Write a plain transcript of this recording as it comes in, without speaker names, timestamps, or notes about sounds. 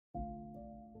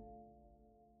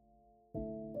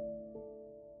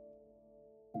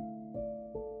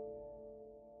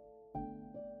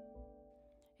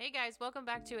Hey guys, welcome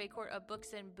back to A Court of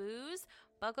Books and Booze.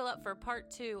 Buckle up for part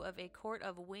 2 of A Court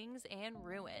of Wings and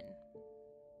Ruin.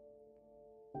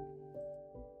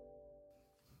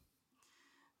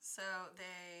 So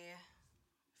they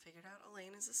figured out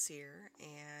Elaine is a seer,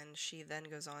 and she then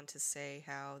goes on to say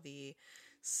how the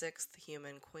 6th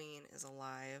human queen is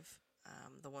alive,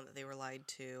 the one that they were lied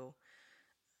to,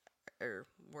 or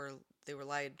they were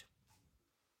lied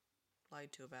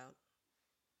to about,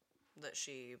 that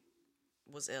she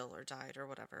was ill or died or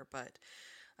whatever, but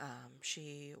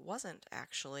she wasn't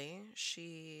actually.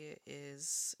 She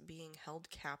is being held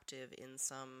captive in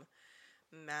some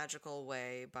magical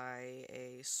way by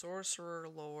a sorcerer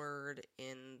lord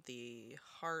in the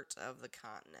heart of the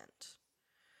continent,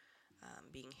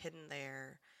 being hidden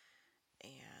there,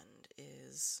 and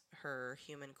is her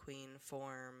human queen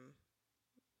form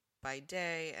by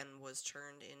day and was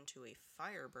turned into a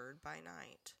firebird by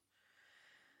night.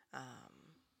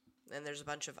 And there's a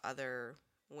bunch of other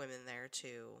women there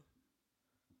too,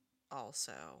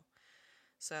 also.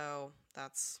 So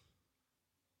that's,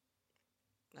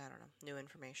 I don't know, new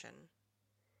information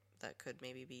that could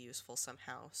maybe be useful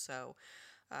somehow. So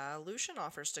Lucian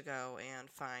offers to go and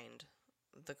find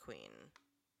the queen,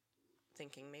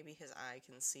 thinking maybe his eye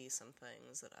can see some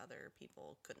things that other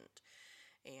people couldn't.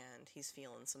 And he's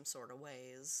feeling some sort of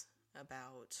ways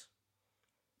about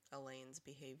Elaine's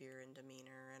behavior and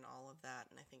demeanor and all of that.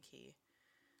 And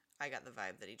I got the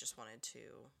vibe that he just wanted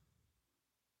to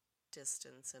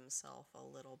distance himself a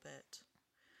little bit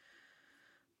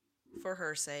for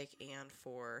her sake and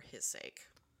for his sake,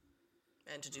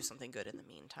 and to do something good in the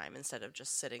meantime instead of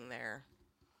just sitting there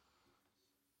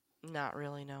not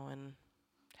really knowing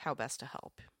how best to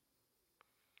help.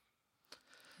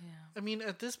 Yeah. I mean,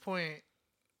 at this point,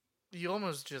 you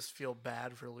almost just feel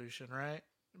bad for Lucian, right?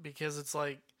 Because it's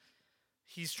like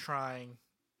he's trying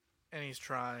and he's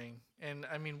trying. And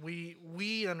I mean,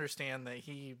 we understand that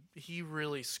he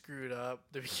really screwed up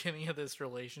the beginning of this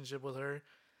relationship with her.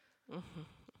 Mm-hmm.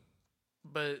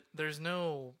 But there's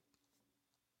nothing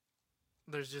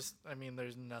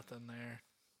there.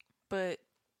 But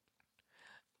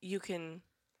you can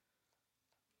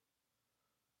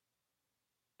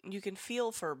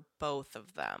feel for both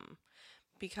of them,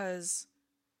 because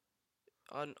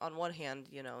on one hand,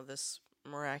 this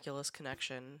miraculous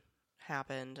connection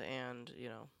happened, and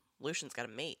Lucian's got a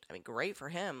mate. I mean, great for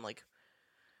him, like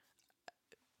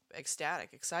ecstatic,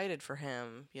 excited for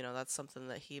him. That's something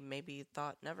that he maybe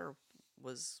thought never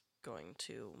was going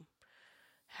to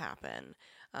happen.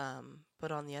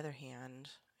 But on the other hand,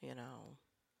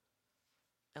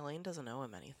 Elaine doesn't owe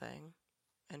him anything,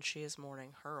 and she is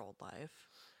mourning her old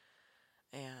life,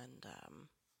 and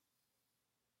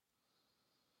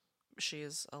she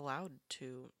is allowed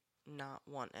to not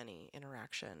want any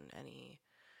interaction, any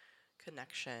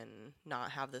connection,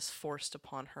 not have this forced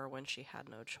upon her when she had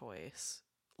no choice,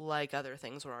 like other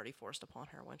things were already forced upon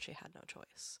her when she had no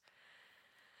choice.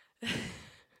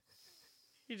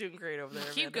 You're doing great over there,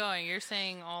 Keep Amanda. going. You're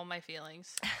saying all my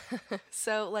feelings.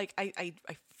 So, like, I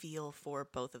feel for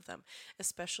both of them,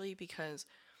 especially because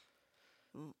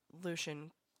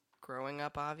Lucian, growing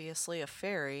up obviously a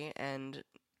fairy, and,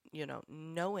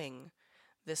 knowing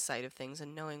this side of things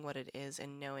and knowing what it is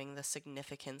and knowing the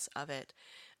significance of it,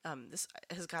 this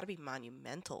has got to be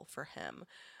monumental for him.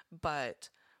 But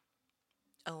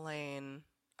Elaine,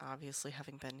 obviously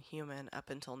having been human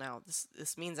up until now,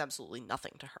 this means absolutely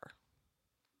nothing to her.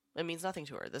 It means nothing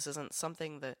to her. This isn't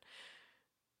something that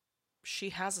she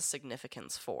has a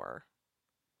significance for.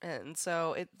 And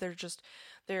so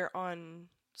they're on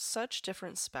such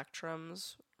different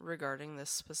spectrums regarding this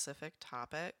specific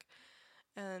topic.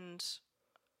 And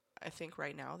I think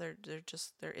right now there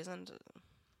isn't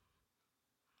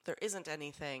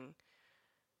anything,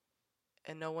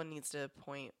 and no one needs to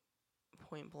point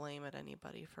blame at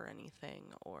anybody for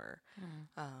anything, or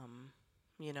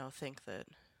think that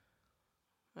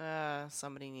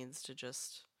somebody needs to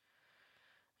just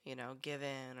give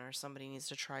in, or somebody needs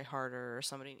to try harder, or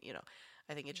somebody,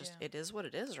 I think it is what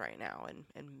it is right now,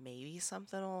 and maybe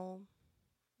something will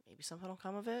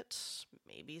come of it,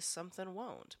 maybe something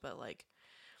won't, but like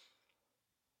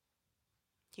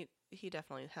he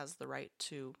definitely has the right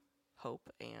to hope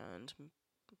and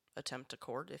attempt to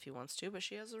court if he wants to, but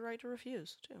she has the right to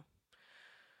refuse too.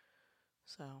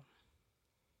 So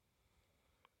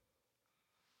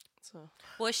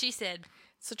Well, she said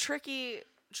it's a tricky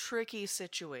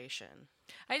situation.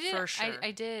 I did. For sure.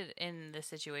 I did in the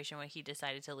situation when he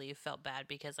decided to leave. Felt bad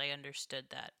because I understood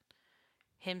that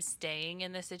him staying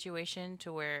in the situation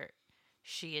to where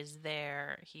she is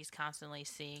there, he's constantly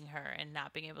seeing her, and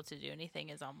not being able to do anything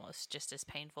is almost just as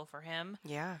painful for him.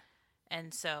 Yeah.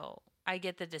 And so I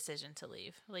get the decision to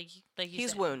leave. Like you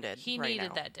He's said, wounded He right needed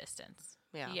now. that distance.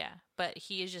 Yeah. Yeah, but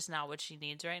he is just not what she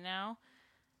needs right now.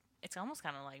 It's almost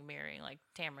kind of like mirroring like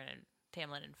Tamlin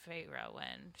and Feyre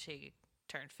when she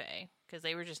turned Fae, because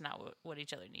they were just not what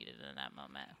each other needed in that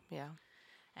moment. Yeah.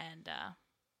 And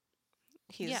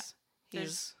He's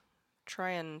there's-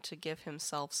 trying to give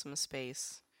himself some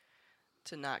space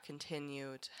to not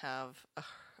continue to have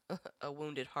a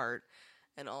wounded heart,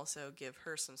 and also give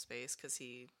her some space because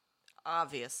he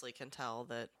obviously can tell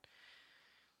that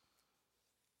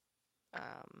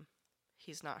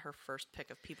he's not her first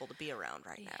pick of people to be around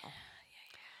right now.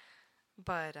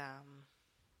 But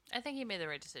I think he made the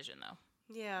right decision though,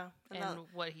 yeah, and and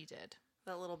what he did.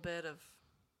 that little bit of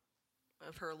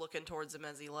her looking towards him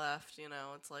as he left,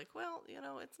 it's like, well,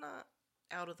 it's not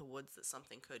out of the woods that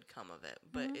something could come of it,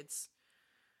 but it's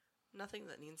nothing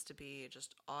that needs to be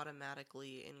just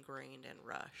automatically ingrained and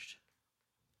rushed.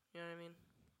 You know what I mean?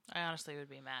 I honestly would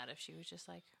be mad if she was just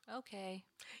like, okay.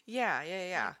 Yeah.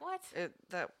 Like, what?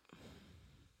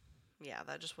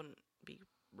 That just wouldn't be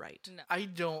right. No. I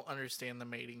don't understand the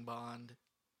mating bond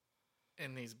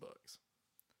in these books.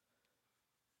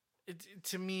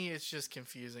 To me, it's just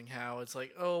confusing how it's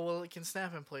like, oh, well, it can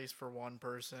snap in place for one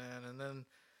person, and then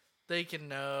they can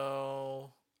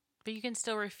know. But you can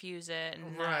still refuse it.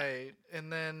 And Right.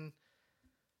 And then,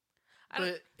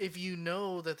 but if you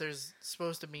know that there's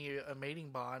supposed to be a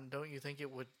mating bond, don't you think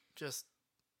it would just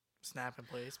snap in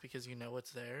place because you know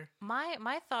it's there?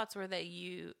 My thoughts were that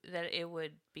it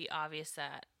would be obvious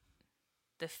that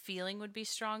the feeling would be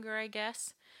stronger, I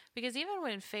guess. Because even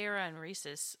when Feyre and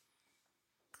Rhys's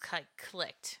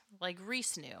clicked, like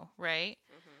Rhys knew, right?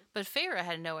 But Feyre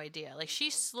had no idea. Like she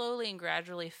slowly and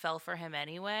gradually fell for him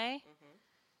anyway,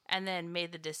 and then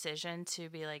made the decision to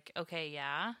be like, okay,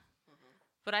 yeah.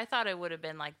 But I thought it would have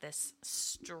been like this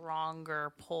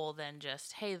stronger pull than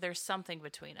just, hey, there's something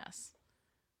between us.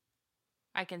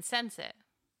 I can sense it,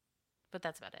 but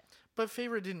that's about it. But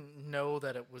Feyre didn't know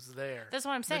that it was there. That's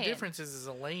what I'm saying. The difference is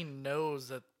Elaine knows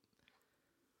that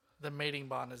the mating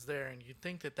bond is there, and you'd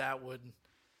think that would,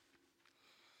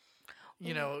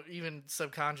 even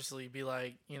subconsciously be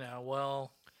like,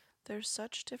 well, There's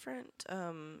such different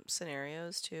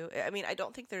scenarios too. I mean, I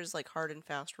don't think there's like hard and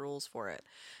fast rules for it,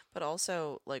 but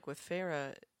also like with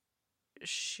Feyre,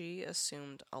 she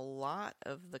assumed a lot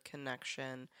of the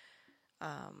connection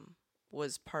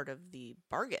was part of the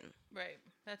bargain. Right.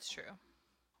 That's true.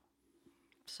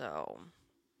 So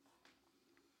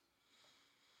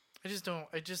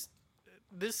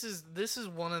this is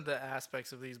one of the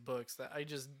aspects of these books that I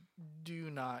just do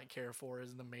not care for,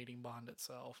 is the mating bond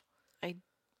itself.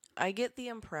 I get the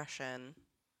impression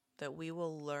that we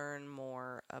will learn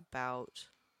more about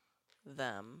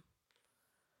them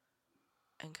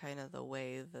and kind of the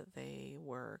way that they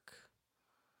work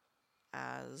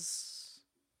as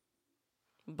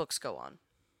books go on.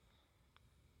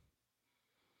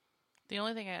 The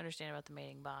only thing I understand about the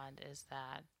mating bond is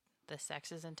that the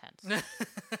sex is intense.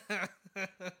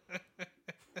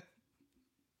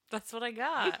 That's what I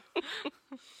got.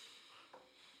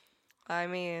 I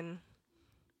mean,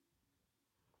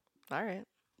 all right.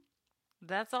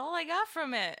 That's all I got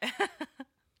from it.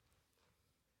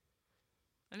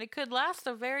 And it could last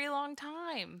a very long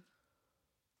time.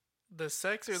 The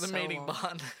sex or the So mating long.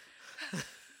 bond?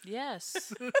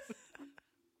 Yes.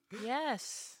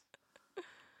 Yes.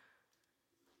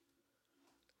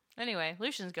 Anyway,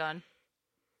 Lucian's gone.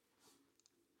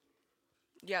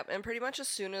 Yep, and pretty much as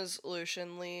soon as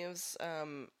Lucian leaves,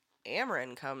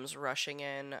 Amren comes rushing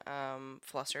in,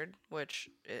 flustered, which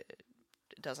it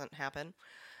doesn't happen,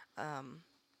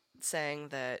 saying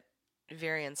that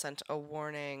Varian sent a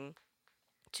warning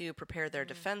to prepare their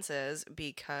defenses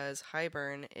because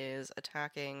Hybern is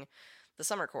attacking the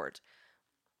Summer Court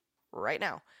right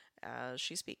now as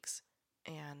she speaks.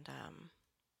 And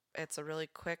it's a really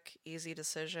quick, easy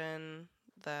decision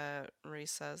that Rhys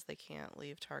says they can't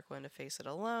leave Tarquin to face it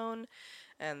alone,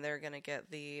 and they're going to get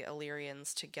the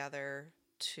Illyrians together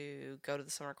to go to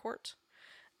the Summer Court.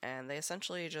 And they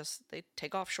essentially they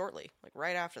take off shortly, like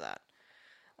right after that.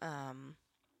 And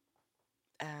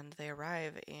they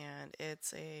arrive, and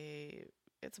it's a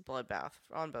bloodbath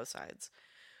on both sides.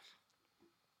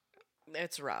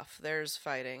 It's rough. There's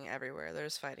fighting everywhere.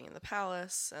 There's fighting in the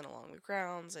palace, and along the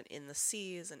grounds, and in the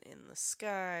seas, and in the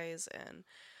skies, and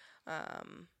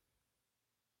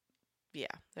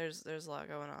there's a lot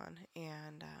going on.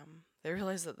 And they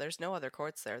realize that there's no other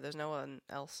courts there. There's no one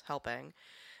else helping.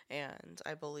 And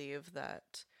I believe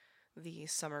that the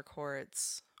Summer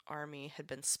Court's army had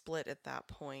been split at that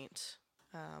point,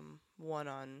 one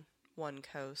on one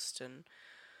coast and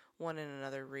one in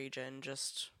another region,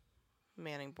 just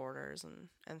manning borders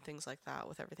and things like that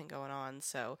with everything going on.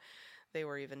 So they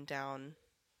were even down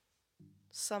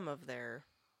some of their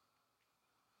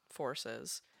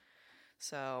forces.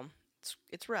 So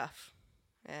it's rough.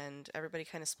 And everybody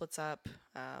kind of splits up.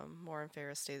 Mor and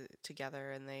Feyre stay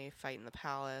together and they fight in the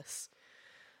palace.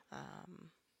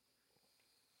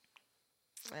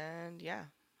 And yeah,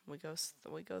 we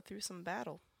go through some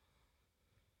battle.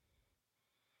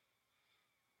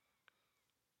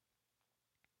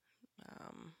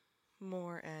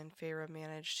 Mor and Feyre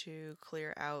manage to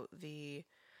clear out the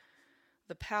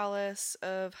palace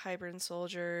of Hybern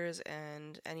soldiers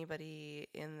and anybody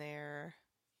in there,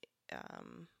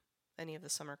 any of the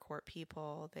Summer Court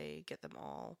people. They get them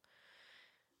all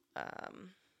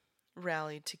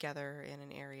rallied together in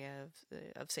an area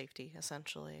of safety,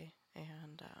 essentially.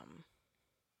 And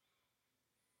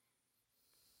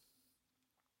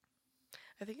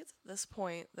I think it's at this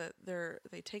point that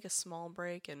they take a small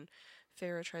break, and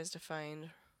Feyre tries to find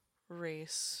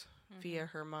Rhys via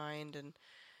her mind, and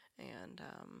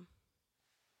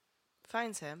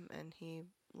finds him, and he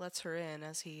lets her in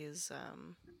as he is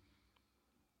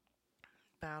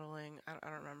battling. I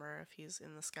don't remember if he's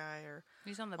in the sky or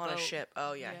He's on the on boat. a ship.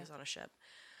 Oh yeah, he's on a ship.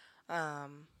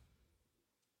 And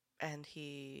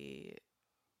he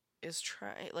is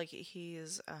trying, like,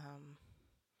 he's I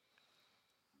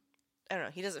don't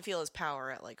know, he doesn't feel his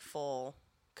power at like full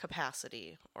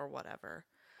capacity or whatever.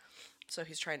 So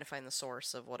he's trying to find the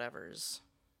source of whatever's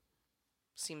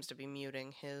seems to be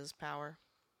muting his power.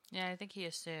 Yeah, I think he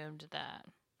assumed that.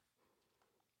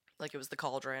 Like it was the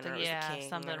cauldron or it was the king.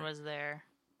 Something was there.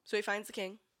 So he finds the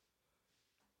king.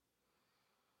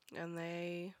 And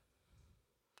they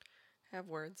have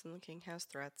words, and the king has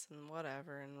threats and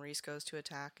whatever, and Rhys goes to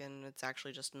attack, and it's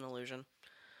actually just an illusion.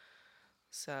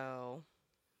 So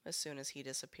as soon as he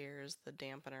disappears, the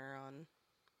dampener on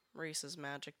Rhys's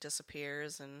magic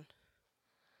disappears, and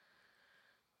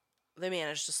they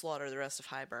manage to slaughter the rest of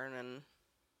Hybern and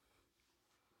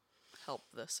help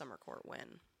the Summer Court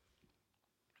win.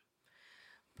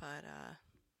 But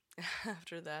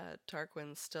after that,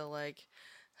 Tarquin's still like,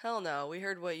 hell no, we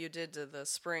heard what you did to the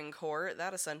Spring Court.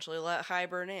 That essentially let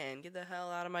Hybern in. Get the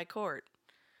hell out of my court.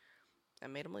 I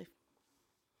made him leave.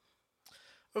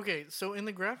 Okay, so in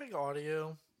the graphic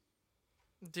audio,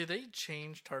 did they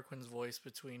change Tarquin's voice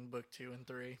between book 2 and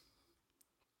 3?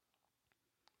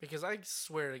 Because I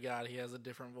swear to God he has a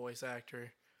different voice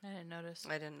actor. I didn't notice.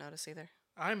 I didn't notice either.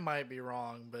 I might be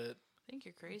wrong, but I think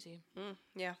you're crazy.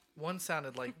 Yeah. one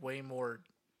sounded like way more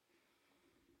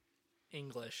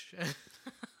English.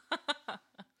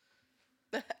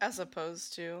 As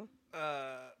opposed to?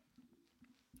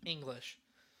 English.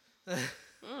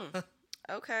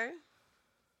 Okay.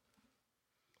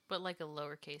 But like a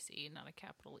lowercase e, not a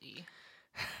capital E.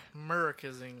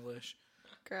 America's English.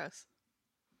 Gross.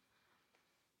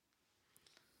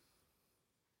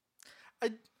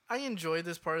 I enjoyed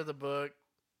this part of the book,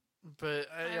 but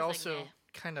I was also like, meh.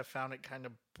 kind of found it kind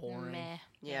of boring. Meh.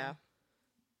 Yeah.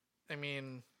 I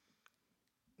mean,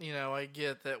 you know, I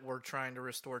get that we're trying to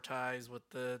restore ties with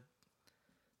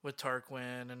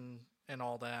Tarquin and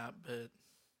all that, but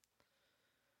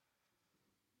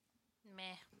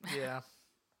Meh. yeah.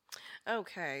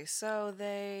 Okay, so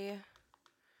they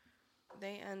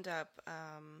end up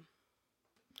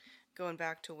going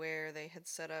back to where they had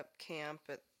set up camp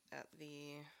at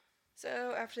the...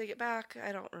 So after they get back,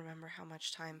 I don't remember how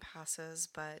much time passes,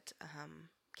 but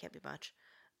can't be much.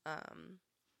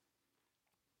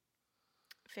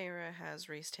 Feyre has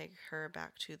Rhys take her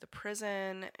back to the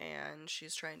prison, and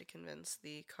she's trying to convince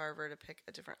the carver to pick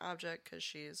a different object because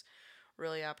she's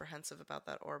really apprehensive about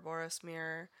that Ouroboros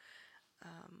mirror.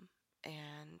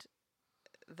 And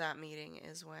that meeting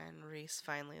is when Rhys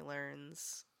finally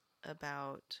learns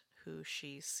about who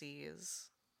she sees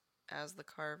as the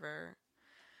carver.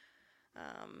 I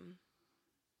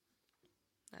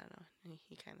don't know.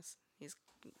 He kind of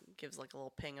gives like a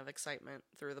little ping of excitement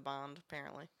through the bond,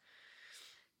 apparently.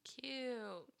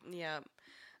 Cute. Yeah.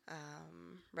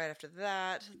 Right after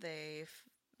that, the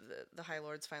High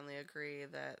Lords finally agree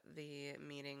that the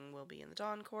meeting will be in the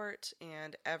Dawn Court,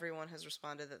 and everyone has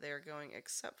responded that they are going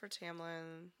except for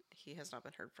Tamlin. He has not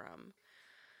been heard from.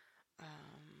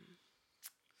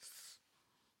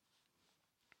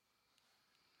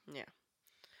 Yeah.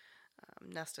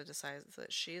 Nesta decides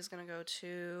that she is going to go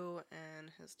too,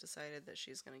 and has decided that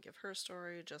she's going to give her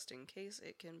story just in case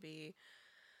it can be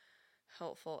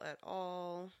helpful at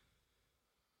all.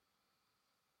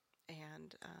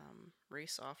 And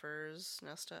Rhys offers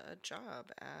Nesta a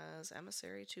job as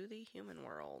emissary to the human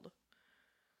world.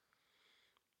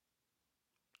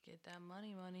 Get that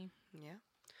money. Yeah.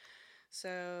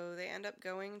 So they end up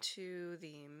going to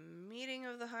the meeting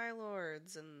of the High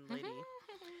Lords and Lady.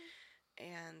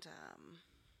 And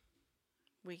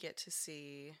we get to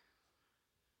see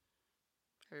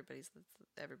everybody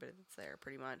that's there,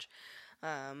 pretty much.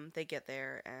 They get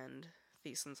there, and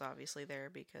Thesen's obviously there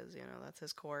because, that's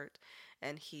his court.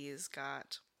 And he's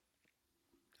got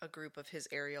a group of his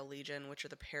aerial legion, which are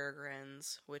the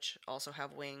Peregrines, which also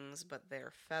have wings, but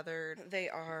they're feathered. They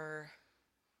are,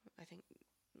 I think,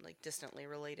 distantly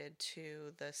related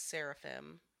to the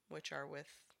Seraphim, which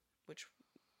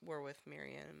were with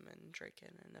Miriam and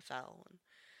Draken and Nephel.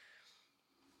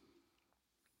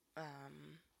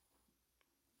 And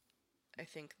I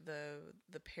think the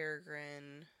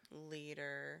Peregrine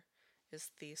leader is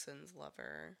Thesen's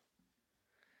lover.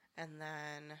 And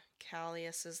then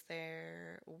Callias is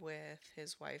there with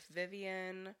his wife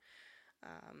Vivian,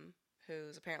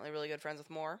 who's apparently really good friends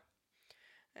with Mor.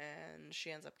 And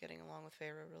she ends up getting along with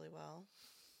Feyre really well.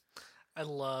 I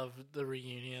love the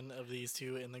reunion of these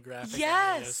two in the graphic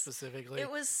Yes! audio specifically. It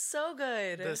was so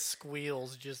good. The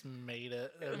squeals just made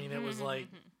it. I mean, it was like...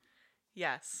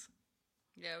 Yes.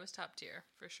 Yeah, it was top tier,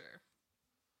 for sure.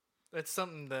 It's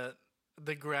something that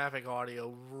the graphic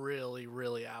audio really,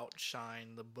 really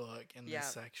outshined the book in this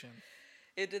section.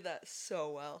 It did that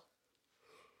so well.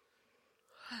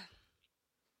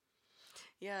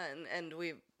 Yeah, and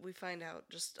we find out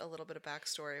just a little bit of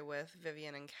backstory with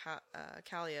Vivian and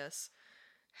Callias,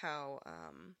 how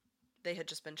they had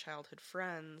just been childhood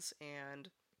friends, and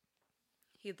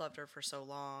he'd loved her for so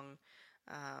long,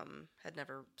 had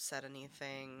never said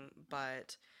anything,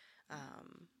 but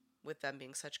with them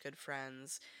being such good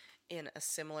friends, in a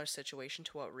similar situation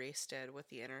to what Rhys did with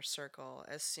the Inner Circle,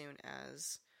 as soon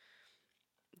as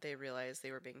they realized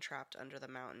they were being trapped under the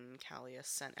mountain, Callias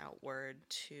sent out word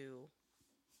to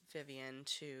Vivian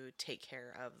to take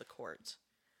care of the court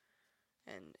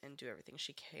and do everything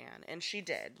she can. And she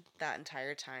did that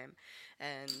entire time.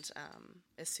 And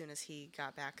as soon as he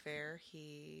got back there,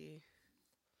 they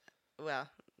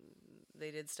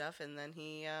did stuff, and then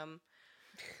he and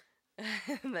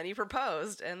then he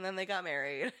proposed, and then they got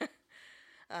married.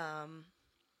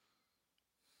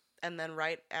 And then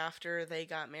right after they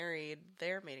got married,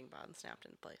 their mating bond snapped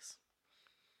into place.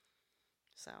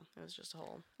 So it was just a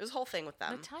whole thing with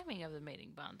them. The timing of the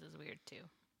mating bond is weird too.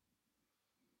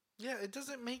 Yeah, it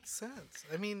doesn't make sense.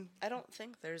 I mean, I don't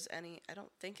think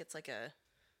it's like a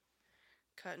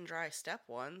cut and dry step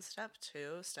 1, step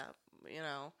 2,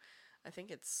 I think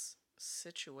it's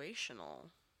situational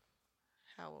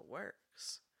how it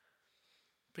works.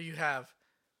 but you have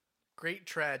great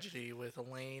tragedy with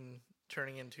Elaine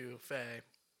turning into Fae.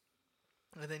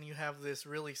 And then you have this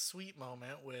really sweet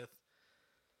moment with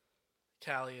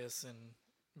Callias and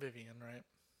Vivian, right?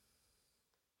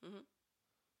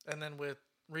 Mm-hmm. And then with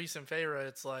Rhys and Feyre,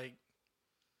 it's like...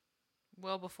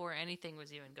 well before anything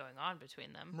was even going on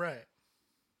between them. Right.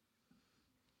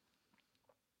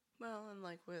 Well, and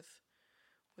like with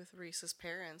Rhys's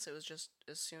parents, it was just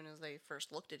as soon as they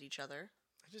first looked at each other.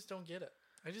 I just don't get it.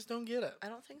 I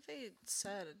don't think they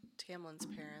said Tamlin's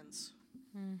parents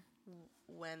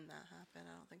when that happened.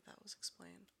 I don't think that was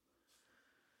explained.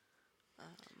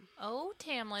 Oh,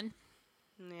 Tamlin.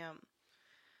 Yeah.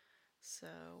 So,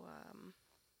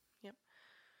 yep.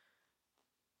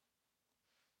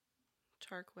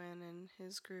 Tarquin and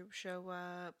his group show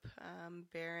up.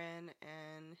 Baron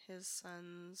and his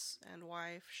sons and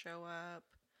wife show up.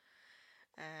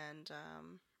 And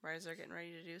right as they're getting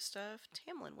ready to do stuff,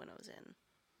 Tamlin winnows in.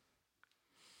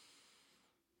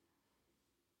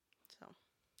 So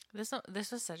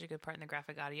This was such a good part in the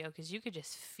graphic audio because you could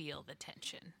just feel the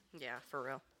tension. yeah, for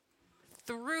real.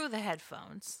 Through the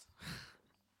headphones.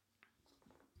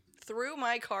 Through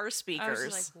my car speakers. I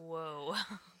was just like, whoa.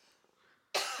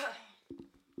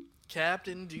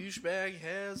 Captain Douchebag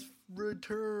has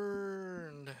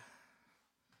returned.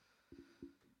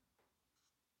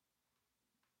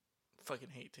 Fucking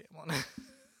hate Tamlin.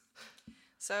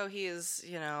 So he is,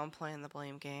 playing the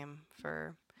blame game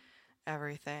for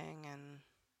everything, and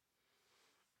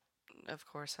of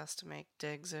course has to make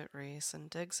digs at Rhys and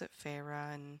digs at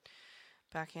Feyre and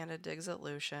backhanded digs at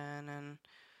Lucien and,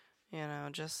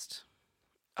 just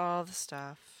all the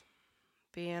stuff.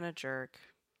 Being a jerk.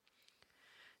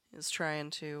 Is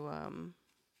trying to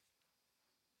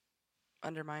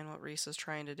undermine what Rhys is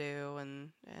trying to do,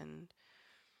 and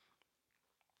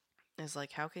is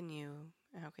like, how can you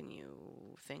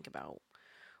think about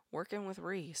working with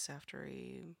Rhys after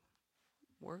he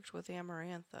worked with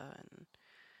Amarantha and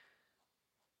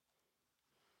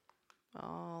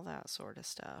all that sort of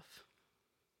stuff.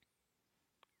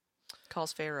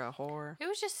 Calls Feyre a whore. It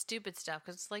was just stupid stuff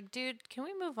because it's like, dude, can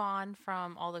we move on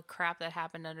from all the crap that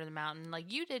happened under the mountain? Like,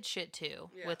 you did shit too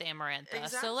Yeah. with Amarantha.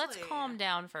 So let's Exactly. calm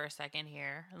down for a second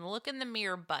here and look in the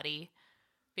mirror, buddy,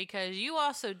 because you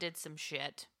also did some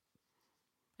shit.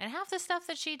 And half the stuff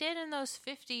that she did in those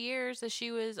 50 years that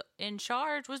she was in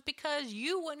charge was because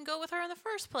you wouldn't go with her in the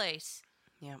first place.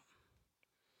 Yep.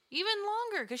 Even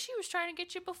longer, because she was trying to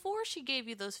get you before she gave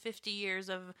you those 50 years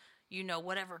of, you know,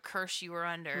 whatever curse you were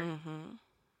under. Mm-hmm.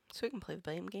 So we can play the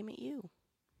blame game at you.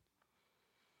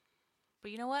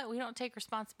 But you know what? We don't take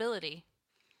responsibility.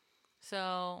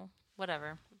 So,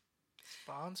 whatever.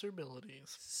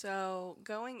 Responsibilities. So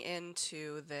going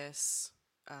into this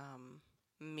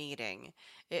meeting,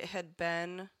 it had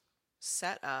been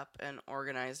set up and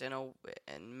organized and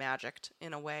magicked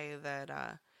in a way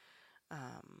that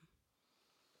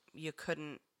you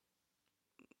couldn't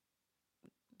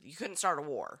start a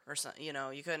war or something. You know,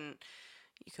 you couldn't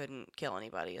kill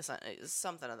anybody. It's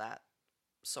something of that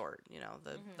sort. You know,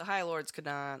 the High Lords could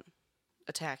not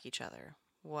attack each other.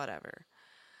 Whatever.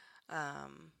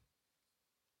 And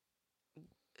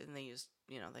they used,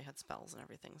 you know, they had spells and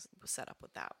everything set up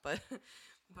with that. But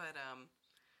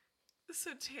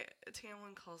so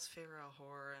Tamlin calls Feyre a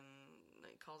whore and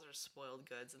calls her spoiled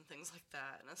goods and things like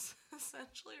that. And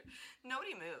essentially,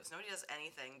 nobody moves. Nobody does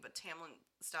anything. But Tamlin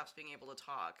stops being able to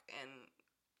talk. And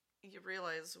you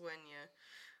realize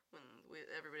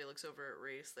everybody looks over at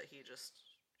Rhys that he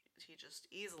just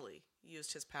easily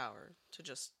used his power to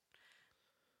just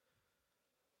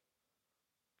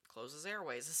close his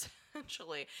airways,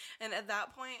 essentially. And at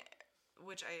that point,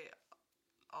 which I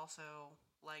also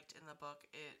liked in the book,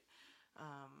 it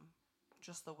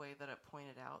just the way that it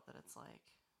pointed out that it's like,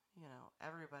 you know,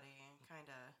 everybody kind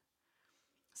of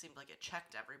seemed like it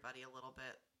checked everybody a little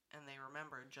bit, and they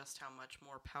remembered just how much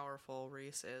more powerful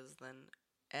Rhys is than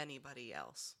anybody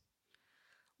else.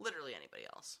 Literally anybody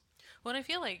else. Well, I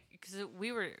feel like, because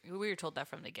we were told that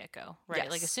from the get-go, right?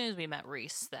 Yes. Like, as soon as we met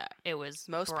Rhys, that it was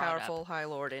Most brought powerful up, High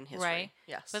Lord in history. right?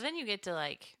 Yes. But then you get to,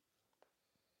 like,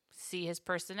 see his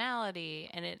personality,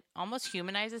 and it almost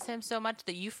humanizes him so much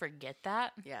that you forget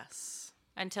that Yes.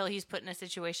 until he's put in a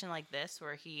situation like this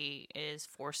where he is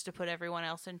forced to put everyone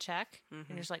else in check. And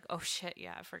you're just like, oh, shit,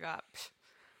 yeah, I forgot.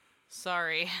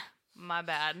 Sorry. My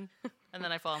bad. And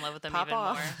then I fall in love with him Pop even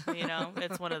off. more. You know,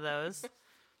 it's one of those.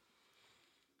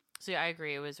 So yeah, I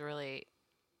agree. It was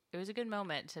a good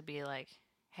moment to be like,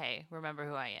 hey, remember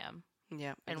who I am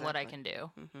Yeah. and what I can do.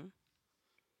 Mm-hmm.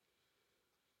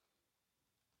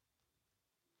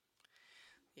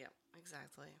 Yeah,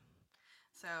 exactly.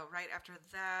 So right after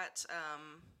that,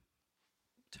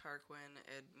 Tarquin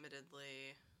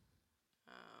admittedly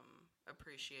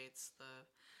appreciates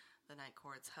the Night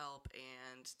Court's help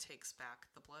and takes back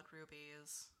the blood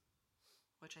rubies,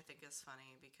 which I think is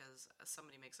funny because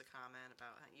somebody makes a comment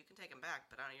about you can take them back,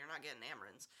 but you're not getting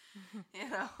Amaranth's. You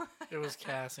know, It was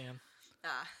Cassian.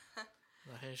 Ah.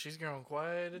 Hey, she's growing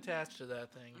quite attached to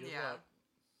that thing. Good Yeah. luck.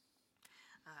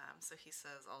 So he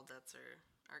says all debts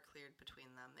are cleared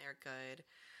between them. They're good.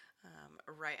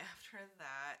 Right after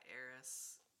that,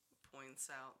 Eris points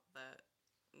out that,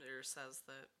 or says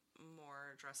that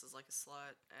Mor dresses like a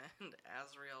slut, and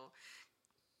Azriel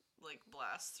like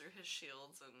blasts through his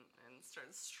shields and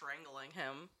starts strangling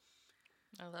him.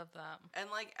 I love that.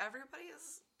 And like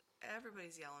everybody's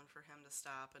yelling for him to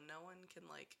stop, and no one can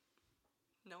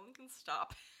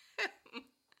stop him.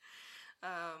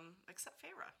 Except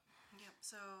Feyre. Yep.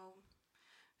 So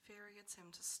Feyre gets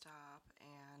him to stop,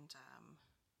 and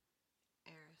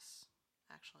Eris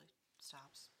actually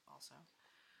stops also,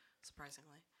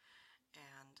 surprisingly.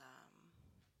 And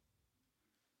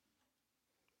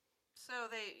so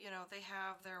they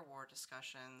have their war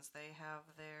discussions. They have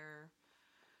their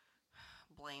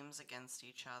blames against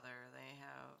each other. They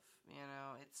have,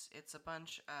 it's a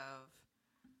bunch of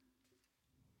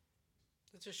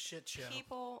It's a shit show.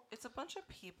 people. It's a bunch of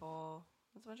people.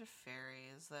 It's a bunch of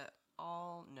fairies that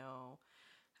all know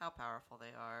how powerful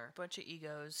they are. Bunch of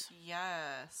egos.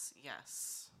 Yes.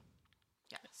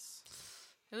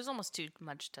 It was almost too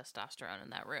much testosterone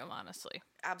in that room, honestly.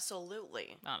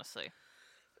 Absolutely. Honestly.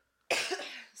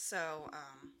 So,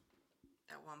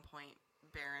 at one point,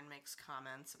 Baron makes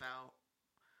comments about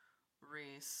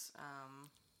Rhys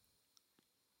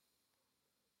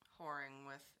whoring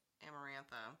with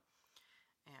Amarantha,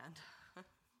 and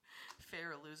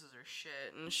Feyre loses her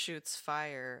shit and shoots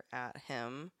fire at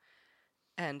him,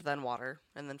 and then water,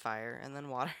 and then fire, and then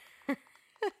water,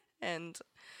 and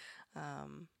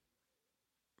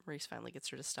Rhys finally gets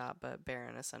her to stop, but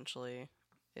Baron essentially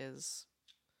is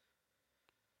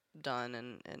done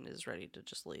and is ready to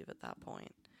just leave at that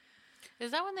point.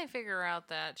 Is that when they figure out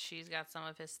that she's got some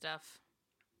of his stuff?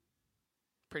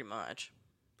 Pretty much.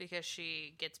 Because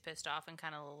she gets pissed off and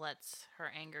kind of lets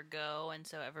her anger go, and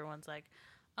so everyone's like,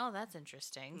 oh, that's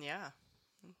interesting. Yeah.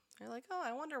 You're like, oh,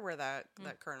 I wonder where that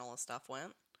kernel of stuff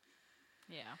went.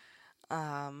 Yeah.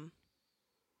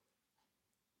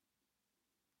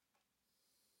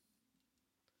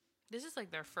 This is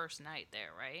like their first night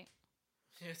there, right?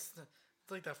 It's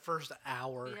like the first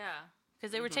hour. Yeah.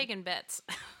 Because they were taking bets.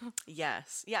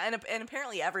 Yes. Yeah, and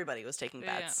apparently everybody was taking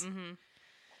bets. Yeah. Mm-hmm.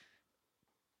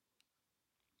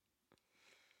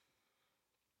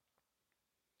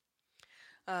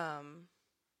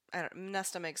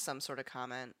 Nesta makes some sort of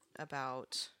comment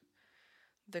about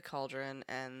the cauldron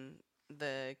and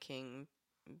the king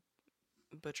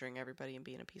butchering everybody and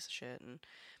being a piece of shit, and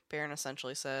Baron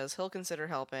essentially says he'll consider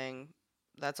helping.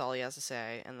 That's all he has to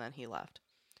say, and then he left.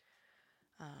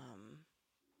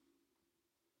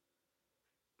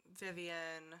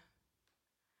 Vivian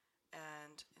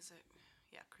and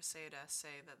Cressida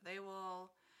say that they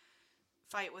will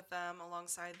fight with them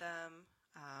alongside them.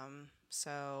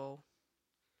 So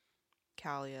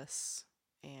Callias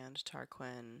and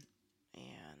Tarquin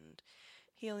and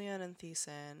Helion and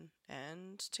Thesan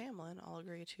and Tamlin all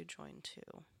agree to join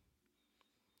too.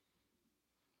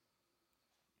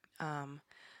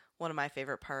 One of my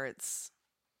favorite parts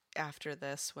after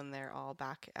this, when they're all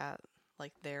back at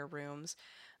like their rooms,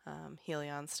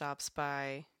 Helion stops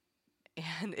by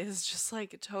and is just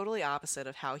like totally opposite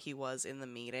of how he was in the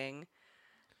meeting.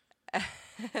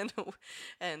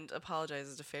 And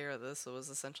apologizes to Feyre. This was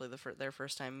essentially their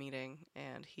first time meeting,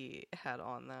 and he had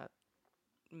on that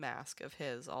mask of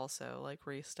his also, like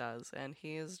Rhys does, and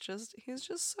he's just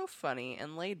so funny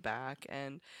and laid back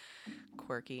and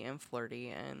quirky and flirty,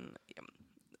 and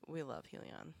we love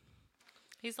Helion.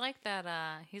 He's like that.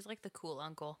 He's like the cool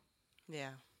uncle.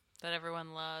 Yeah. That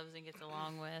everyone loves and gets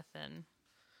along with, and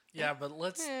yeah. But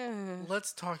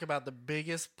let's talk about the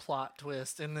biggest plot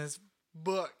twist in this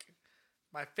book.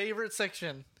 My favorite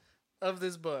section of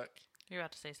this book. You're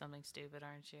about to say something stupid,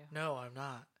 aren't you? No, I'm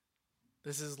not.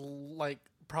 This is like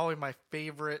probably my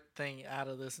favorite thing out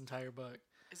of this entire book.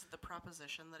 Is it the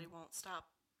proposition that he won't stop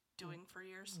doing for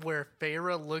years? Where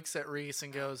Feyre looks at Rhys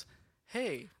and goes,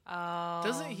 "Hey,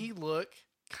 doesn't he look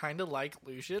kind of like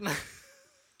Lucien?"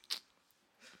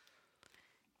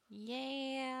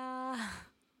 Yeah.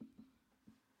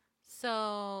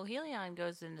 So Helion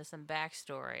goes into some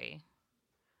backstory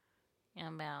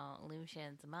about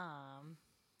Lucien's mom.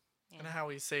 And how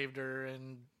he saved her,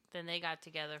 and then they got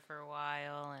together for a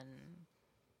while, and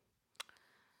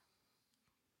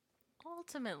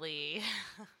ultimately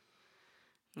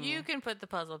you can put the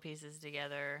puzzle pieces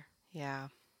together. Yeah.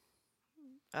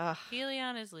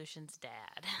 Helion is Lucien's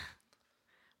dad.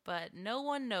 But no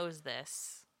one knows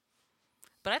this.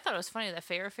 But I thought it was funny that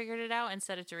Feyre figured it out and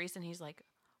said it to Rhys, and he's like,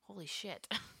 holy shit.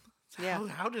 Yeah.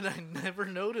 How did I never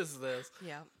notice this?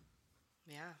 Yeah.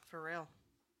 Yeah, for real.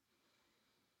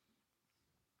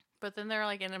 But then they're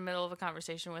like in the middle of a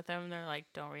conversation with him, and they're like,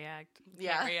 don't react.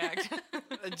 Yeah. Can't react.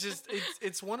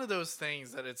 It's one of those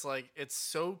things that it's like, it's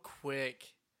so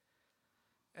quick,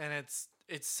 and it's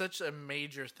such a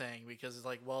major thing, because it's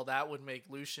like, well, that would make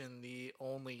Lucien the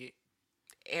only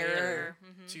heir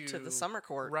to the summer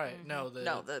court. Right. Mm-hmm.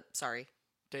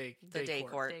 The day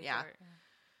court. Day yeah. court.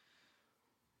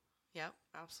 Yep,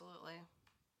 absolutely.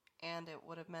 And it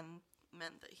would have meant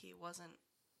that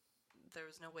there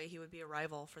was no way he would be a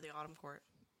rival for the Autumn Court.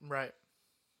 Right.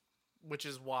 Which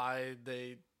is why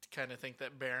they kind of think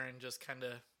that Baron just kind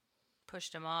of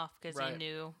pushed him off, because he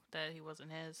knew that he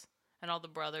wasn't his. And all the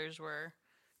brothers were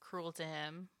cruel to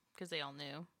him, because they all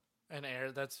knew. And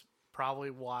that's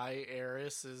probably why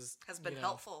Eris has been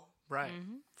helpful. Right.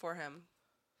 For him.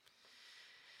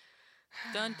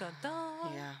 Dun, dun,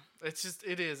 dun. Yeah.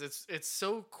 It's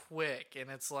so quick, and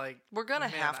it's like, we're going to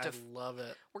have to I love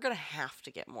it. We're going to have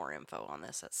to get more info on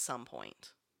this at some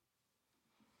point.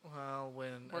 Well,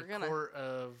 when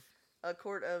a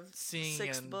court of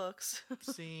 6 books.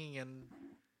 Seeing and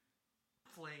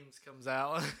Flames comes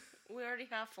out. We already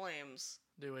have Flames.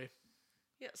 Do we?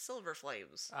 Yeah, Silver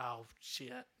Flames. Oh,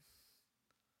 shit.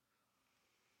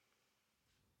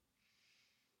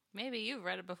 Maybe you've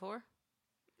read it before.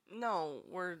 No,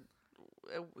 we're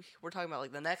talking about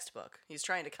like the next book. He's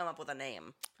trying to come up with a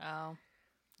name. Oh.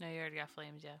 No, you already got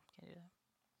Flames, yeah. Can't do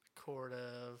that. Court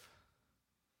of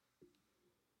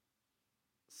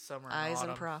Summer and Eyes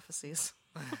Autumn. and Prophecies.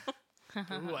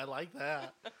 Ooh, I like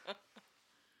that.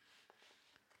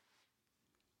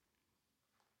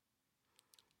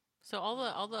 So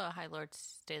all the High Lords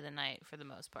stay the night for the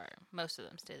most part. Most of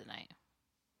them stay the night.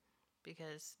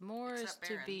 because more Except is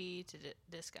to Baron. be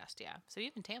discussed. Yeah. So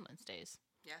even Tamlin stays.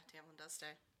 Yeah, Tamlin does stay.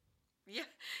 Yeah,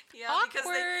 yeah. Because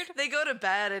Awkward. they go to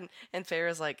bed and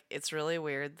Feyre's like, it's really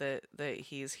weird that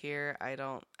he's here. I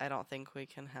don't think we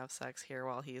can have sex here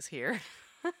while he's here.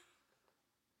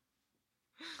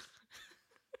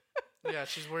 Yeah,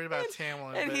 she's worried about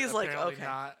Tamlin, and but he's like, apparently okay.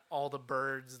 not all the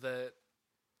birds that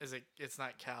is it. It's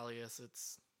not Callius.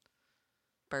 It's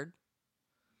Bird,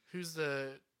 who's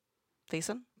the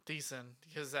Thesan. Thesan?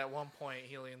 Because at one point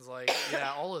Helian's like,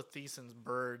 yeah, all of Thesan's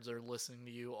birds are listening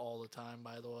to you all the time.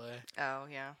 By the way, Oh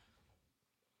yeah,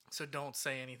 so don't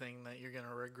say anything that you're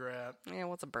gonna regret. yeah.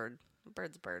 What's a bird? A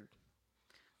bird's a bird.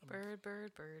 Bird,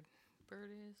 bird, bird. Bird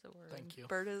is the word. Thank you.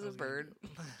 Bird is I a was gonna bird. do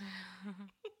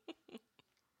it.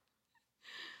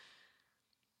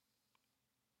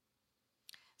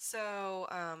 So,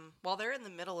 while they're in the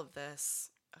middle of this,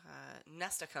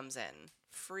 Nesta comes in,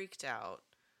 freaked out,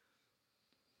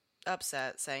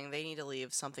 upset, saying they need to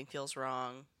leave. Something feels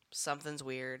wrong. Something's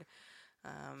weird.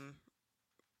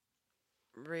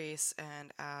 Rhys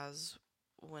and Az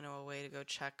went away to go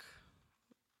check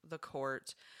the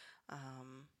court,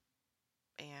 and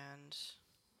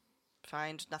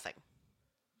find nothing.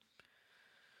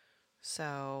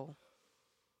 So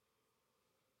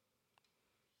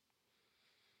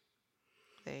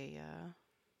they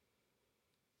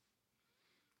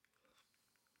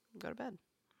go to bed,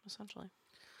 essentially.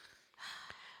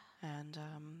 And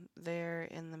they're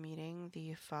in the meeting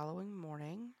the following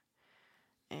morning,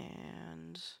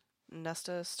 and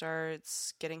Nesta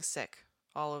starts getting sick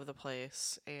all over the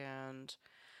place and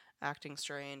acting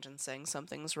strange and saying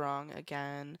something's wrong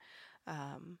again.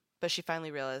 But she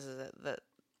finally realizes that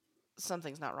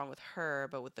something's not wrong with her,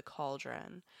 but with the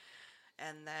cauldron.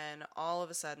 And then all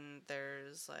of a sudden,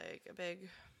 there's like a big,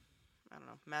 I don't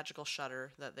know, magical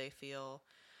shudder that they feel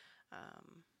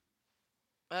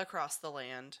across the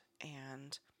land.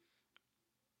 And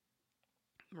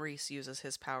Rhys uses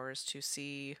his powers to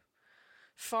see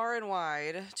far and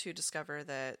wide to discover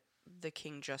that the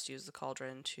king just used the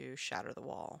cauldron to shatter the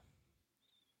wall.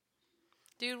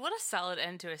 Dude, what a solid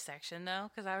end to a section, though,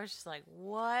 because I was just like,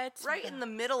 what? Right in the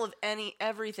middle of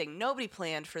everything. Nobody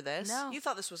planned for this. No. You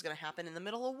thought this was going to happen in the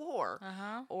middle of war.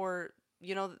 Uh-huh. Or,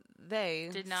 they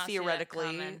Did not see that theoretically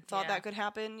coming. thought Yeah. that could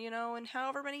happen, in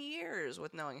however many years,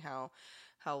 with knowing how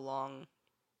long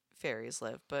fairies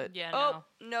live. But, Yeah,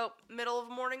 nope, middle of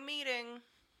a morning meeting.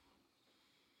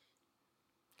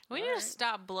 We need Alright. to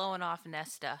stop blowing off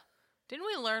Nesta. Didn't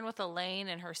we learn with Elaine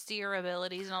and her seer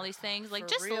abilities and all these things? Like, For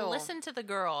just real. listen to the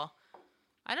girl.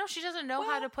 I know she doesn't know how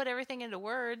Well- to put everything into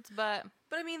words, but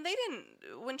But, I mean,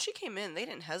 when she came in, they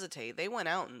didn't hesitate. They went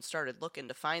out and started looking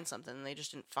to find something, and they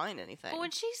just didn't find anything.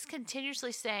 when she's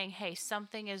continuously saying, hey,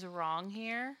 something is wrong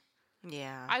here,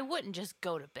 Yeah. I wouldn't just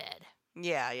go to bed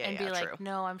yeah, and be like, true.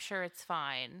 no, I'm sure it's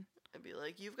fine. I'd be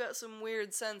like, you've got some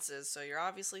weird senses, so you're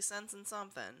obviously sensing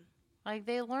something. Like,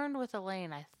 they learned with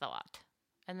Elaine, I thought.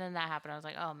 And then that happened. I was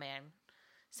like, oh, man,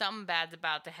 something bad's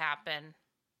about to happen.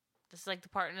 This is like the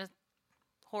part in a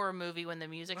horror movie when the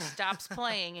music stops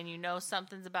playing and you know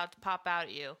something's about to pop out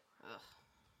at you. Ugh.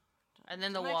 And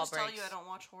then the Didn't I wall just breaks. tell you I don't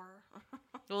watch horror?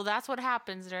 Well, that's what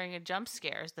happens during a jump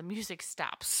scare is the music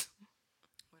stops.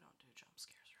 We don't do jump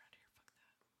scares around here.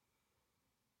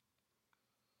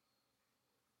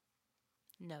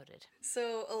 Fuck that. Noted.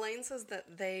 So Elaine says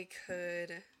that they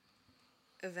could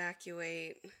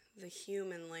evacuate the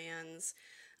human lands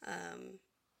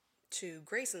to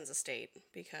Grayson's estate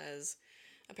because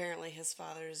apparently his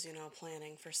father's,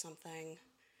 planning for something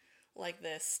like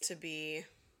this to be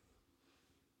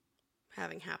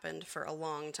having happened for a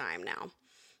long time now.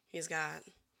 He's got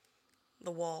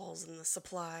the walls and the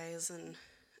supplies and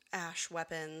ash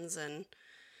weapons and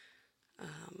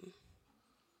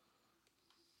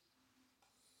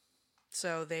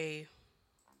so they're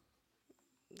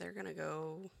gonna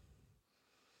go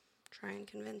try and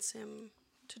convince him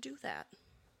to do that.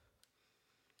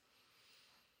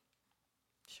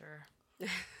 Sure.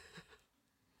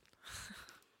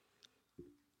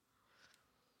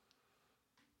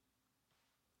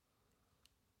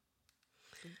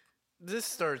 This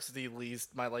starts the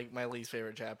least my least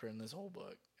favorite chapter in this whole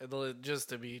book. Just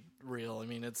to be real, I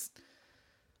mean it's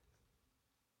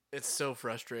so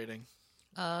frustrating.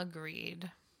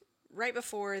 Agreed. Right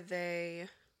before they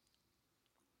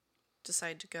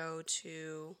decide to go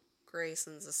to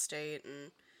Grayson's estate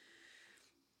and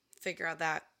figure out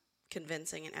that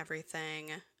convincing and everything,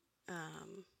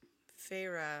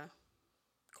 Feyre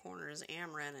corners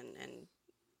Amren and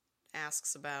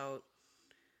asks about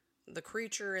the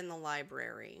creature in the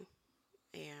library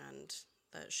and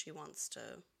that she wants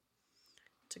to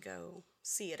go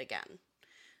see it again.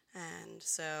 And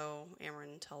so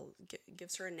Amren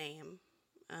gives her a name,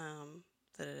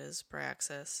 that it is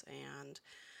Bryaxis, and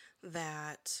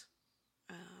that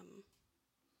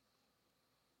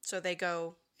so they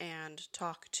go and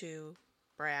talk to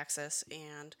Bryaxis,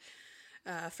 and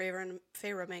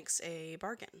Feyre makes a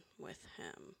bargain with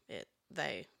him.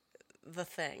 The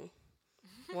thing,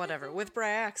 whatever, with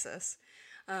Bryaxis,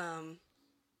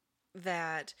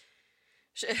 that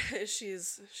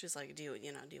she's like, do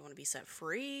you want to be set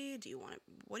free?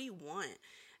 What do you want?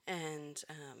 And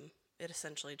it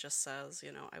essentially just says,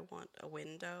 I want a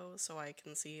window so I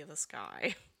can see the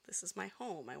sky. This is my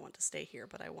home. I want to stay here,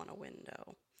 but I want a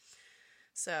window.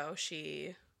 So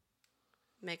she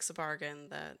makes a bargain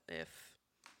that if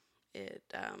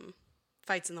it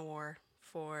fights in the war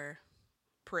for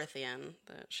Prythian,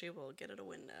 that she will get it a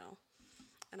window.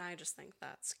 And I just think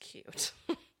that's cute.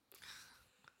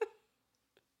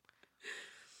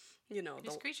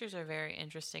 These creatures are very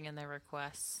interesting in their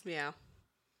requests. Yeah.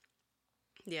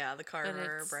 Yeah, the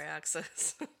Carver,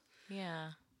 Bryaxis.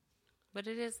 Yeah. But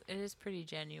it is pretty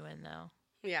genuine, though.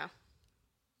 Yeah.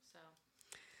 So.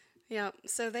 Yeah,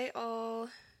 so they all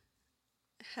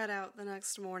head out the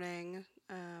next morning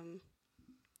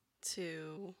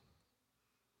to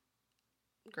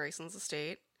Grayson's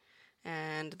estate,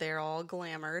 and they're all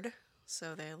glamored,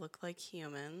 so they look like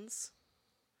humans.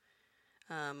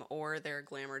 Or they're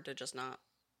glamored to just not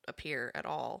appear at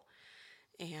all.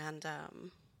 And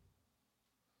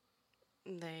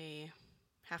they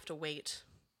have to wait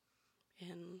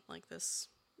in like this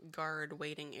guard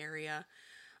waiting area.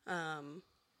 And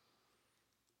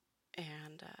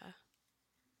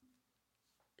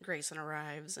Grayson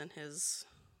arrives, and his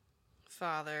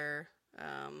father,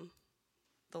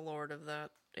 the lord of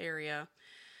that area,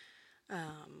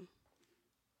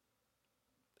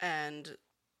 and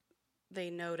they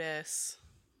notice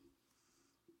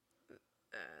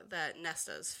that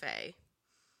Nesta's Fae,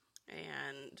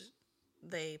 and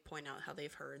they point out how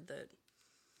they've heard that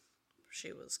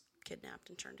she was kidnapped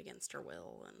and turned against her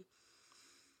will,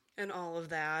 and all of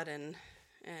that, and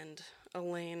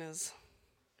Elaine is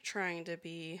trying to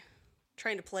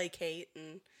placate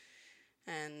and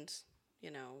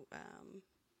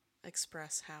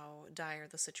express how dire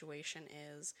the situation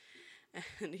is.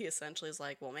 And he essentially is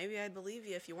like, well, maybe I'd believe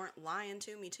you if you weren't lying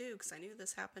to me too, because I knew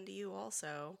this happened to you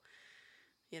also.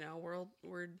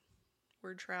 Word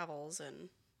travels and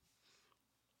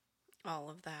all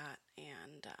of that,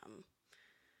 and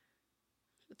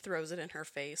throws it in her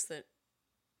face that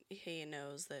he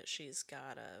knows that she's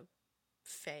got a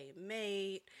Fae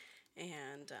mate,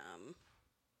 and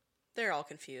they're all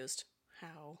confused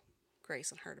how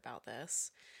Grayson heard about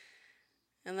this.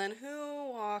 And then who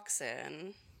walks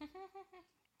in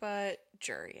but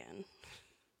Jurian?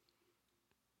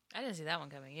 I didn't see that one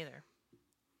coming either.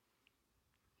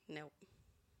 Nope.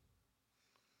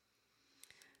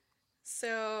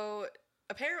 So,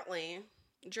 apparently,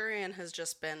 Jurian has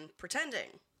just been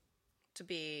pretending to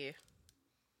be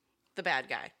the bad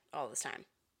guy all this time.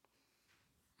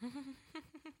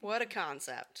 What a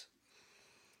concept.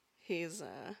 He was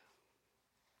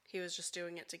just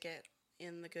doing it to get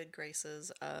in the good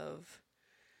graces of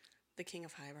the King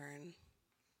of Hybern,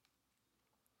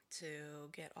 to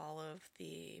get all of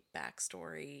the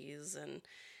backstories and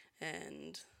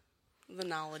the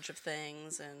knowledge of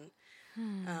things, and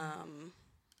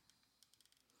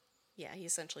he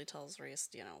essentially tells Rhys,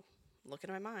 look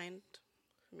into my mind,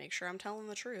 make sure I'm telling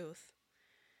the truth.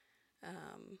 I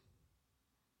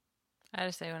had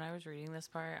to say, when I was reading this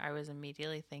part, I was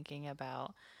immediately thinking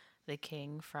about the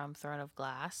king from Throne of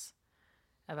Glass,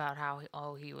 about how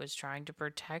he was trying to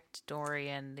protect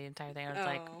Dorian the entire thing. I was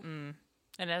like,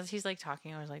 And as he's like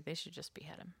talking, I was like, they should just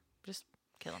behead him. Just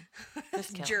kill him.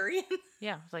 Just kill him. Jurian?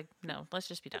 Yeah, I was like, no, let's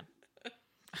just be done.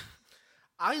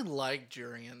 I like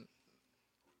Jurian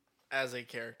as a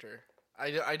character.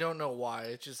 I don't know why.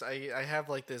 It's just I have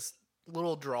like this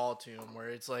little draw to him where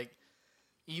it's like,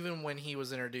 even when he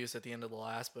was introduced at the end of the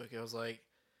last book, it was like,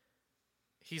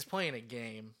 he's playing a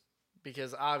game,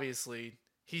 because obviously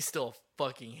he still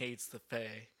fucking hates the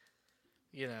Fae.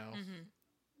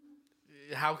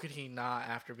 How could he not,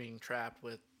 after being trapped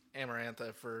with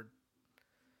Amarantha for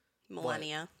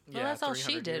millennia? Well, that's all she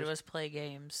 300 did years? was play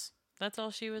games. That's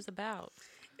all she was about.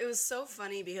 It was so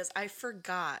funny because I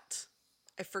forgot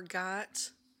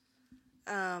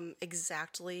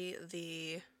exactly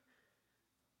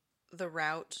the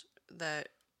route that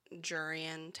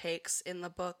Jurian takes in the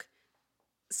book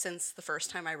since the first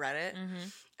time I read it. Mm-hmm.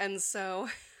 And so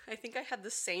I think I had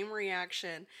the same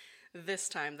reaction this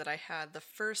time that I had the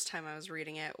first time I was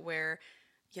reading it, where,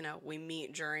 we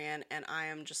meet Jurian and I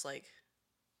am just like,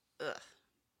 ugh.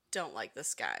 don't like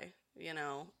this guy,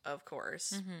 of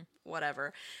course,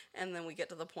 whatever. And then we get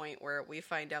to the point where we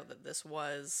find out that this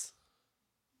was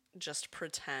just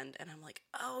pretend, and I'm like,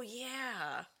 oh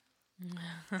yeah,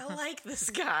 I like this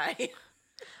guy.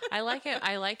 I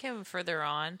like him further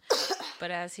on,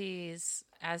 but as he's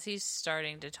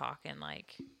starting to talk and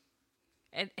like,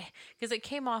 because it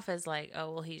came off as like,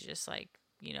 oh well, he's just like,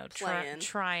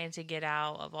 trying to get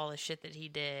out of all the shit that he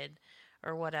did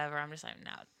or whatever. I'm just like,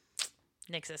 no,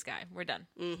 nix this guy. We're done.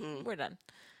 Mm-hmm. We're done.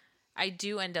 I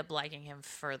do end up liking him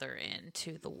further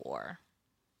into the war.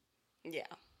 Yeah.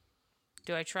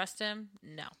 Do I trust him?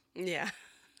 No. Yeah.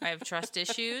 I have trust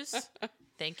issues.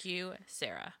 Thank you,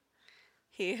 Sarah.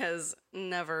 He has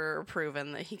never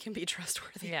proven that he can be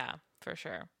trustworthy. Yeah, for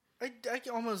sure. I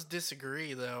almost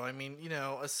disagree, though. I mean,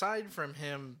 aside from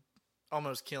him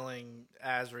almost killing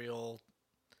Azriel,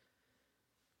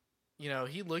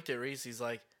 he looked at Reese, he's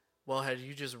like, well, had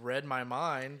you just read my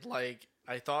mind, like,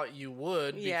 I thought you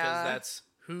would, because that's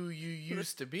who you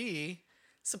used to be.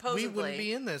 Supposedly. We wouldn't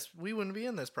be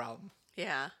in this problem.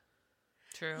 Yeah.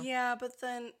 True. Yeah, but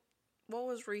then what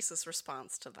was Reese's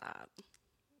response to that?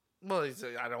 Well, he's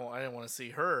like, I didn't want to see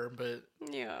her, but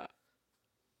yeah.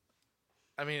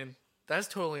 I mean, that's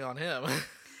totally on him.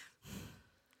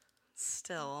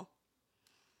 Still.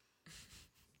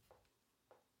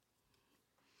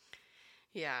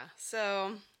 Yeah,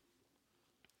 so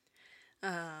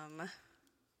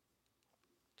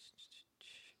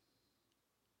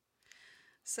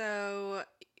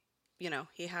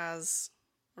he has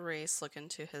Reese look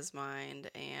into his mind,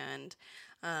 and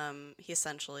he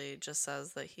essentially just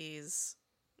says that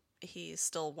he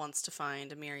still wants to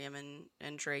find Miriam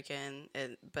and Draken,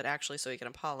 but actually so he can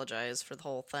apologize for the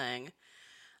whole thing,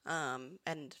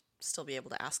 and still be able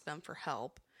to ask them for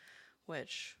help,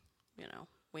 which,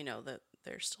 we know that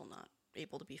they're still not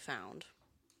able to be found.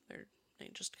 They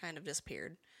just kind of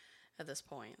disappeared at this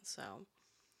point, so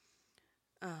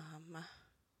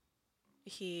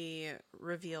he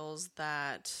reveals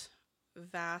that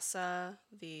Vasa,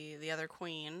 the other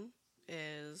queen,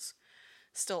 is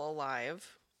still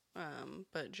alive,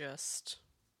 but just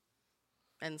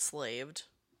enslaved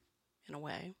in a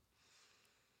way.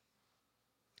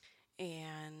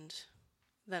 And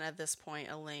then at this point,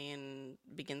 Elaine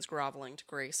begins groveling to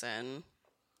Grayson,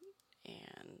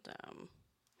 and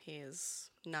he's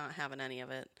not having any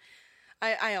of it.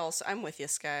 I'm with you,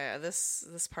 Sky.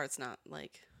 This part's not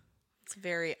like, it's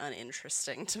very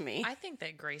uninteresting to me. I think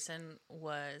that Grayson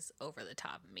was over the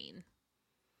top mean.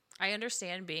 I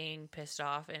understand being pissed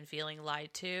off and feeling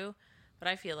lied to, but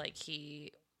I feel like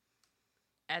he,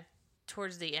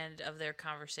 towards the end of their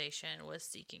conversation, was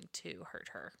seeking to hurt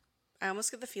her. I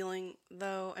almost get the feeling,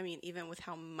 though, I mean, even with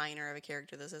how minor of a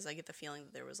character this is, I get the feeling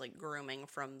that there was, like, grooming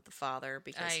from the father,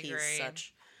 because he's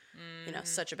such,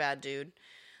 such a bad dude,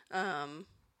 in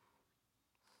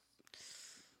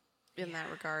that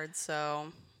regard,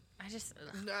 so.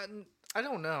 I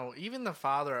don't know. Even the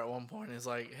father at one point is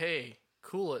like, hey,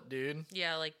 cool it, dude.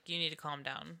 Yeah, like, you need to calm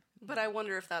down. But I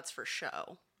wonder if that's for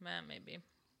show. Maybe.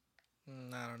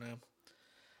 I don't know.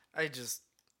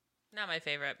 Not my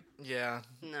favorite. Yeah.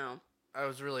 No. I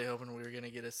was really hoping we were going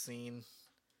to get a scene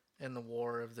in the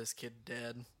war of this kid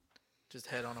dead. Just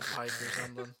head on a pike or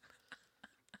something.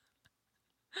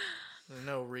 There's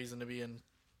no reason to be in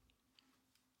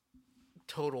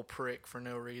total prick for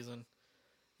no reason.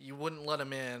 You wouldn't let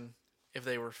them in if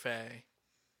they were Fae.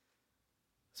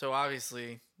 So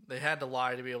obviously, they had to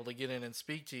lie to be able to get in and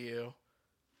speak to you.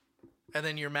 And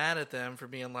then you're mad at them for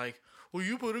being like, well,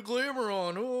 you put a glamour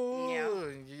on. Oh,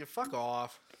 yeah. You fuck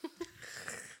off.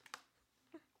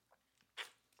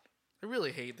 I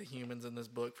really hate the humans in this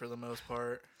book for the most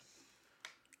part.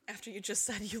 After you just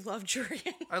said you love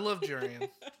Jurian. I love Jurian.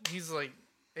 He's like,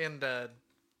 and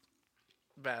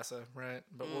Vasa, right?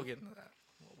 But we'll get into that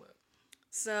a little bit.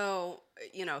 So,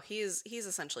 he's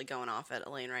essentially going off at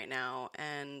Elaine right now,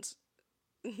 and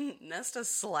Nesta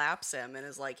slaps him and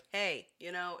is like, hey,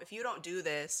 if you don't do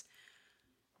this,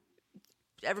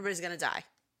 everybody's going to die.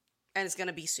 And it's going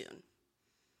to be soon.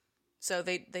 So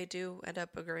they do end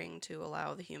up agreeing to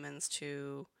allow the humans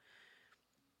to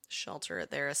shelter at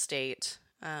their estate.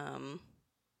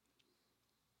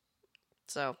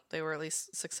 So they were at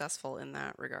least successful in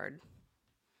that regard.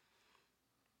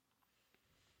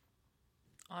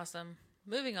 Awesome.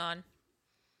 Moving on.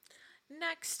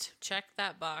 Next, check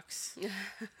that box.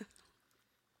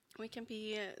 We can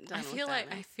be done I feel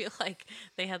with like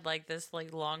they had like this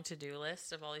like long to-do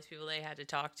list of all these people they had to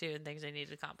talk to and things they needed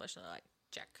to accomplish. And they're like,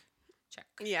 check.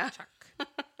 Yeah. Check.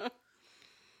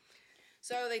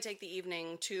 So they take the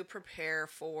evening to prepare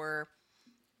for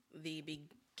the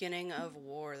beginning of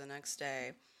war the next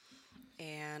day.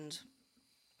 and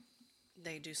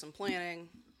they do some planning.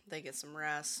 They get some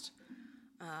rest.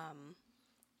 I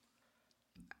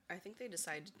think they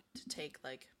decide to take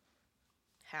like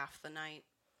half the night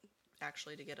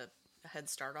actually to get a head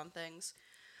start on things.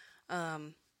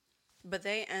 But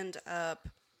they end up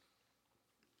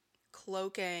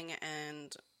cloaking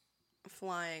and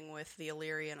flying with the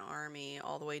Illyrian army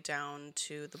all the way down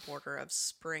to the border of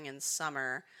Spring and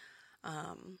Summer,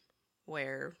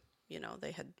 where,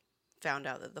 they had found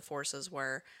out that the forces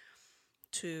were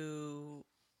to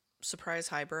surprise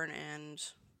Hybern and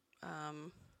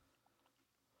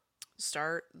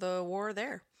start the war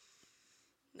there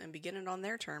and begin it on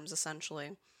their terms,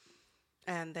 essentially.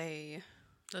 And they...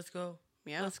 Let's go.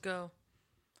 Yeah. Let's go.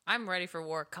 I'm ready for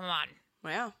war. Come on.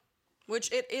 Yeah.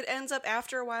 Which it ends up,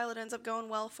 after a while, it ends up going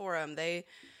well for them. They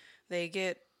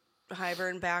get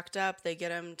Hybern backed up. They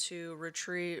get him to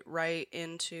retreat right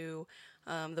into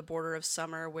the border of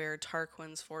Summer where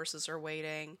Tarquin's forces are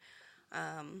waiting.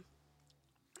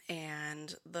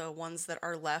 And the ones that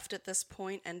are left at this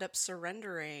point end up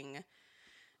surrendering.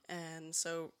 And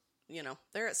so,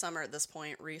 they're at Summer at this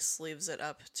point. Reese leaves it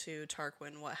up to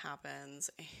Tarquin what happens.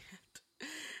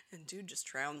 And dude just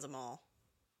drowns them all.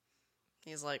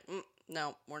 He's like,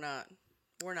 no, we're not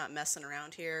messing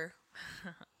around here.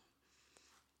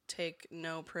 Take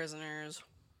no prisoners.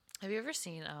 Have you ever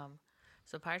seen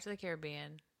so Pirates of the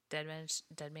Caribbean, Dead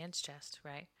Man's Chest,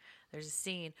 right? There's a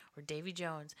scene where Davy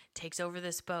Jones takes over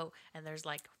this boat and there's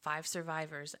like 5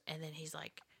 survivors, and then he's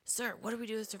like, "Sir, what do we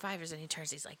do with survivors?" And he turns,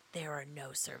 he's like, "There are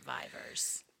no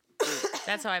survivors."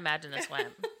 That's how I imagine this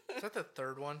went. Is that the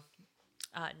third one?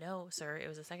 No, sir, it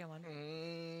was the second one.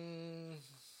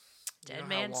 You know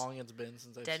how long it's been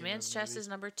since I've Dead seen Man's those Chest movies? is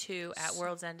number 2. At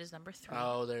World's End is number 3.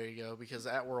 Oh, there you go. Because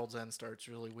At World's End starts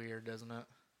really weird, doesn't it?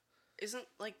 Isn't,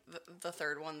 like, the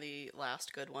third one the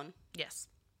last good one? Yes.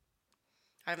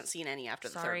 I haven't seen any after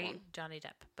the third Sorry, one. Johnny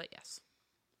Depp, but yes.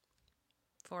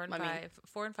 4 and I mean- 5.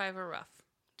 4 and 5 are rough.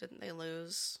 Didn't they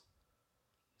lose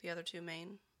the other 2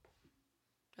 main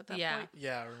at that Yeah. point?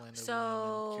 Yeah, Orlando Bloom and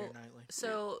So, Keira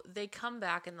Knightley. they come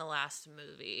back in the last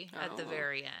movie at the Oh.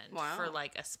 very end Wow. for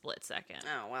like a split second.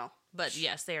 Oh, well. But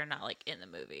yes, they are not like in the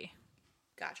movie.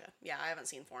 Gotcha. Yeah, I haven't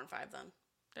seen 4 and 5 then.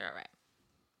 They're all right.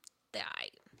 They're all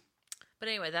right. But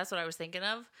anyway, that's what I was thinking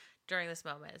of during this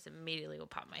moment. It's immediately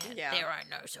what popped in my head. Yeah. There are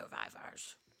no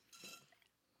survivors.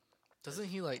 Doesn't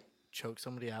he, like, choke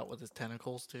somebody out with his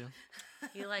tentacles, too?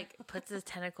 He like puts his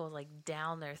tentacles like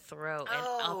down their throat and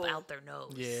Oh. up out their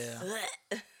nose. Yeah.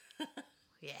 You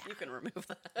Yeah. can remove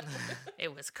that.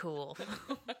 It was cool.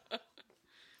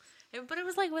 But it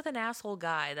was like with an asshole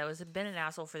guy that was been an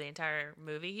asshole for the entire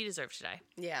movie. He deserved to die.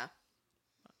 Yeah.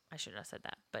 I shouldn't have said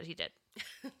that, but he did.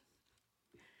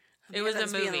 It Man, was a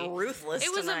that's being movie. ruthless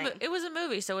It was tonight. it was a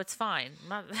movie, so it's fine.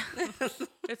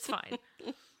 It's fine.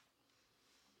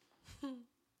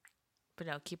 But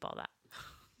no, keep all that.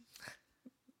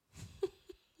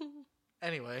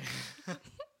 Anyway.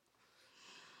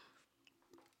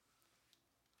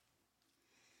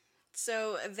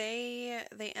 So they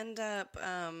end up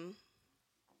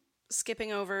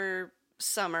skipping over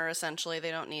Summer, essentially.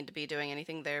 They don't need to be doing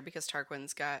anything there because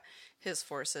Tarquin's got his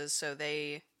forces. So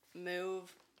they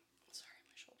move... Sorry,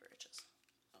 my shoulder itches.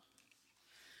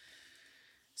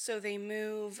 So they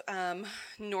move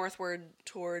northward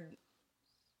toward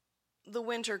the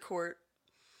Winter Court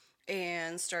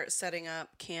and start setting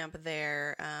up camp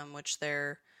there, which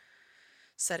they're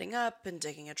setting up and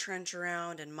digging a trench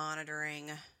around and monitoring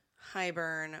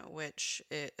Hybern, which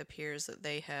it appears that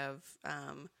they have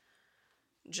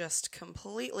just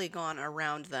completely gone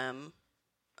around them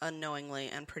unknowingly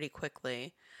and pretty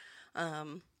quickly.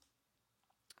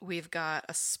 We've got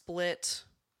a split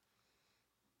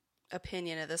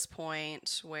opinion at this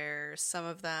point where some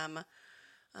of them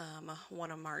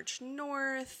want to march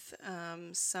north,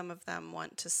 some of them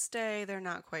want to stay. They're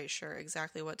not quite sure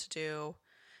exactly what to do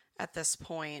at this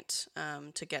point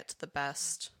to get to the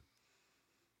best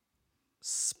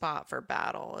spot for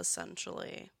battle,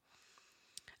 essentially.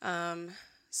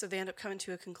 So they end up coming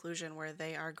to a conclusion where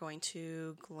they are going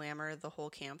to glamour the whole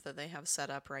camp that they have set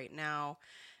up right now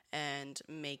and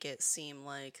make it seem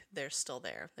like they're still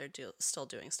there. They're still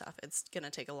doing stuff. It's going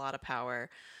to take a lot of power.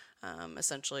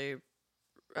 Essentially,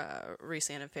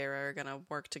 Rhysand and Feyre are going to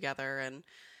work together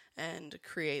and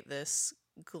create this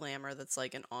glamour that's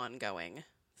like an ongoing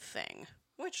thing.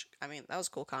 Which, I mean, that was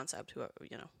a cool concept,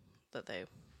 that they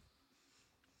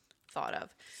thought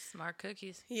of. Smart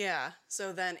cookies. Yeah.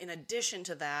 So then, in addition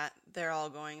to that, they're all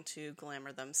going to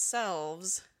glamour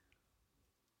themselves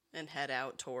and head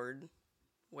out toward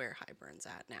where Hybern's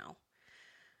at now.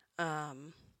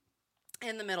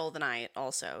 in the middle of the night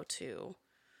also to,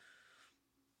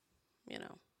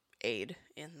 aid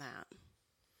in that.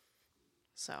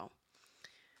 So,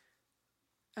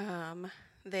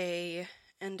 they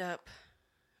end up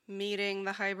meeting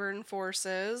the Hybern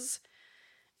forces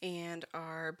and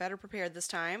are better prepared this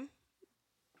time,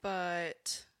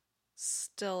 but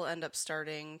still end up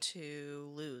starting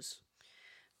to lose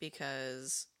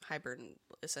because Hybern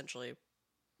essentially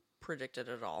predicted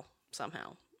it all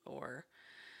somehow, or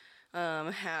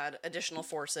had additional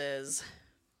forces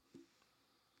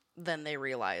than they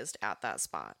realized at that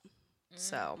spot.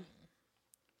 So,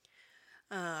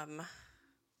 at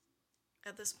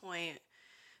this point,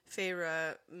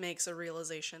 Feyre makes a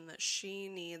realization that she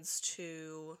needs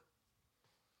to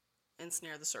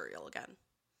ensnare the Suriel again,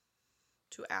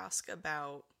 to ask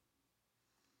about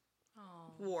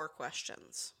war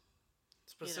questions.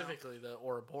 Specifically the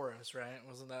Ouroboros, right?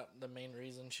 Wasn't that the main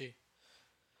reason she...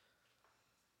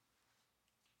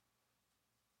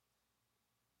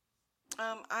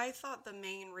 I thought the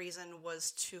main reason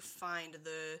was to find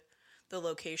the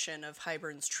location of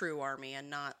Hybern's true army and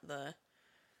not the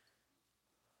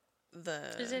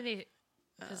Is any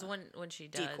because when she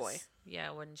does decoy.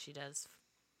 when she does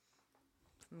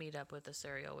meet up with the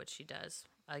Suriel, which she does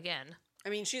again. I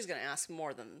mean, she's gonna ask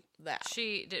more than that.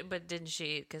 She did, but didn't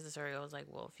she? Because the Suriel was like,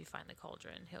 "Well, if you find the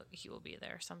cauldron, he will be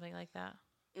there," something like that.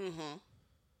 Mm-hmm.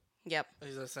 Yep.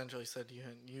 He's essentially said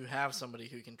you have somebody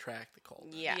who can track the cult.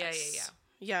 Yes.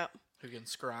 Yep. Who can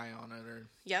scry on it or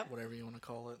Yep. whatever you want to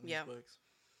call it in Yep. these books.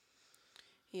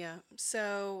 Yeah.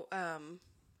 So,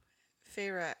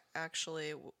 Feyre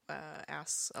actually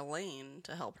asks Elaine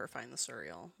to help her find the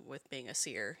Suriel with being a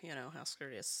seer. Asks her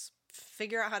to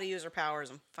figure out how to use her powers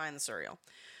and find the Suriel,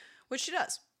 which she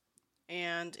does.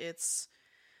 And it's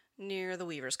near the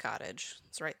Weaver's cottage.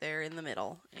 It's right there in the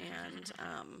middle. And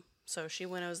so she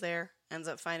winnows there, ends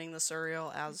up finding the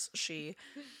Suriel, as she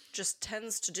just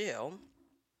tends to do.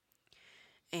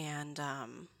 And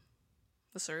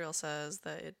the Suriel says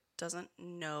that it doesn't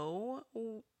know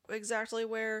exactly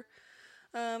where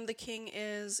the king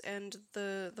is and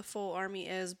the full army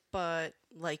is, but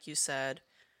like you said,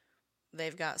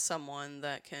 they've got someone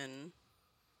that can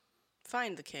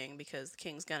find the king because the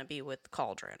king's gonna be with the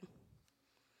cauldron.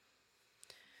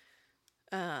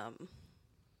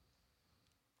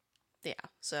 Yeah.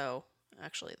 So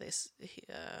actually, the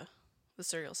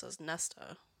Suriel says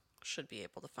Nesta should be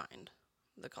able to find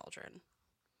the cauldron.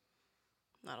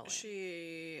 Not Elaine.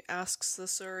 She asks the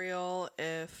Suriel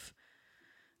if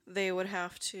they would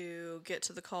have to get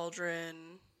to the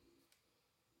cauldron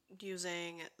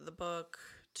using the book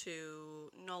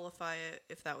to nullify it,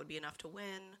 if that would be enough to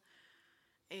win.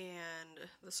 And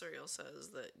the Suriel says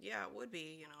that, yeah, it would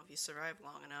be, if you survive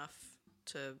long enough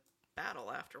to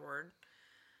battle afterward.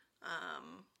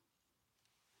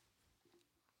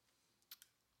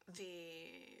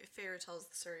 The Feyre tells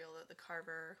the Suriel that the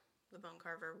bone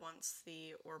carver, wants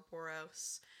the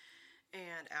Ouroboros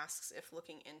and asks if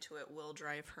looking into it will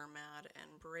drive her mad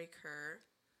and break her.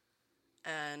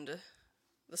 And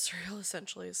the Suriel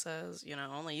essentially says,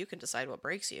 only you can decide what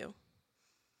breaks you.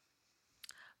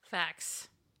 Facts.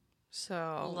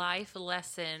 So, Life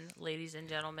lesson, ladies and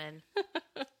gentlemen.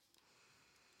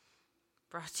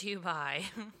 Brought to you by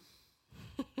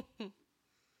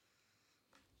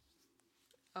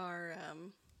our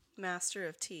master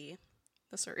of tea,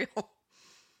 the Suriel.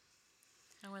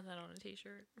 I want that on a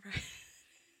t-shirt. Right.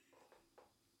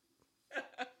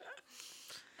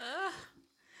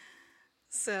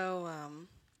 So,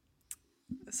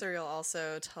 the Suriel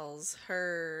also tells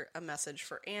her a message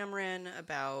for Amren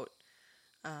about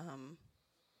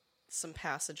some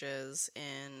passages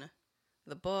in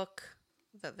the book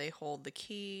that they hold the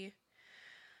key.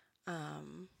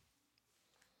 And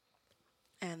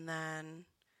then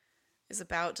is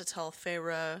about to tell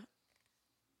Feyre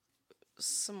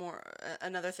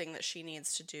another thing that she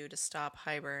needs to do to stop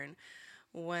Hybern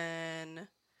when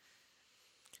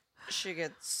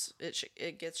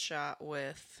it gets shot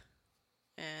with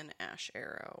an ash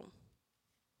arrow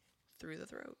through the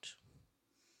throat.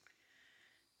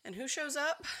 And who shows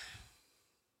up?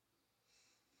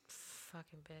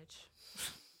 Fucking bitch.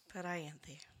 But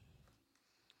Ianthe.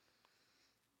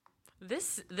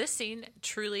 This scene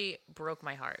truly broke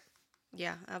my heart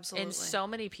Yeah, absolutely. in so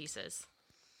many pieces.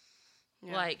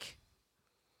 Yeah. Like,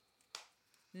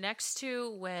 next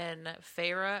to when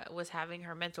Feyre was having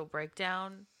her mental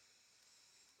breakdown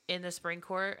in the spring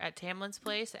court at Tamlin's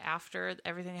place after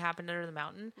everything happened under the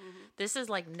mountain, this is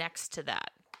like next to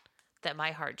that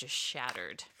my heart just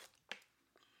shattered.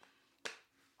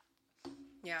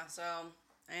 Yeah, so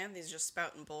Ianthe's just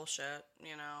spouting bullshit,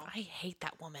 I hate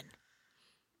that woman.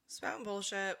 Spouting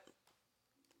bullshit.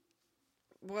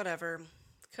 whatever,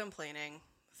 complaining,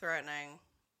 threatening,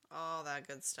 all that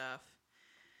good stuff.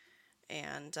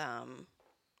 And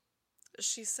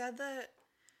she said that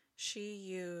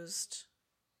she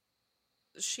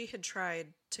had tried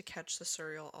to catch the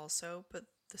Suriel also, but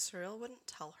the Suriel wouldn't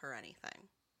tell her anything.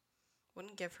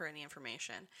 Wouldn't give her any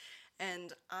information.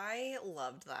 And I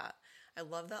loved that. I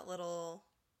love that little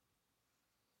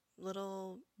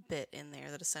bit in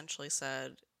there that essentially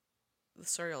said the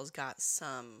Suriel's got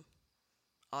some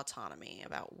autonomy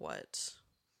about what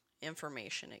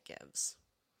information it gives.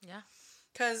 Yeah.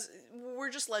 Because we're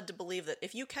just led to believe that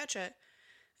if you catch it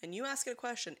and you ask it a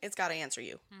question, it's got to answer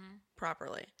you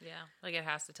properly. Yeah. Like it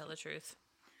has to tell the truth.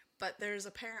 But there's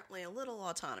apparently a little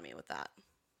autonomy with that.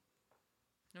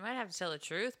 It might have to tell the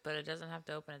truth, but it doesn't have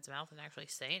to open its mouth and actually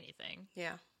say anything.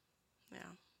 Yeah. Yeah.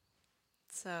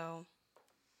 So,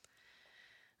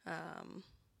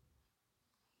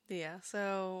 yeah,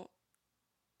 so,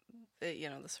 the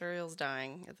Suriel's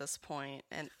dying at this point,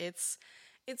 and it's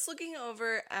looking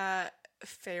over at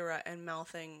Feyre and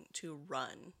mouthing to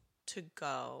run, to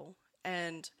go,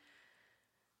 and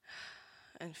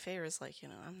Feyre's like,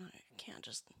 I'm not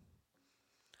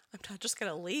just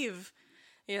gonna leave,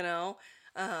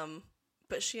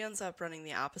 but she ends up running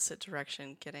the opposite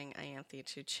direction, getting Ianthe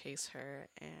to chase her,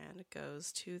 and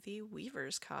goes to the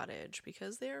Weaver's cottage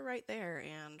because they're right there,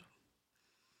 and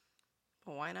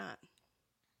why not?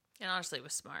 And honestly, it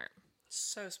was smart.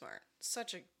 So smart.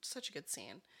 Such a good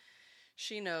scene.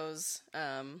 She knows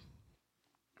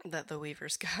that the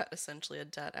Weaver's got essentially a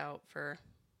hit out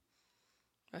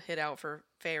for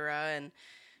Feyre, and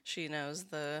she knows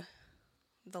the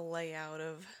layout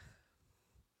of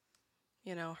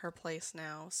her place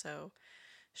now, so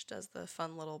she does the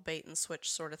fun little bait and switch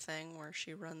sort of thing where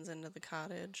she runs into the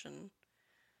cottage and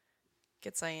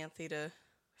gets Ianthe to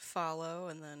follow,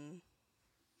 and then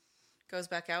goes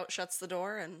back out, shuts the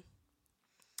door, and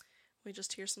we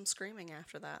just hear some screaming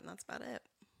after that, and that's about it.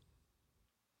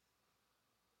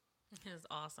 It was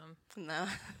awesome. And that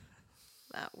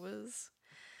was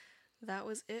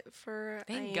it for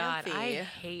Thank Ianthe. God. I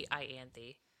hate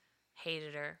Ianthe.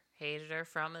 Hated her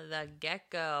from the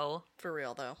get-go. For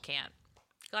real, though. Can't.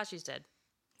 Glad she's dead.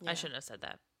 Yeah. I shouldn't have said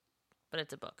that. But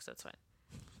it's a book, so it's fine.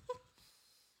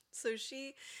 So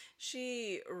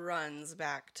she runs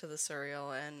back to the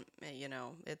Suriel, and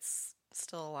it's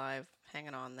still alive,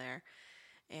 hanging on there,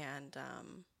 and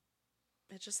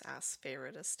it just asks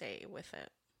Feyre to stay with it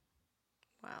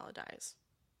while it dies.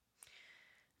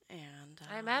 And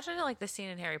I imagine like the scene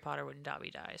in Harry Potter when Dobby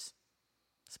dies.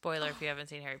 Spoiler if you haven't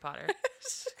seen Harry Potter.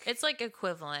 It's like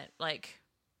equivalent, like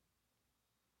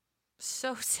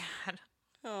so sad.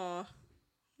 Oh,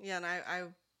 yeah, and I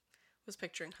was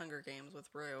picturing Hunger Games with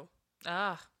Rue.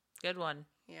 Ah, good one.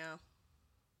 Yeah.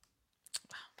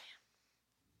 Oh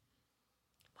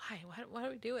man, why do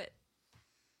we do it?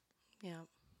 Yeah.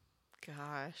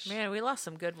 Gosh. Man, we lost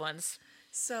some good ones.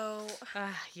 So,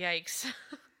 Yikes.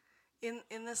 in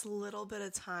this little bit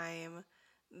of time,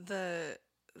 the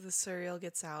Suriel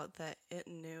gets out that it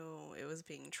knew it was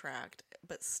being tracked,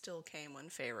 but still came when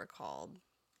Feyre called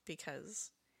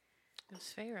because It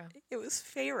was Feyre. it was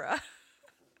Feyre.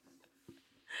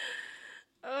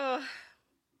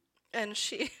 And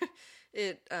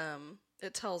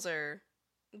it tells her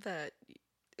that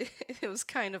it was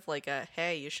kind of like a,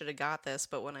 hey, you should have got this,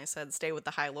 but when I said stay with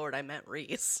the High Lord, I meant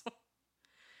Rhys.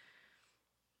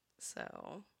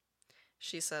 So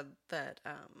she said that,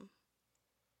 I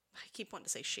keep wanting to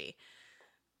say she.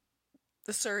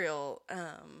 The Suriel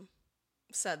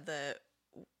said that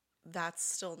that's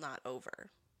still not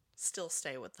over. Still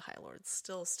stay with the High Lord.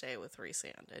 Still stay with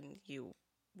Rhysand, and you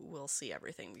will see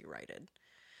everything be righted.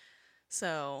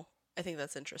 So I think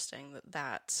that's interesting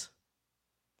that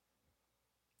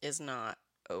is not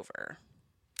over.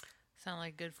 Sound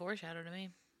like good foreshadow to me.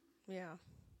 Yeah.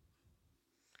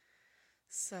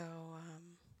 So,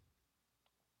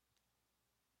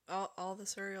 all the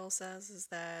Suriel says is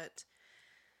that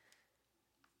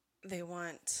they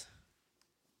want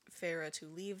Feyre to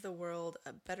leave the world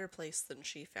a better place than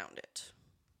she found it.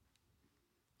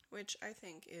 Which I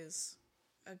think is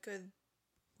a good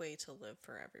way to live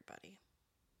for everybody,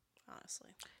 honestly.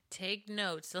 Take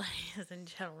notes, ladies and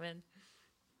gentlemen.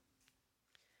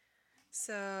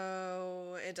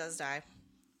 So, it does die.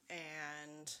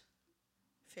 And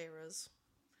Feyre's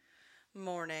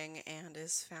mourning and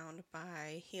is found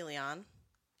by Helion.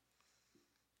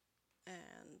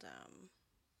 And,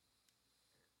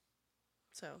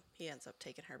 so he ends up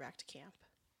taking her back to camp.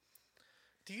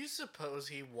 Do you suppose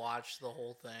he watched the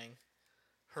whole thing?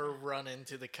 Her run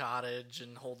into the cottage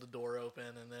and hold the door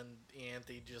open, and then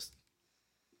Ianthe just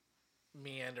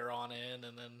meander on in,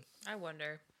 and then I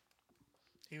wonder.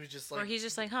 he was just Or like, he's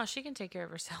just like, oh, she can take care of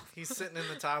herself. he's sitting in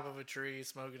the top of a tree,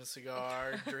 smoking a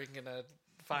cigar, drinking a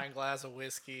fine glass of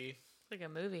whiskey. Like a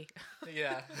movie.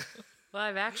 Yeah.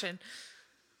 Live action.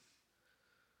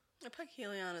 I put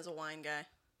Helion as a wine guy.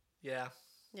 Yeah.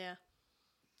 Yeah.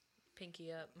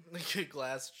 Pinky up. Like a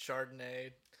glass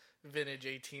Chardonnay, vintage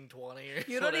 1820 or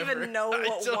You don't whatever. even know I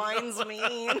what don't wines know.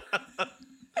 mean.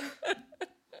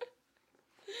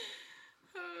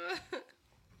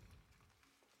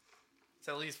 It's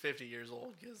at least 50 years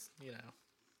old because, you know,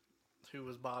 who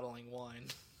was bottling wine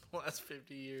the last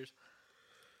 50 years?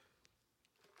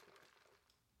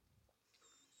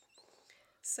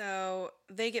 So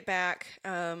they get back.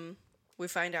 We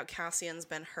find out Cassian's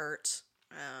been hurt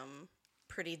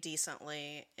pretty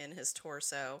decently in his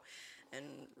torso. And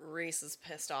Reese is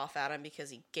pissed off at him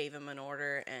because he gave him an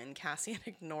order and Cassian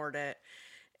ignored it.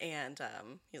 And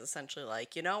he's essentially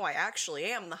like, you know, I actually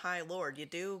am the High Lord. You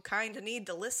do kind of need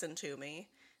to listen to me.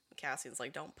 And Cassian's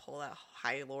like, don't pull that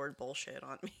High Lord bullshit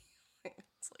on me.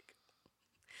 It's like,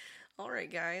 all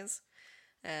right, guys.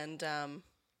 And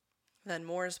then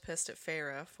Moore's pissed at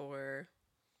Farah for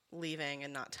leaving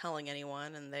and not telling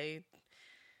anyone. And they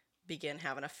begin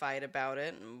having a fight about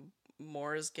it. And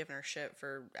Moore's giving her shit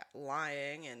for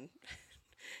lying. And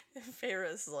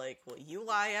Farah's like, well, you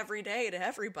lie every day to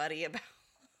everybody about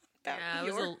Yeah,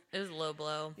 it was a low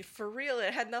blow. For real,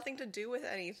 it had nothing to do with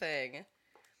anything.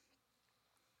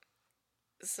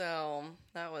 So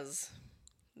that was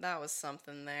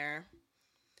something there.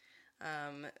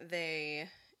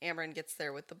 Amren gets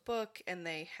there with the book, and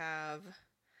they have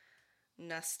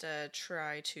Nesta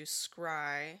try to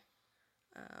scry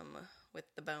with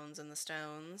the bones and the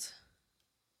stones.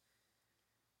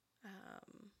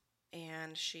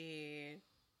 And she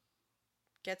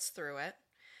gets through it.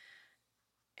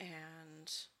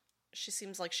 And she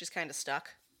seems like she's kind of stuck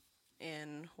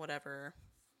in whatever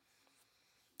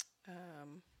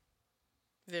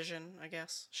vision, I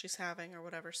guess, she's having or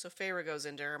whatever. So Feyre goes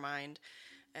into her mind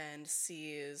and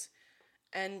sees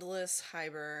endless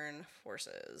Hybern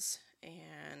forces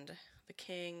and the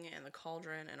king and the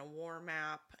cauldron and a war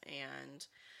map, and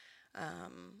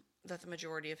that the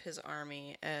majority of his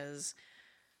army is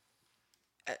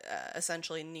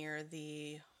essentially near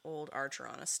the old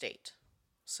Archeron estate.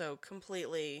 So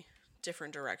completely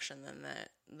different direction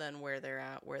than where they're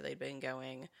at, where they've been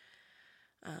going.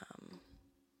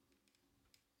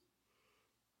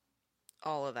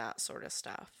 All of that sort of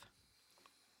stuff.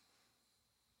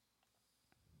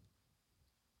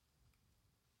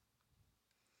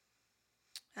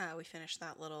 We finished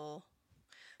that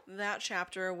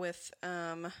chapter with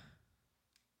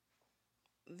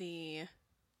the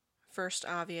first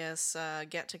obvious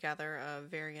get together of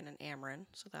Varian and Amren,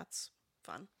 so that's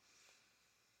fun.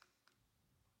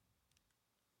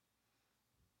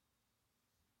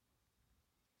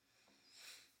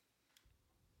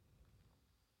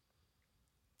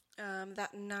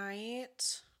 That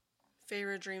night,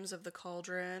 Feyre dreams of the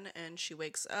cauldron, and she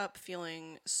wakes up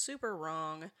feeling super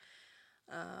wrong.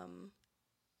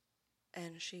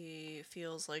 And she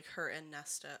feels like her and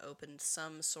Nesta opened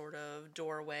some sort of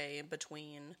doorway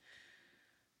between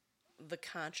the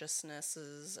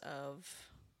consciousnesses of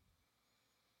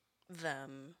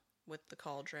them with the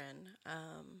cauldron.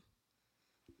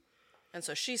 And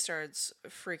so she starts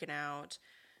freaking out,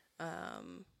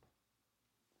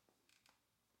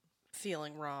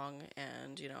 feeling wrong,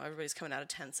 and, you know, everybody's coming out of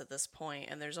tents at this point,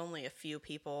 and there's only a few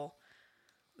people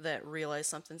that realize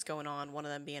something's going on, one of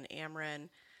them being Amren,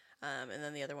 and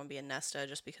then the other one being Nesta,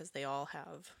 just because they all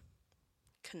have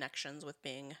connections with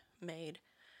being made.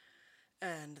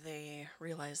 And they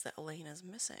realize that Elaine is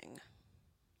missing.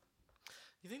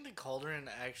 You think the cauldron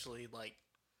actually, like,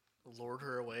 lured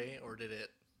her away, or did it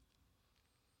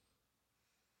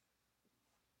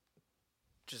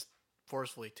just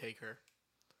forcefully take her?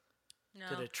 No.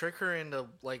 Did it trick her into,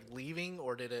 like, leaving,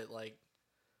 or did it, like,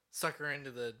 suck her into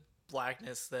the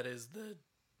blackness that is the...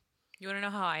 You want to know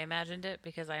how I imagined it?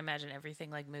 Because I imagine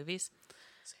everything like movies.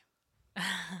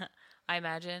 I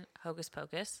imagine Hocus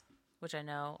Pocus, which I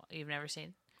know you've never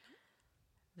seen.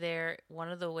 One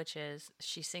of the witches,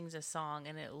 she sings a song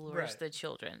and it lures Right. the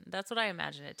children. That's what I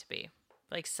imagine it to be.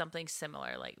 Like something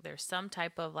similar. Like there's some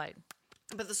type of like...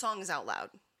 But the song is out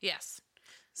loud. Yes.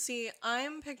 See,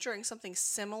 I'm picturing something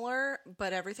similar,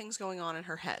 but everything's going on in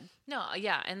her head. No,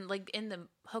 yeah. And like in the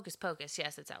Hocus Pocus,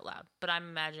 yes, it's out loud. But I'm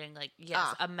imagining like,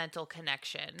 yes, a mental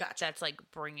connection. Gotcha. That's like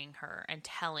bringing her and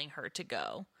telling her to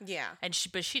go. Yeah. And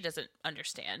but she doesn't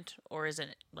understand or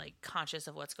isn't like conscious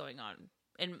of what's going on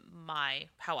in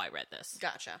how I read this.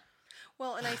 Gotcha.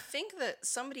 Well, and I think that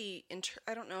somebody,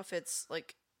 I don't know if it's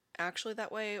like actually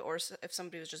that way, or if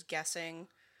somebody was just guessing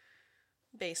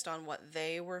based on what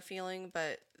they were feeling.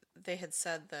 But they had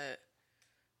said that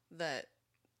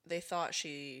they thought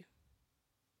she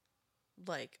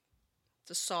like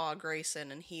saw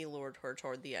Grayson and he lured her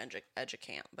toward the edge of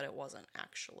camp, but it wasn't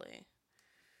actually.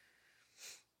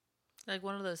 Like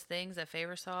one of those things that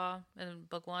Feyre saw in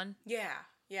book 1. Yeah,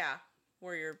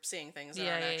 where you're seeing things that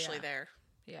Yeah, aren't yeah, actually yeah. there.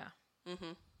 Yeah. I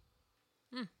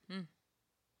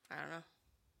don't know.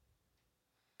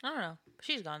 I don't know.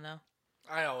 She's gone though.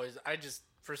 I just,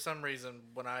 for some reason,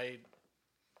 when I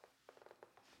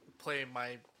play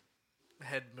my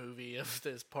head movie of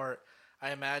this part,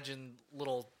 I imagine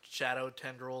little shadow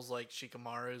tendrils like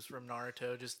Shikamaru's from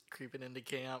Naruto just creeping into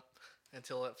camp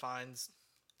until it finds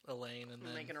Elaine and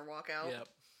then Making her walk out. Yep.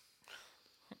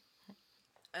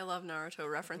 I love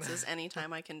Naruto references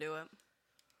anytime I can do it.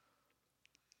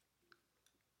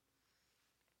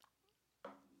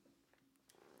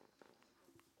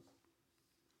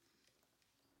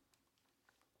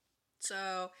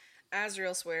 So,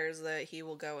 Azriel swears that he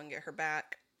will go and get her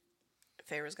back.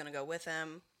 Feyre's going to go with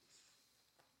him.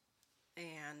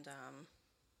 And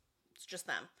it's just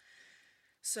them.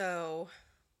 So,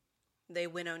 they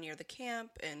winnow near the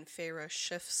camp, and Feyre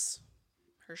shifts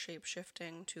her shape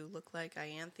shifting to look like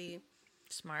Ianthe.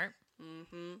 Smart.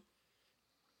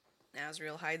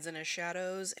 Azriel hides in his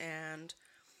shadows, and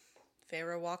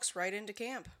Feyre walks right into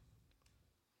camp,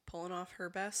 pulling off her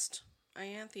best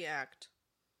Ianthe act.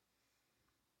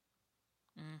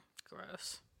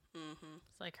 Gross.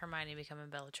 It's like Hermione becoming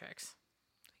Bellatrix.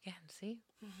 Again, see?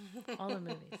 All the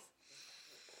movies.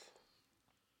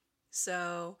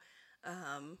 So,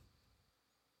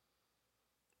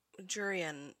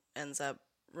 Jurian ends up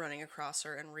running across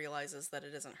her and realizes that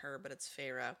it isn't her, but it's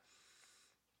Feyre.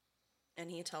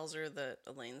 And he tells her that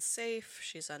Elaine's safe,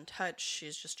 she's untouched,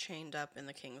 she's just chained up in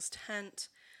the king's tent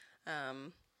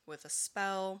with a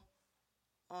spell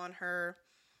on her.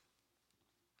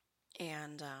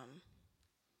 And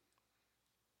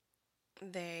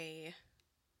they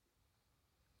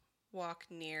walk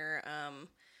near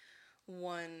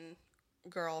one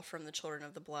girl from the Children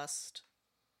of the Blessed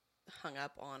hung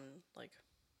up on like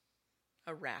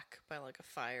a rack by like a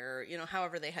fire,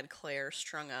 however they had Claire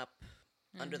strung up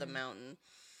under the mountain.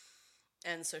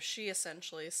 And so she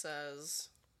essentially says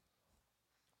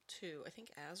to, I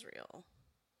think, Azriel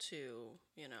to,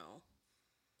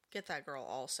 get that girl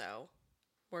also.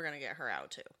 We're going to get her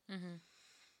out too.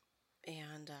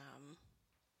 And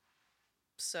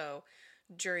so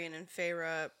Jurian and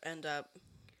Feyre end up,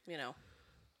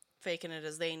 faking it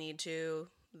as they need to.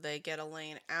 They get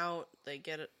Elaine out. They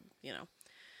get it,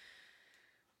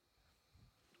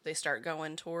 they start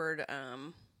going toward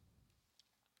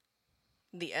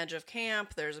the edge of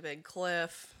camp. There's a big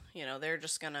cliff. They're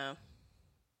just going to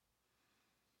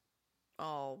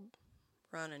all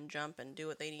run and jump and do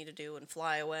what they need to do and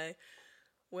fly away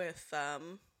with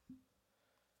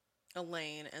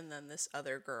Elaine and then this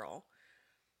other girl.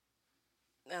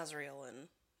 Azriel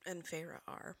and Feyre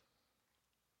are.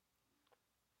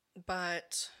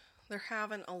 But they're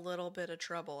having a little bit of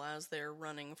trouble as they're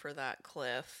running for that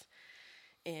cliff.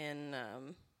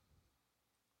 The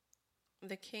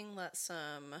king let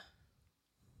some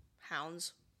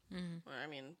hounds. I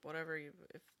mean, whatever you...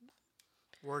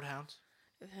 Word hounds.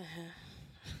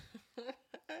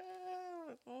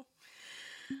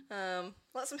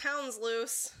 Let some hounds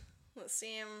loose. Let's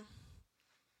see him.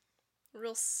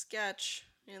 Real sketch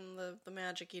in the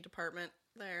magic-y department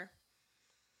there.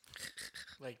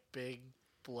 Like big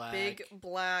black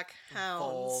hounds.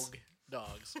 Vogue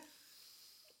dogs.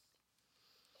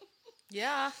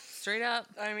 Yeah, straight up.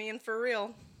 I mean, for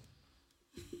real.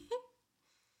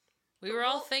 We were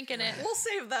all thinking it. We'll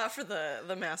save that for the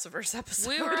Massiverse episode.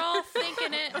 We were all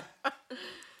thinking it.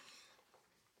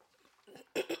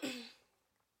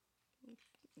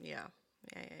 Yeah.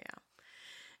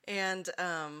 And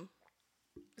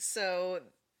so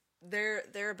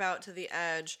they're about to the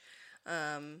edge.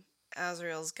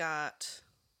 Azriel's got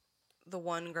the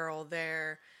one girl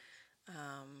there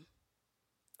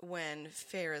when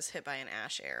Feyre is hit by an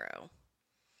ash arrow.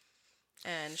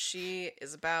 And she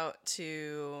is about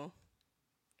to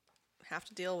have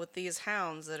to deal with these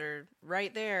hounds that are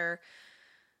right there.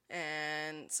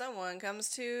 And someone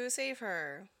comes to save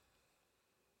her.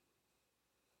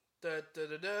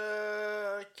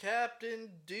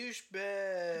 Captain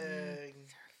Douchebag.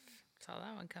 Saw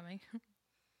that one coming.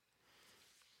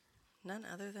 None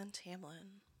other than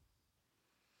Tamlin.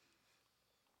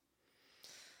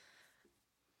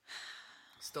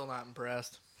 Still not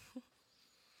impressed.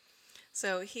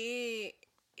 So he's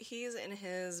in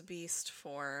his beast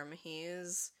form.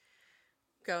 He's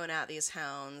going at these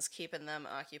hounds, keeping them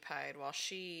occupied while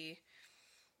she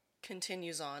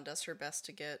continues on, does her best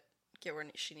to get where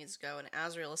she needs to go. And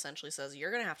Azriel essentially says,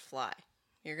 "You're gonna have to fly.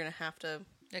 You're gonna have to.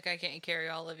 Like, I can't carry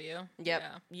all of you. Yep,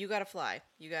 Yeah. you gotta fly.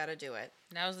 You gotta do it."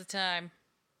 Now's the time.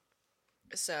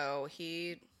 So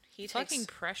he Fucking takes.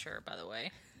 pressure, by the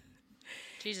way.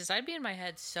 Jesus, I'd be in my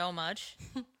head so much.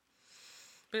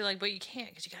 But you can't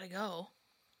because you gotta go.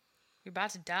 You're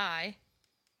about to die.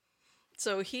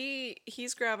 So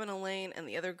he's grabbing Elaine and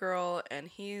the other girl, and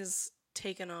he's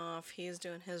taking off. He's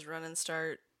doing his run and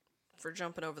start for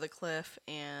jumping over the cliff,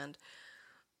 and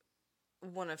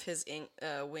one of his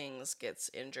wings gets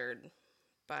injured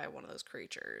by one of those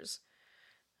creatures,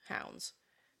 hounds,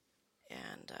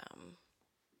 and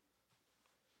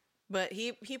but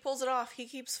he pulls it off. He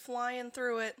keeps flying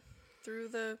through it, through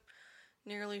the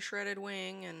nearly shredded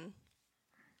wing,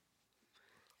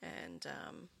 and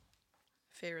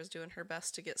Feyre's doing her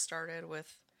best to get started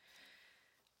with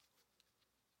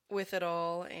it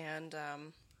all, and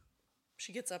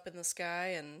she gets up in the sky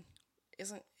and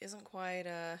isn't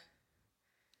quite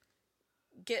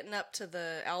getting up to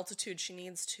the altitude she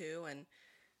needs to, and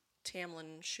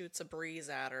Tamlin shoots a breeze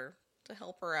at her to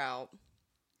help her out.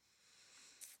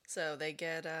 So they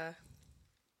get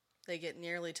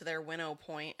nearly to their winnow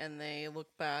point, and they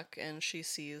look back, and she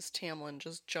sees Tamlin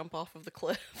just jump off of the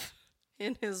cliff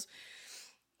in his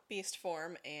beast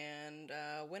form and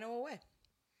winnow away.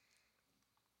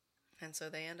 And so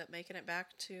they end up making it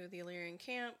back to the Illyrian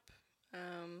camp.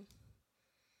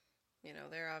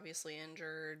 They're obviously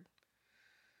injured.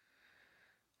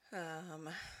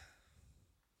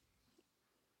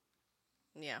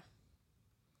 Yeah.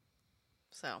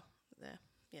 So,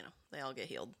 they all get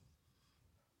healed.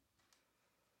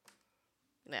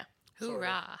 Yeah.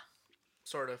 Hoorah.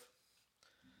 Sort of.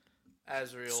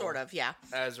 Azriel. Sort of, yeah.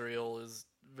 Azriel is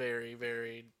very,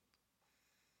 very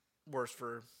worse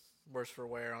for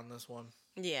wear on this one.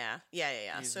 Yeah.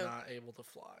 He's So not able to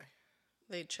fly.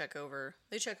 they check over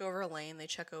Elaine, they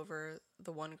check over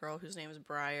the one girl whose name is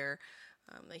Briar.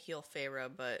 They heal Feyre,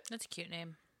 but That's a cute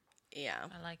name. yeah.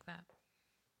 I like that.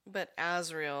 But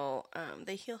Azriel,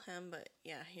 they heal him, but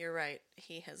yeah, you're right.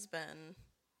 He has been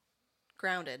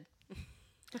grounded,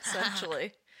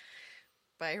 essentially,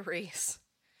 by Rhys,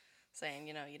 saying,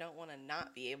 you don't want to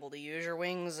not be able to use your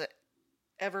wings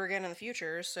ever again in the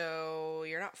future, so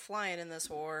you're not flying in this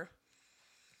war.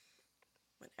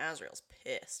 When Azriel's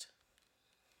pissed.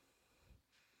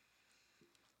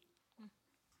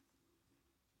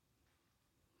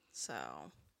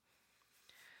 So,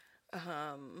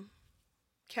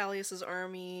 Callius's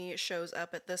army shows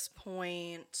up at this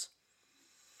point.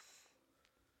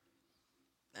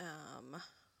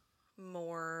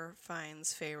 Mor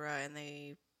finds Feyre, and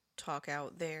they talk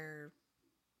out their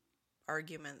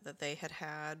argument that they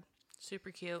had. Super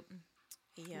cute.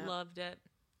 Yeah. Loved it.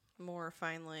 Mor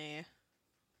finally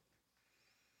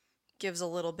gives a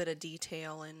little bit of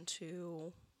detail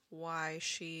into why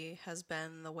she has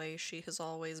been the way she has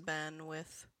always been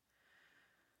with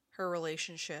her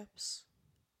relationships.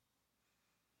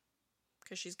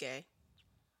 Because she's gay,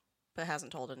 but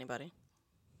hasn't told anybody.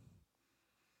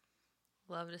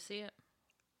 Love to see it.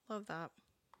 Love that.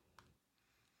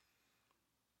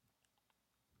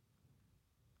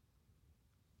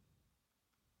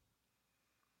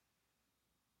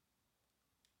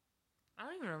 I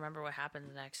don't even remember what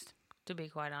happens next, to be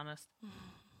quite honest.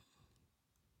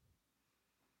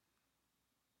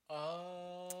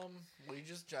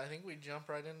 I think we jump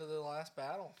right into the last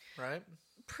battle, right?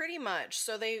 Pretty much.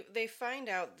 So they find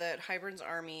out that Hybern's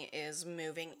army is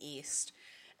moving east,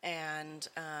 and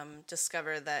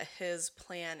discover that his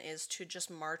plan is to just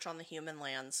march on the human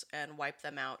lands and wipe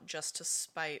them out, just to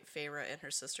spite Feyre and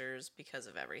her sisters because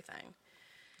of everything.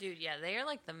 Dude, yeah, they are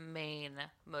like the main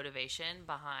motivation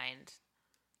behind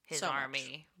his So much.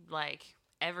 army. Like,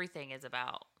 everything is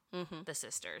about the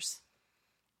sisters.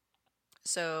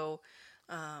 So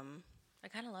I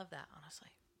kind of love that, honestly.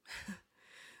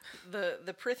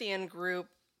 the Prithian group,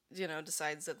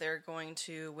 decides that they're going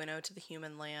to winnow to the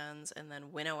human lands and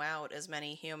then winnow out as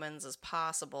many humans as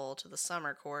possible to the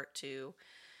Summer Court to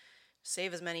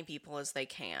save as many people as they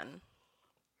can.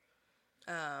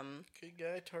 Good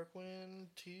guy Tarquin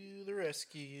to the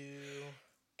rescue.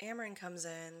 Amren comes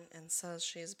in and says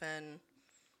she's been,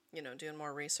 doing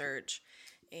more research,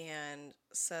 and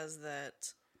says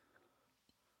that,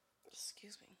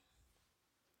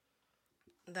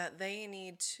 that they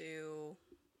need to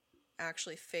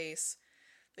actually face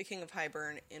the King of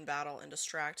Hybern in battle and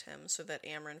distract him so that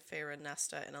Amren, Feyre,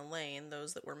 Nesta, and Elaine,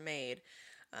 those that were made,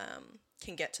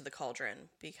 can get to the cauldron,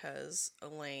 because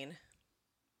Elaine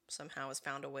somehow has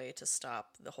found a way to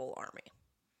stop the whole army.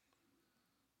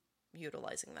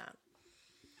 utilizing that.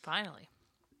 Finally.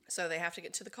 So they have to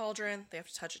get to the cauldron. They have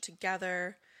to touch it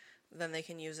together. Then they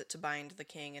can use it to bind the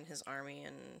king and his army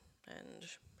and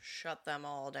shut them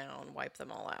all down, wipe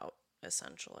them all out,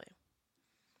 essentially.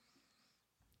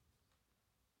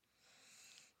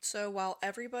 So while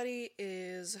everybody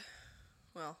is,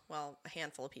 well, a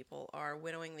handful of people are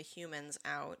winnowing the humans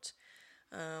out,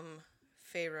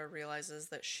 Feyre realizes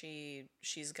that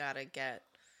she's got to get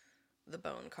the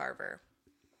bone carver.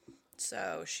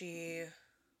 So she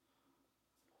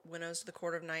winnows to the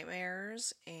Court of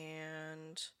Nightmares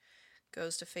and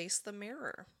goes to face the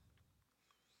mirror.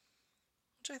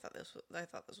 Which I thought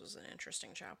this was an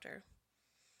interesting chapter.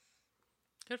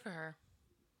 Good for her.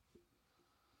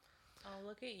 Oh,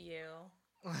 look at you.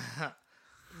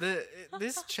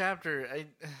 This chapter,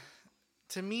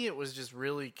 to me, it was just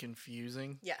really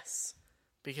confusing. Yes.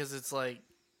 Because it's like,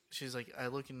 she's like, I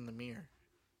look in the mirror.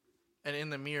 And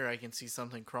in the mirror, I can see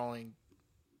something crawling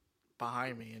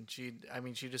behind me. And she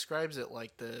describes it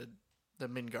like the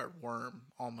Midgard worm,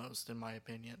 almost, in my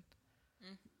opinion.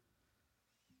 Mm.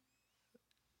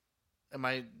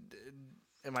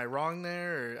 Am I wrong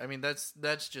there? Or, I mean, that's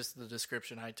just the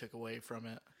description I took away from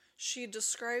it. She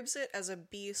describes it as a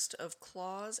beast of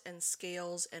claws and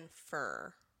scales and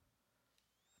fur.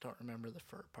 I don't remember the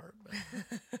fur part, but...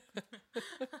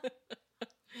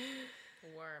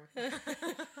 Worm.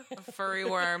 A furry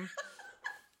worm.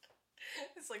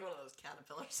 It's like one of those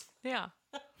caterpillars. Yeah.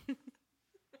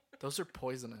 Those are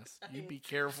poisonous. You be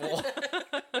careful.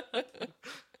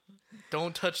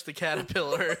 Don't touch the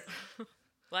caterpillar.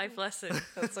 Life lesson.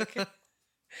 That's okay.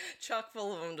 Chock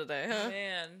full of them today, huh?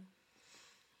 Man.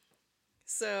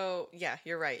 So, yeah,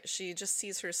 you're right. She just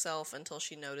sees herself until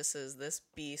she notices this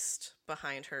beast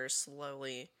behind her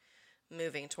slowly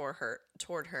moving toward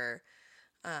her.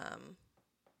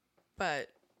 But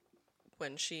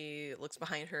when she looks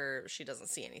behind her, she doesn't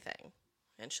see anything.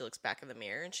 And she looks back in the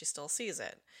mirror and she still sees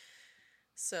it.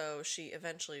 So she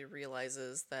eventually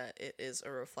realizes that it is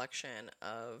a reflection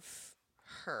of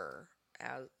her,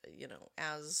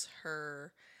 as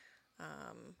her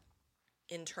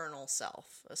internal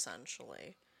self,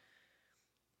 essentially.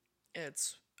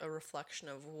 It's a reflection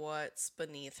of what's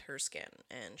beneath her skin,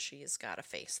 and she's got to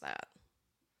face that.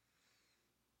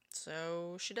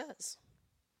 So she does.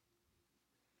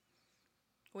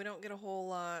 We don't get a whole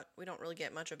lot, we don't really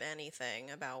get much of anything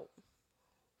about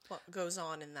what goes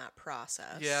on in that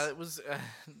process. Yeah, it was,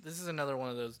 this is another one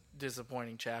of those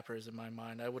disappointing chapters in my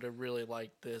mind. I would have really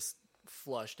liked this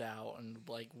flushed out and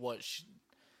like what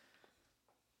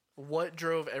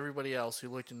drove everybody else who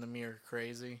looked in the mirror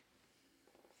crazy.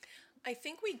 I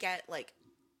think we get like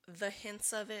the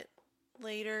hints of it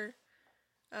later.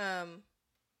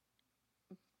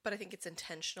 But I think it's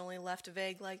intentionally left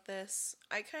vague like this.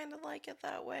 I kind of like it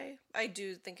that way. I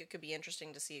do think it could be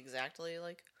interesting to see exactly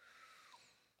like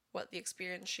what the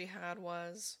experience she had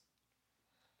was.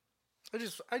 I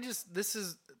just this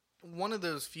is one of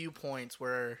those few points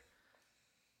where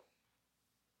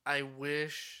I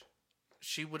wish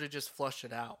she would have just flushed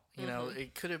it out. You know,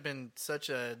 it could have been such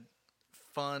a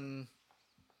fun,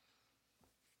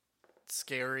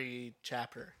 scary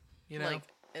chapter. You know, Like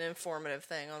an informative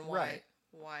thing on why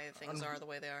things are the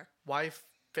way they are. Why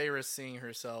Feyre's seeing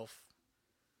herself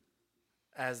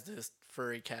as this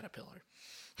furry caterpillar.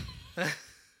 Oh,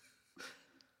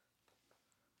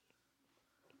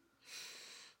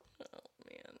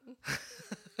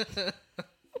 man.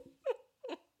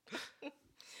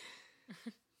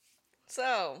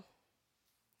 So,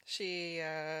 she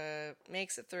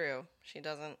makes it through. She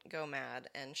doesn't go mad,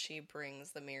 and she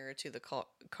brings the mirror to the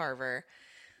carver,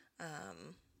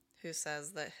 who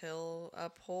says that he'll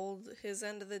uphold his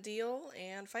end of the deal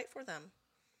and fight for them.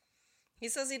 He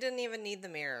says he didn't even need the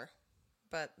mirror,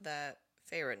 but that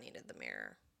Feyre needed the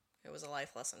mirror. It was a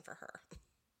life lesson for her.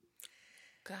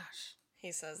 Gosh.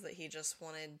 He says that he just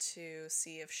wanted to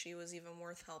see if she was even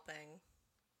worth helping,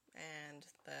 and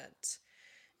that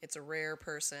it's a rare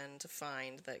person to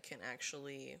find that can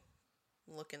actually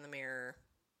look in the mirror,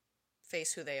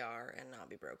 face who they are, and not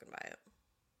be broken by it.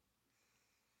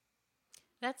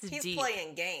 That's He's deep.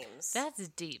 playing games. That's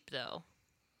deep, though.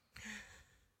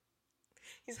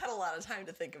 He's had a lot of time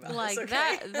to think about Like this,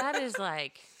 okay? that is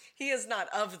like He is not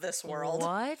of this world.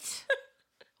 What?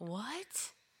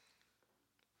 What?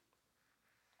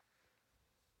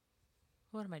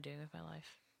 What am I doing with my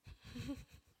life?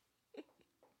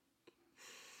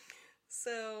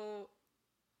 So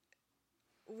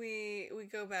we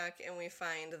go back and we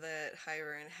find that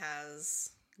Hyrule has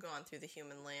gone through the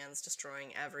human lands,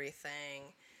 destroying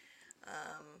everything.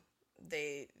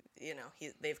 They've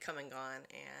come and gone,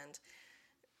 and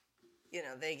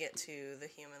they get to the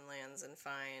human lands and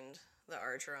find the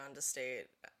Archeron estate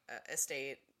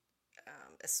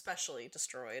especially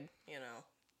destroyed,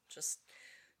 just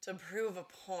to prove a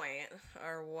point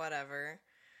or whatever.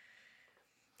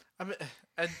 I mean,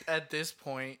 at this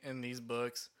point in these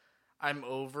books, I'm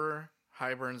over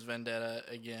Hybern's vendetta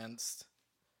against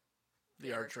the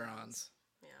Archerons.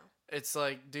 Yeah. It's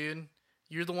like, dude,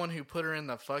 you're the one who put her in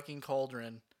the fucking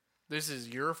cauldron. This is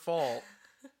your fault.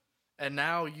 And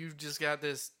now you've just got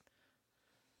this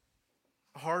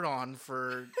hard-on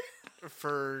for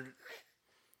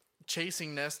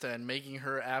chasing Nesta and making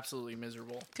her absolutely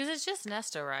miserable. Because it's just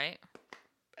Nesta, right?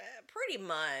 Pretty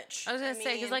much. I was going to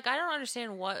say, because, I don't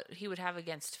understand what he would have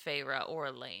against Feyre or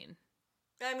Elaine.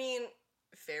 I mean,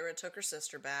 Feyre took her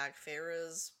sister back.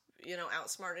 Feyre's,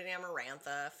 outsmarted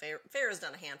Amarantha. Feyre's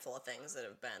done a handful of things that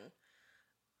have been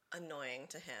annoying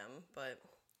to him, but...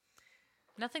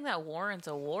 Nothing that warrants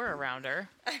a war around her.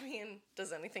 I mean,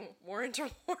 does anything warrant a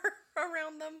war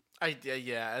around them?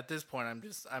 Yeah, at this point,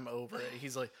 I'm over it.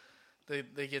 He's like,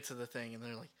 they get to the thing, and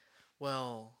they're like,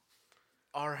 well...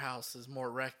 our house is more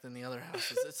wrecked than the other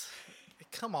houses. It's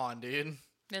come on, dude.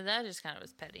 Yeah, that just kind of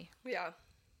was petty. Yeah.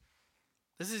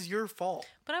 This is your fault.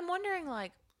 But I'm wondering,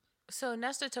 so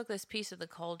Nesta took this piece of the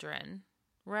cauldron,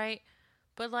 right?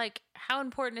 But, how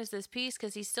important is this piece?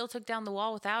 Because he still took down the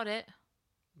wall without it.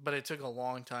 But it took a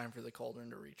long time for the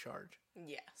cauldron to recharge.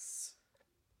 Yes.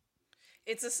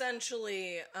 It's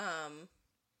essentially,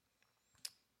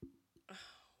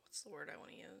 what's the word I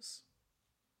want to use?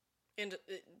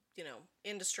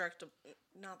 Indestructible,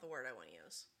 not the word I want to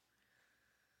use.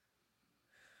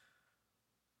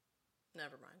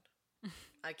 Never mind.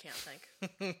 I can't think.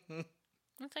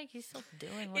 I think he's still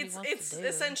doing what he wants It's to do.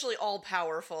 essentially all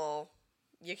powerful.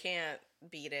 You can't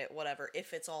beat it, whatever,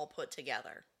 if it's all put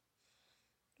together.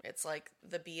 It's like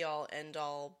the be-all,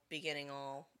 end-all,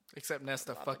 beginning-all. Except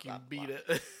Nesta Blah, blah, fucking blah, beat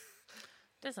blah. it.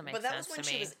 Doesn't make But sense that was when to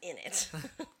she me. was in it.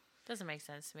 Doesn't make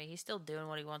sense to me. He's still doing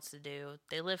what he wants to do.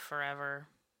 They live forever.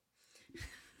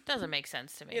 Doesn't make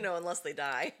sense to me. Unless they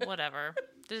die. Whatever.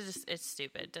 It's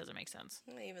stupid. Doesn't make sense.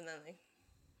 Even then,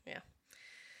 yeah.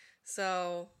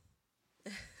 So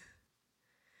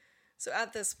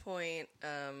at this point,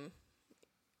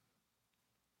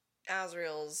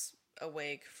 Azriel's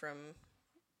awake from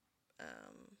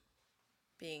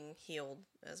being healed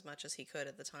as much as he could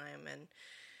at the time,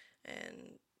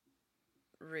 and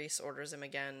Rhys orders him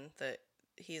again that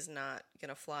he's not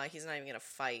gonna fly. He's not even gonna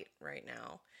fight right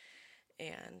now,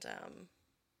 and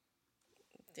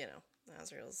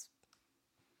Azriel's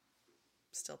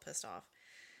still pissed off.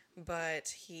 But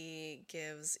he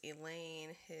gives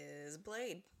Elaine his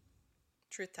blade,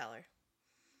 Truth Teller.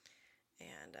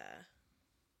 And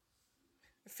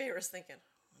Feyre's thinking,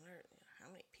 I wonder how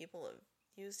many people have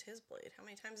used his blade. How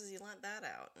many times has he lent that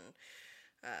out?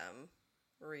 And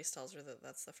Rhys tells her that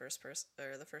that's the first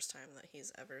time that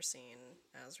he's ever seen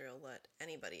Azriel let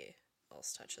anybody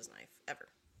else touch his knife ever.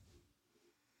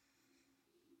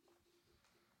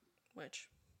 Which,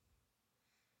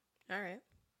 all right.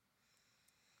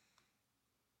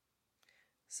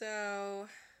 So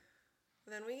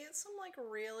then we get some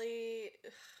really...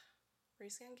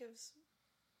 Rhysand gives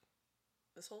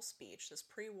this whole speech, this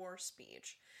pre-war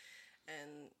speech,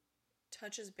 and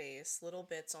touches base, little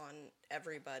bits on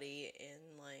everybody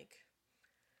in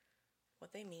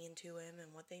what they mean to him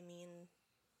and what they mean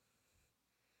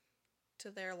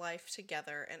to their life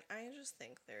together, and I just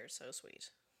think they're so sweet.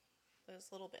 Those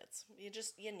little bits. You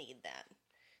need that.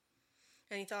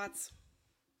 Any thoughts?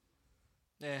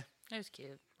 Yeah. It was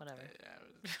cute. Whatever.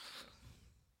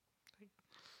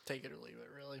 Take it or leave it,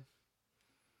 really.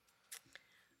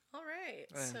 All right.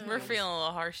 Yeah. So We're feeling a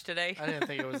little harsh today. I didn't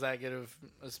think it was that good of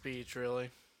a speech, really.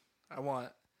 I want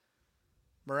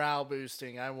morale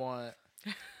boosting. I want...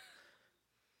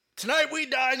 Tonight we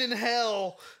dine in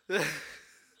hell!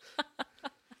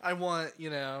 I want,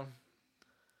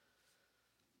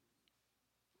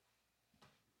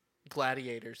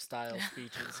 gladiator-style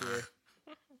speeches here.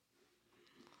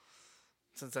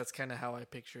 Since that's kind of how I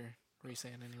picture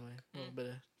Rhysand anyway. A little bit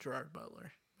of Gerard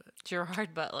Butler. But.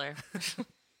 Gerard Butler.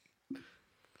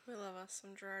 we love us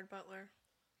some Gerard Butler.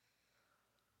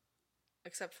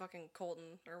 Except fucking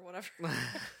Colton or whatever.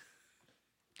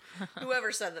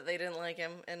 Whoever said that they didn't like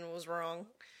him and was wrong.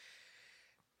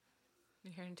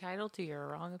 You're entitled to your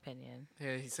wrong opinion.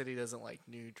 Yeah, he said he doesn't like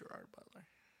new Gerard Butler.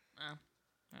 Oh.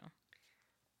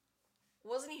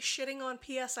 Wasn't he shitting on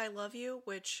P.S. I Love You?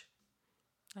 Which...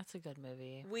 That's a good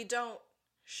movie. We don't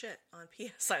shit on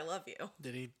P.S. I Love You.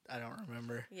 Did he? I don't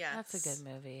remember. Yes. That's a good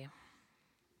movie.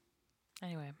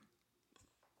 Anyway.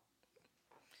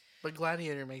 But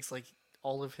Gladiator makes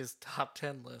all of his top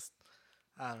 10 list.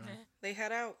 I don't know. They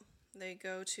head out. They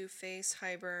go to face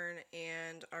Hybern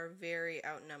and are very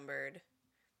outnumbered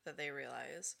that they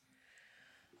realize.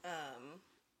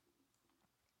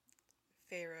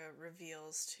 Feyre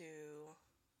reveals to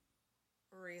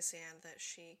Rhysand that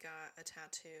she got a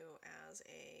tattoo as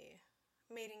a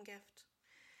mating gift.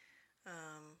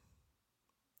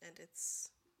 And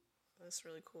it's this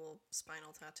really cool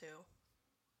spinal tattoo.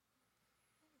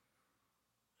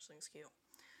 Which thing's cute.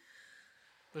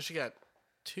 But she got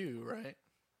 2, right?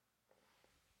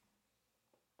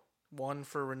 One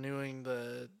for renewing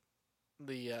the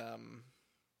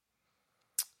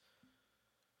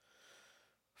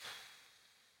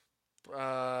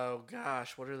oh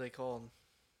gosh, what are they called?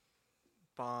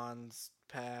 Bonds,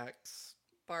 pacts,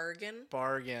 bargain.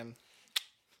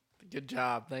 Good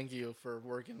job. Thank you for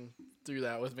working through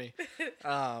that with me.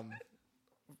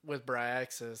 With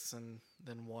Bryaxis, and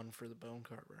then one for the Bone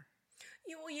Carver.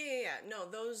 Yeah. No,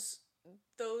 those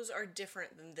are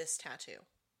different than this tattoo.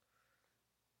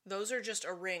 Those are just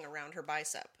a ring around her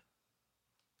bicep.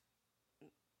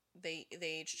 They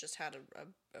each just had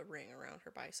a ring around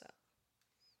her bicep.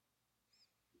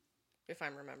 If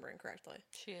I'm remembering correctly.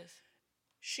 She is.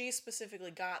 She specifically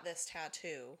got this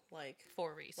tattoo,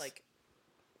 For Rhys. like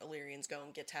Illyrians go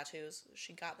and get tattoos.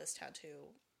 She got this tattoo.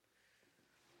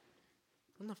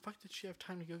 When the fuck did she have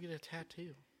time to go get a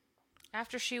tattoo?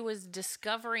 After she was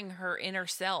discovering her inner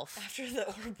self. After the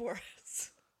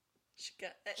Ouroboros.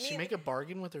 She make a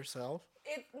bargain with herself?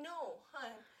 No,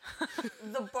 hun.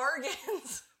 The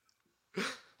bargains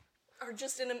are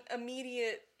just an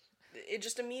immediate. It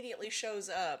just immediately shows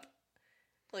up.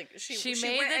 Like she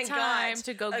made went the and time got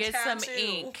to go a get some tattoo.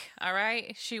 ink. All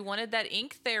right, she wanted that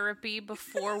ink therapy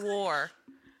before war.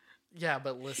 Yeah,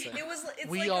 but listen. It's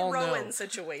we like all a Rowan know,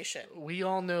 situation. We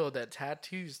all know that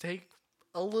tattoos take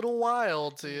a little while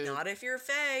to. Not if you're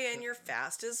Fae and you're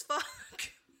fast as fuck.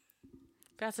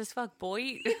 Fast as fuck,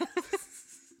 boy.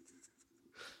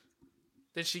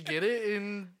 Did she get it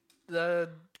in the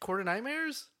Court of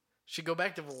Nightmares? She go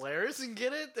back to Valeris and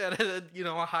get it at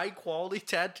a high quality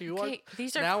tattoo. Okay,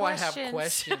 these are now questions. I have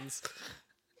questions.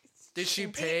 Did she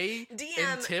pay DM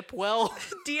and tip well?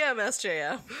 DM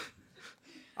SJF.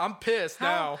 I'm pissed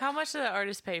now. How much do the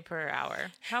artists pay per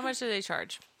hour? How much do they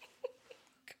charge?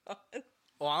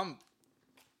 Well,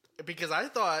 because I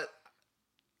thought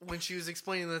when she was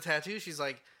explaining the tattoo, she's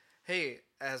like, "Hey,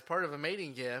 as part of a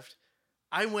mating gift,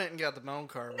 I went and got the Bone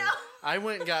Carver. No. I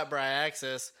went and got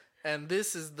Bryaxis, and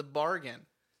this is the bargain."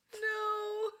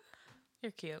 No.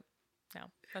 You're cute. No,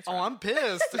 that's Oh, wrong. I'm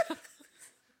pissed.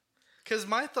 Because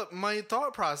my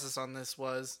thought process on this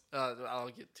was, I'll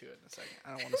get to it in a second. I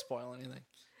don't want to spoil anything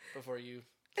before you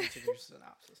continue your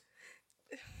synopsis.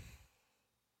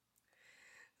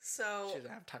 So She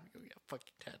doesn't have time to go get a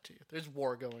fucking tattoo. There's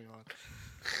war going on.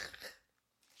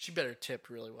 She better tip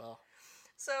really well.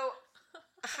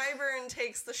 Hybern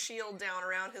takes the shield down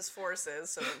around his forces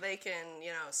so that they can,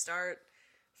 start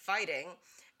fighting.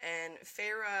 And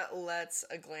Feyre lets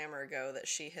a glamour go that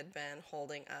she had been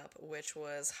holding up, which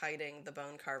was hiding the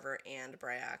Bone Carver and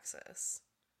Bryaxis.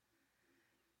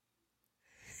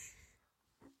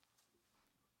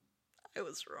 I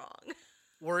was wrong.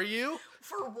 Were you?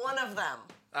 For one of them.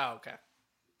 Oh, okay.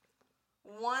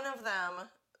 One of them,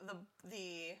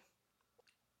 the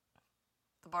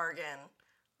bargain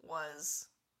was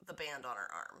the band on her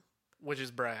arm. Which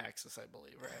is Bryaxis, I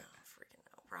believe, right? I freaking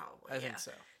know, probably. I think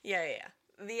so. Yeah.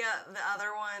 The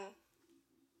other one,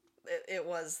 it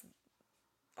was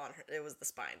on her. It was the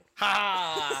spine.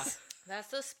 Ha! That's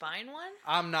the spine one?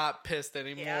 I'm not pissed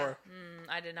anymore. Yeah.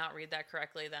 I did not read that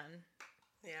correctly then.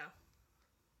 Yeah.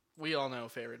 We all know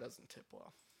Feyre doesn't tip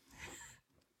well.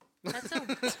 That's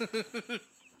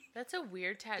a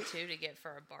weird tattoo to get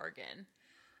for a bargain.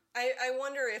 I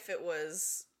wonder if it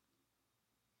was.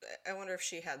 I wonder if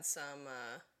she had some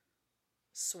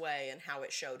sway in how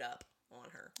it showed up on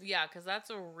her. Yeah, because that's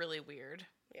a really weird.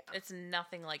 Yeah. It's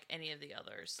nothing like any of the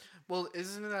others. Well,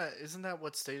 isn't that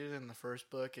what's stated in the first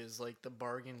book? Is like the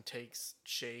bargain takes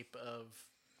shape of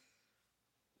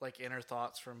like inner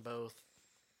thoughts from both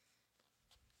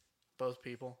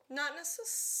people. Not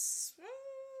necessarily.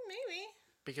 Maybe.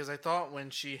 Because I thought when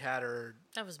she had her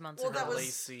That was months Well, ago. that was-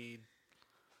 lacy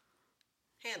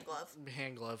Hand glove.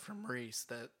 hand glove from Rhys,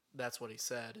 that's what he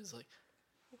said. Is like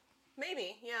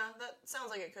Maybe. Yeah. That sounds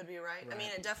like it could be right. I mean,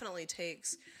 Right. it definitely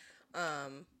takes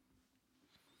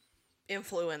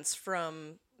influence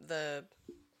from the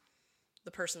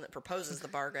person that proposes the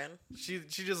bargain. she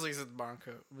just looks at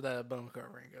the bone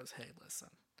carver and goes, "Hey, listen,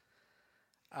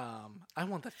 I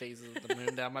want the phases of the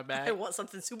moon down my back I want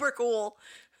something super cool.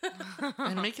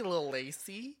 and make it a little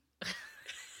lacy."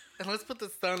 And let's put the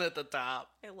sun at the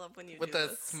top I love when you with do a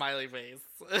this. smiley face.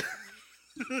 I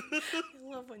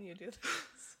love when you do this.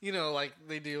 You know, like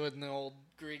they do in the old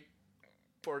Greek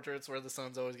portraits where the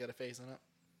sun's always got a face in it.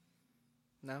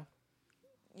 No?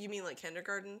 You mean like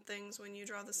kindergarten things when you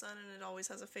draw the sun and it always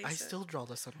has a face? I in it? still draw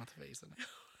the sun with a face in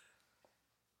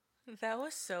it. That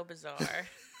was so bizarre.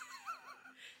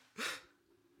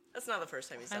 That's not the first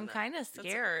time he's done I'm that. kind of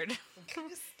scared. I'm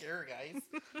kind of scared, guys.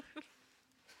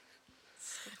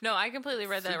 No, I completely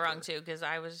read that Super. wrong too because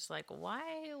I was just like,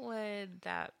 why would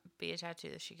that be a tattoo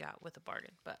that she got with a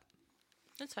bargain? But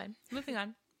that's fine. Moving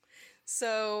on.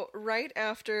 So right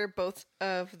after both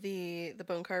of the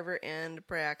Bone Carver and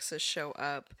Bryaxis show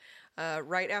up,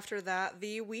 right after that,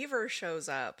 the Weaver shows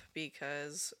up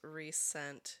because Reese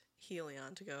sent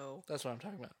Helion to go. That's what I'm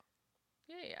talking about.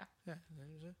 Yeah. Yeah.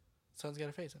 Sun's got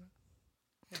a face in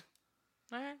it.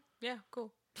 All right. Yeah,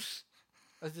 cool.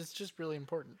 It's just really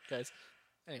important, guys.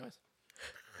 Anyways.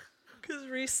 Because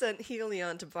Reese sent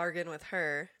Helion to bargain with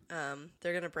her.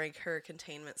 They're going to break her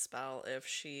containment spell if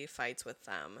she fights with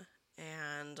them.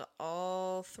 And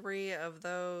all three of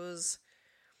those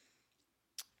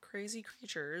crazy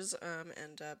creatures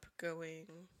end up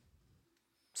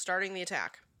starting the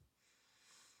attack.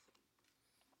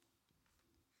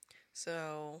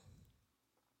 So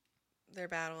they're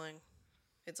battling.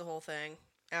 It's a whole thing.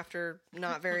 After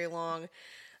not very long,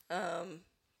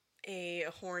 a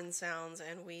horn sounds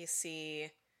and we see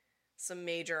some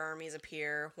major armies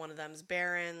appear. One of them's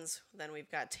Baron's. Then we've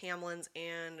got Tamlin's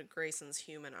and Grayson's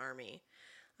human army,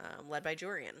 led by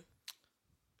Jurian.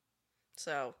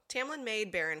 So Tamlin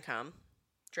made Baron come,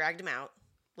 dragged him out,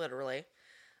 literally,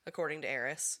 according to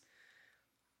Eris.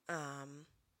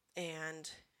 And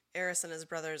Eris and his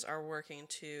brothers are working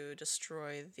to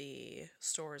destroy the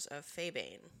stores of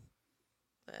Fabane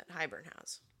that Hybern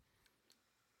has.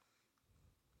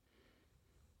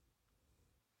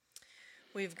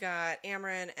 We've got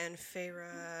Amren and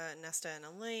Feyre, Nesta and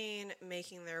Elaine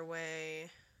making their way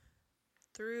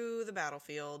through the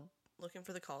battlefield looking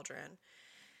for the cauldron.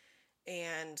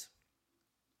 And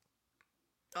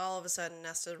all of a sudden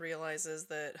Nesta realizes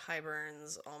that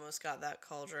Hybern's almost got that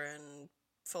cauldron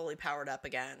fully powered up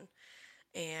again.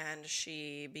 And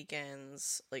she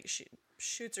begins, she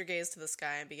shoots her gaze to the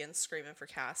sky and begins screaming for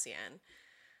Cassian.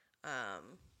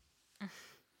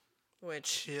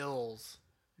 Which... Chills.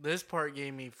 This part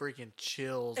gave me freaking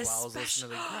chills while I was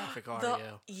listening to the graphic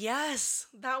audio. Yes,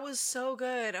 that was so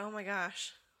good. Oh my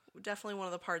gosh. Definitely one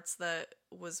of the parts that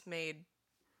was made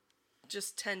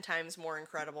just 10 times more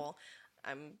incredible.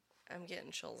 I'm getting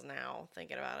chills now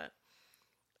thinking about it.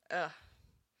 Ugh.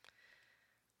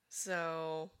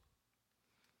 So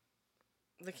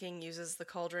the king uses the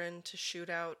cauldron to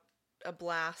shoot out a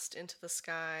blast into the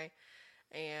sky,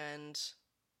 and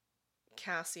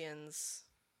Cassian's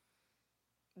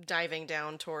diving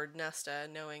down toward Nesta,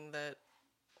 knowing that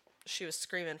she was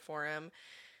screaming for him,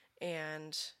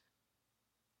 and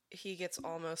he gets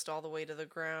almost all the way to the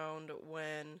ground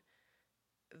when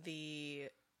the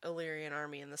Illyrian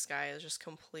army in the sky is just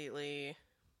completely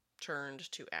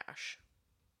turned to ash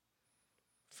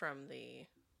from the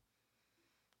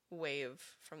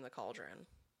wave from the cauldron.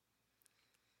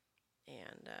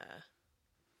 And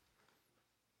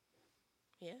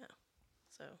yeah,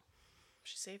 so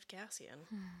she saved Cassian.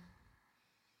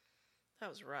 That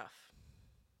was rough.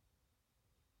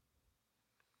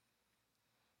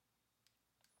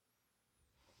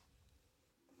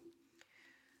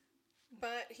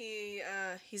 But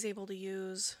he's able to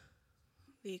use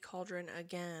the cauldron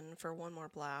again for one more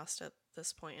blast at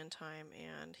this point in time,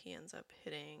 and he ends up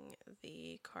hitting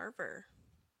the Carver.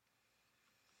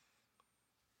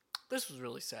 This was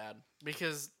really sad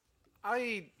because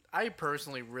I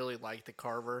personally really like the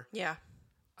Carver. Yeah.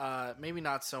 Maybe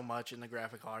not so much in the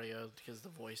graphic audio because the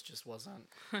voice just wasn't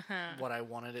what I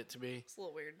wanted it to be. It's a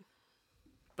little weird.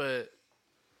 But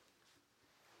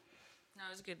No,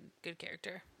 it was a good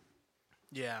character.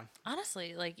 yeah,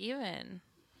 Honestly,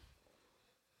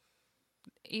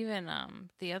 even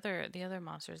the other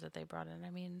monsters that they brought in,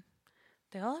 I mean,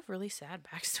 they all have really sad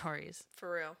backstories.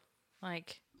 For real.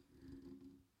 Like,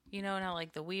 you know, now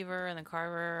the Weaver and the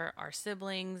Carver are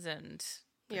siblings, and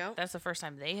Yeah. that's the first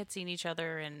time they had seen each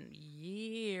other in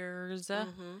years.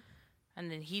 And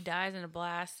then he dies in a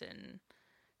blast, and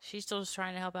she's still just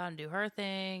trying to help out and do her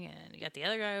thing, and you got the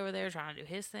other guy over there trying to do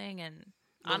his thing, and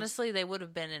honestly, they would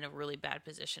have been in a really bad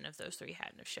position if those three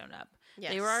hadn't have shown up.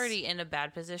 Yes. They were already in a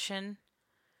bad position,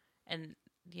 and,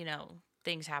 you know,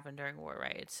 things happen during war,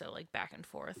 right? So, back and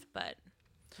forth. But,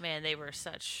 man, they were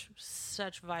such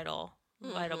vital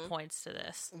points to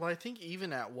this. well, I think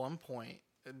even at one point,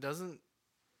 it doesn't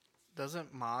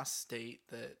doesn't Moss state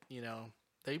that,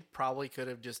 they probably could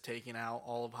have just taken out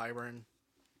all of Hybern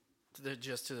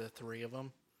just to the three of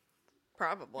them?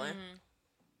 Probably.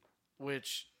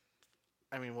 Which,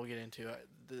 I mean, we'll get into it.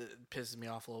 It pisses me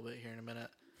off a little bit here in a minute.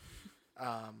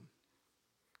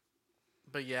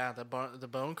 But yeah, the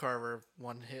Bone Carver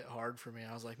one hit hard for me.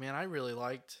 I was like, man, I really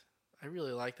liked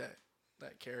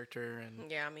that character,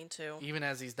 and Yeah, me too. even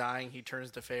as he's dying, he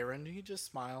turns to Feyre and he just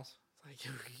smiles. It's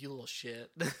like, you little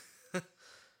shit.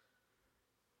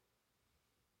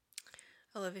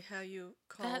 I love how you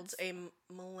called That's- a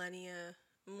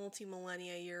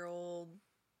multi-millennia year old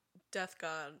death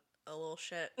god a little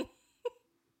shit.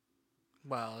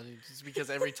 Well, it's because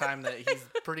every time that he's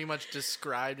pretty much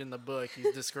described in the book,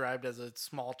 he's described as a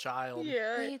small child.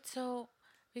 Yeah. Wait, so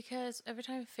because every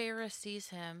time Feyre sees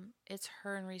him, it's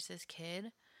her and Reese's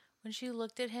kid. When she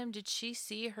looked at him, did she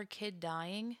see her kid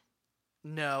dying?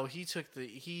 No, he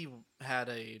had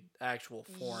a actual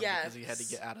form because he had to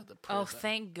Yes. get out of the prison. Oh,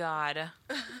 thank God.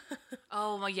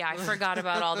 Oh, my, yeah, I forgot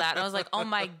about all that. I was like, oh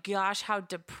my gosh, how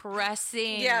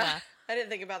depressing. Yeah. I didn't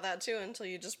think about that too until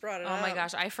you just brought it up. Oh my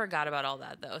gosh, I forgot about all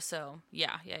that though. So,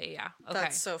 yeah. Okay.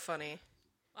 That's so funny.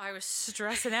 I was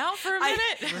stressing out for a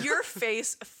minute. Your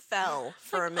face fell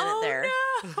for a minute Oh, there.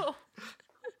 no.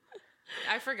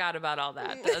 I forgot about all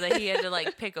that though, that he had to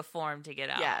like pick a form to get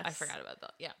out. Yes. I forgot about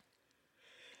that. Yeah.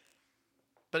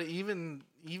 But even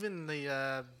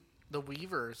the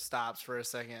Weaver stops for a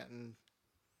second and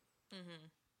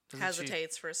doesn't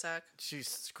Hesitates for a sec. She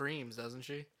screams, doesn't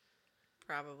she?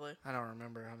 Probably. I don't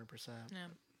remember 100%. Yeah.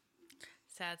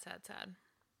 Sad.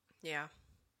 Yeah.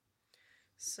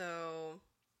 So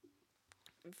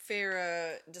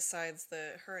Feyre decides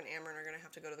that her and Amren are going to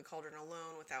have to go to the Cauldron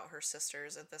alone without her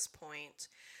sisters at this point.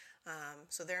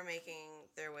 So they're making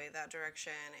their way that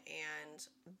direction, and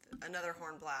another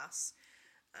horn blasts.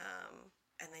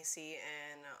 And they see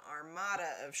an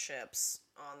armada of ships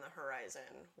on the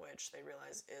horizon, which they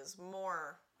realize is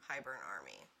more Hybern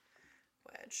army,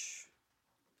 which,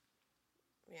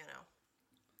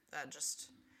 that just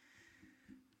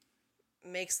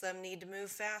makes them need to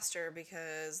move faster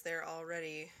because they're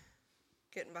already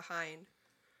getting behind.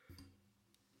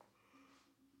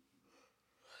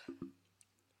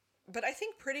 But I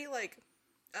think pretty,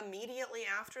 immediately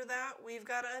after that, we've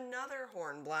got another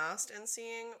horn blast and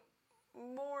seeing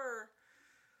more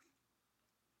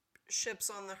ships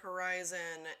on the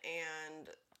horizon and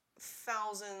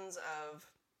thousands of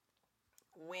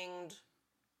winged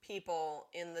people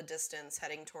in the distance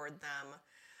heading toward them,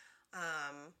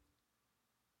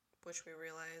 which we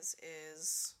realize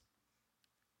is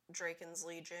Draken's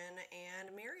Legion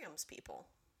and Miriam's people,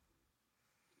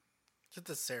 Is it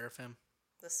the Seraphim?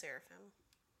 the Seraphim,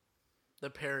 The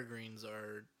Peregrines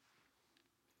are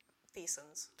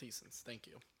Thesans. Thesans. Thank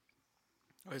you.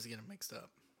 I always get them mixed up.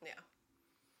 Yeah.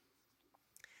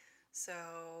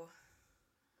 So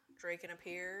Draken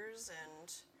appears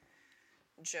and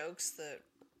jokes that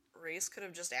Rhys could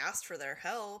have just asked for their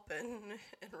help, and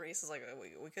Rhys is like,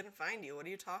 we couldn't find you. What are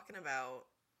you talking about?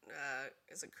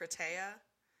 Is it Cretea?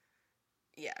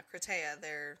 Yeah, Cretea,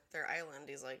 their island.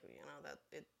 He's like,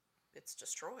 that it's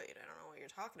destroyed. I don't know what you're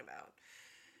talking about.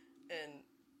 And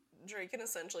Draken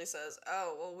essentially says,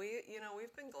 oh, well,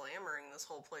 we've been glamoring this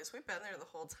whole place. We've been there the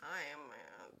whole time.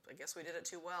 I guess we did it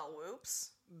too well.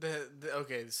 Whoops.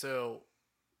 Okay, so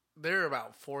there are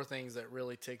about 4 things that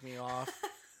really tick me off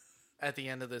at the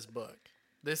end of this book.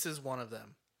 This is one of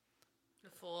them. The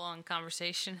full-on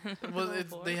conversation. Well,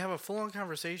 they have a full-on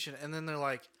conversation, and then they're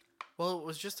like, well, it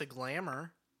was just a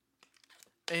glamour.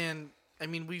 And, I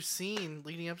mean, we've seen,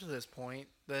 leading up to this point,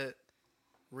 that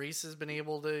Rhys has been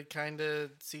able to kind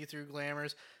of see through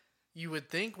glamours. You would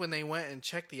think when they went and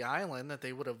checked the island that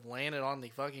they would have landed on the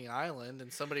fucking island,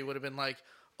 and somebody would have been like,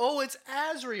 oh, it's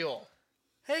Azriel.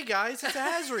 Hey, guys, it's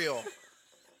Azriel.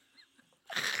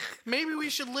 Maybe we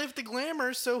should lift the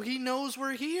glamour so he knows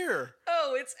we're here.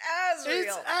 Oh, it's Azriel.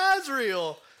 It's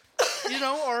Azriel.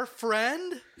 Our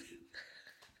friend.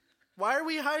 Why are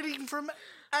we hiding from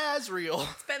Azriel?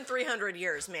 It's been 300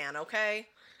 years, man, okay?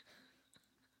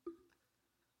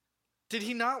 Did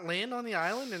he not land on the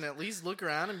island and at least look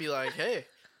around and be like, hey,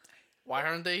 why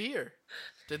aren't they here?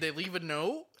 Did they leave a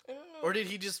note? I don't know. Or did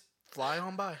he just fly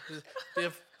on by? They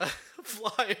have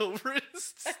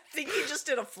flyovers. I think he just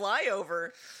did a flyover.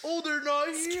 Oh, they're not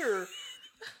here.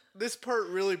 This part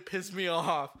really pissed me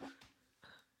off.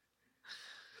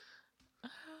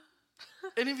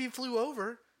 And if he flew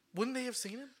over, wouldn't they have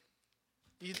seen him?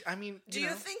 Do you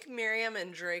think Miriam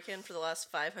and Draken for the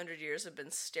last 500 years have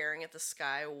been staring at the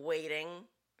sky waiting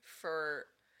for...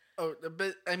 Oh,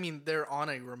 but they're on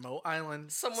a remote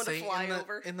island. Someone to say, fly in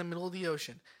over? in the middle of the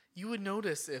ocean. you would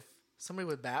notice if somebody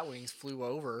with bat wings flew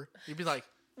over. You'd be like,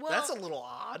 that's a little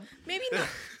odd. Maybe not.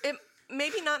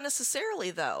 Maybe not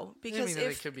necessarily though, because I mean,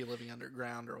 if they could be living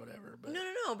underground or whatever. But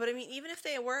no. But I mean, even if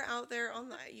they were out there on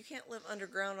the, you can't live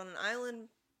underground on an island,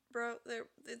 bro.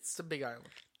 it's a big island.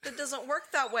 It doesn't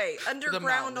work that way.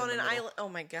 Underground on an island. Oh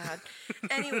my god.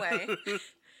 Anyway,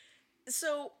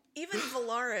 so even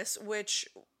Valaris, which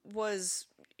was,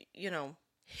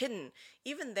 hidden,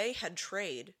 even they had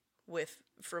trade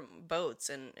from boats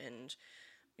and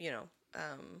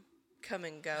come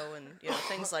and go and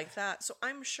things like that. So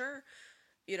I'm sure,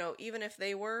 even if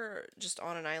they were just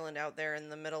on an island out there in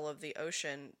the middle of the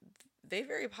ocean, they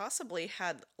very possibly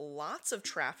had lots of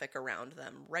traffic around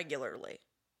them regularly.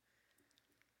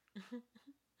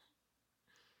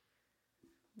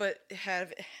 but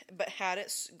had it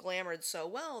glamored so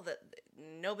well that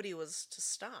nobody was to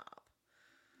stop.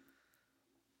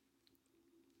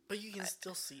 But you can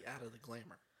still see out of the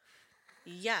glamour.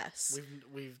 Yes.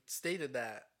 We've stated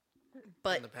that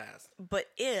in the past. But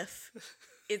if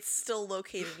it's still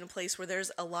located in a place where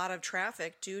there's a lot of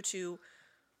traffic due to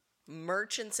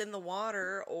merchants in the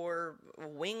water or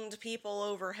winged people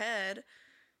overhead,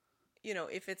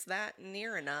 if it's that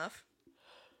near enough,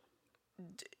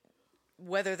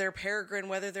 whether they're Peregrine,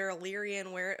 whether they're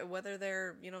Illyrian, whether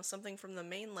they're, something from the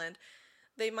mainland,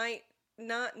 they might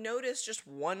not notice just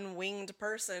one winged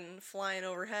person flying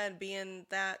overhead being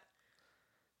that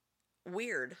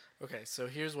weird. Okay, so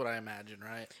here's what I imagine,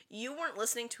 right? You weren't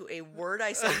listening to a word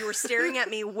I said. You were staring at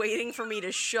me, waiting for me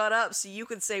to shut up so you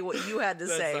could say what you had to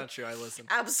say. That's not true. I listened.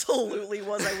 Absolutely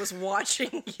was. I was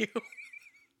watching you.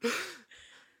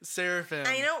 Seraphim.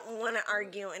 I don't want to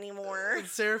argue anymore.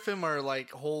 Seraphim are like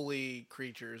holy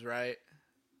creatures, right?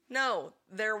 No,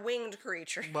 they're winged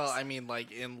creatures. Well, I mean,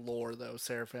 like in lore, though,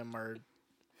 Seraphim are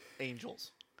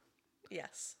angels.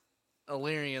 Yes.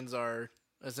 Illyrians are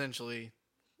essentially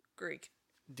Greek.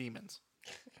 Demons.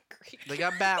 Greek. They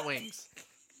got bat wings.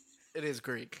 It is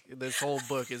Greek. This whole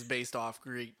book is based off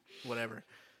Greek, whatever.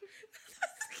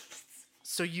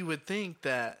 So you would think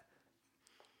that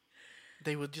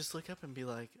they would just look up and be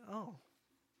like, oh.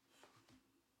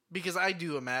 Because I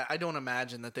don't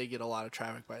imagine that they get a lot of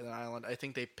traffic by that island. I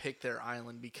think they picked their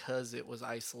island because it was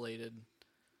isolated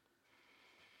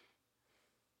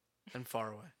and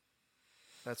far away.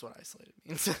 That's what isolated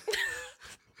means.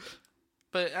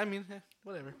 But I mean,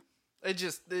 whatever.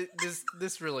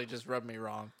 This really just rubbed me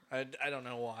wrong. I don't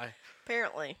know why.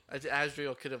 Apparently.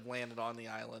 Asriel could have landed on the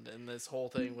island and this whole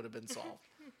thing would have been solved.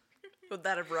 Would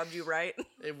that have rubbed you right?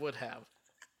 It would have.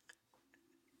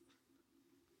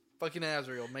 Fucking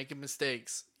Asriel making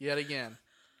mistakes yet again.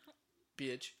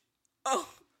 Bitch. Oh.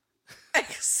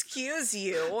 Excuse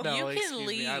you. No, You can excuse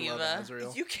me. I leave. love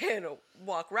Asriel. You can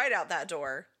walk right out that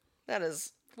door. That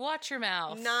is Watch your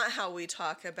mouth. not how we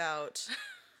talk about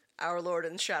our Lord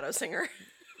and Shadow Singer.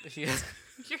 He is-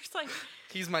 You're just like,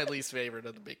 He's my least favorite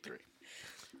of the big three.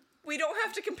 We don't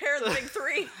have to compare the big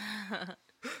three.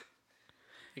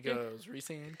 It goes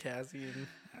Rhysand, Cassie, and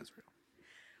Asriel.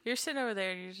 you're sitting over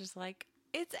there and you're just like,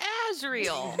 it's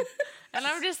Asriel. And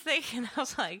I'm just thinking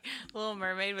of like Little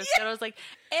Mermaid with I was like,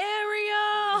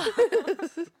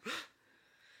 Ariel.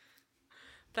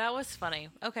 That was funny.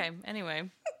 Okay, anyway.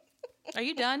 Are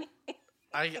you done?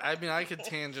 I mean, I could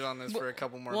tangent on this for a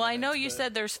couple more Well, I minutes. know you but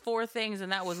said there's 4 things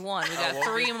and that was one. We got we'll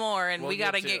 3 get- more and we'll we get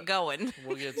got to to get it. going.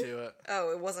 We'll get to it.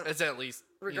 Oh, it wasn't It's at least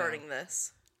regarding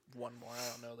this. one more. I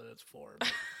don't know that it's 4.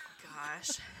 But Gosh.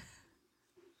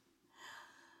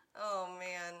 Oh,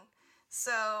 man.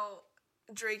 So,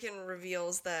 Draken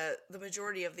reveals that the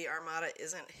majority of the armada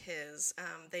isn't his.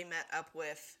 They met up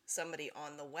with somebody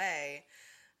on the way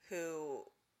who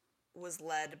was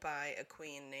led by a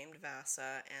queen named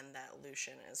Vasa, and that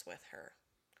Lucian is with her.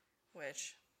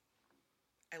 Which,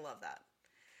 I love that.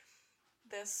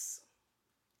 This,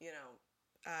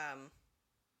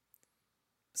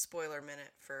 spoiler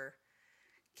minute for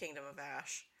Kingdom of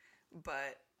Ash,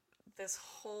 but this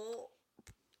whole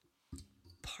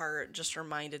part just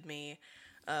reminded me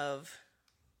of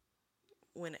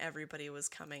when everybody was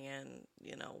coming in,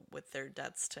 with their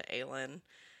debts to Aelin,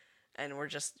 and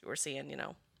we're seeing,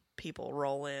 people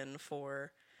roll in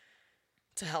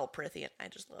to help Prithian. I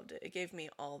just loved it. It gave me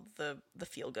all the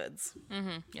feel goods.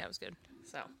 Mm-hmm. Yeah, it was good.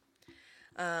 So,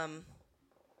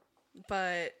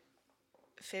 but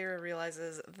Feyre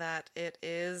realizes that it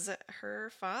is her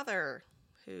father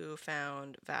who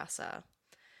found Vasa.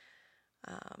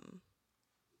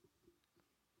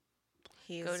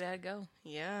 Go, Dad, go.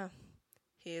 Yeah.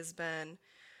 He has been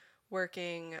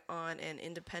working on an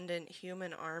independent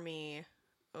human army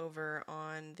over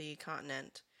on the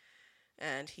continent.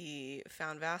 And he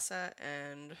found Vasa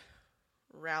and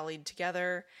rallied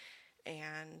together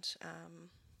and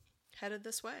headed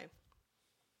this way.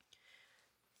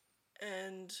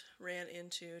 And ran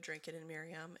into Drinken and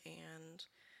Miriam and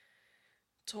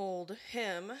told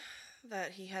him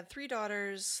that he had 3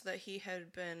 daughters that he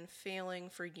had been failing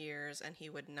for years and he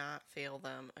would not fail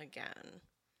them again.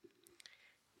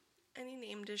 And he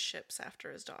named his ships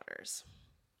after his daughters.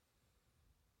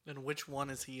 And which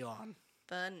one is he on?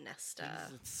 The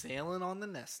Nesta. He's sailing on the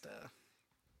Nesta.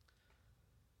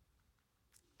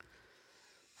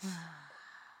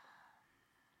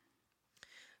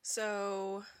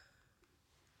 So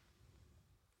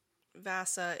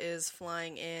Vasa is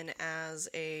flying in as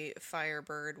a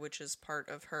firebird, which is part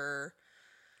of her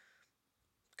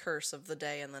curse of the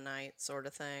day and the night sort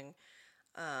of thing.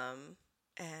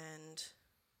 And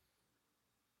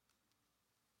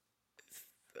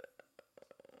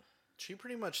she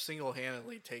pretty much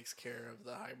single-handedly takes care of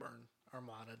the Highburn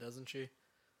Armada, doesn't she?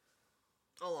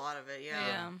 a lot of it,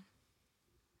 yeah.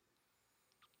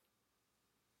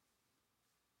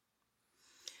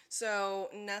 So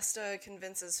Nesta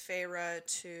convinces Feyre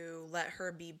to let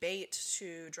her be bait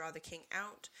to draw the king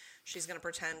out. She's going to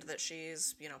pretend that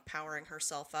she's, powering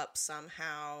herself up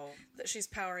somehow. That she's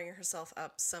powering herself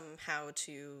up somehow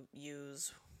to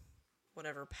use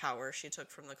whatever power she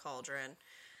took from the cauldron.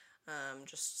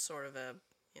 Just sort of a,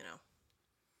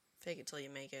 fake it till you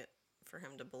make it for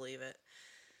him to believe it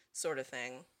sort of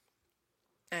thing.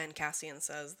 And Cassian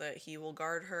says that he will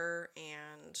guard her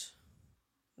and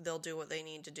they'll do what they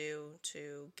need to do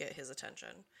to get his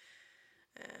attention.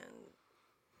 And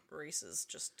Rhys is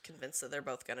just convinced that they're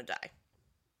both going to die.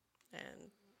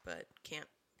 But can't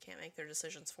make their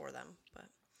decisions for them. But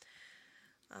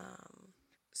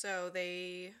so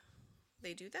they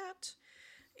do that.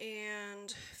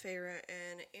 And Feyre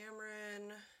and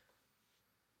Amren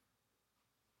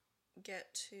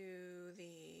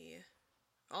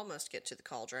almost get to the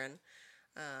cauldron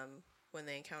when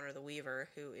they encounter the Weaver,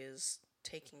 who is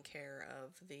taking care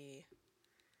of the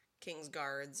King's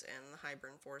guards and the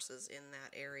Highburn forces in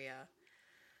that area.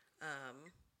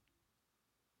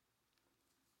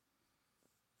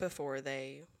 Before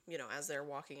they, as they're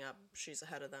walking up, she's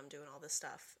ahead of them doing all this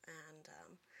stuff. And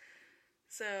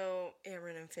so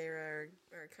Amren and Feyre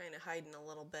are kind of hiding a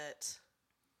little bit,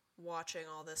 watching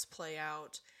all this play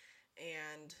out.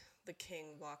 And the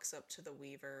king walks up to the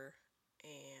Weaver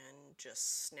and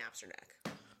just snaps her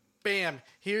neck. Bam!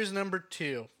 Here's number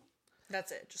 2.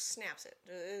 That's it. Just snaps it.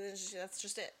 That's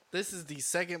just it. This is the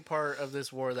second part of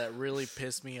this war that really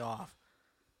pissed me off.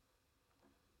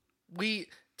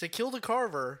 To kill the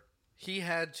Carver, he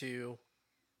had to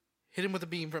hit him with a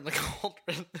beam from the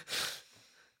cauldron.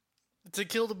 To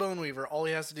kill the Bone Weaver, all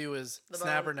he has to do is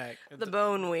snap her neck. The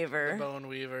Bone Weaver. The Bone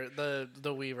Weaver.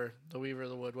 The Weaver. The Weaver of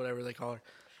the Wood, whatever they call her.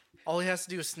 All he has to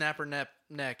do is snap her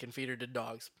neck and feed her to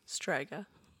dogs. Striga.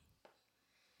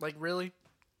 Like, really?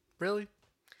 Really?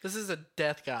 This is a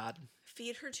death god.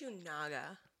 Feed her to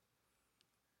Naga.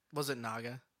 Was it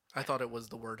Naga? I thought it was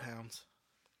the word hounds.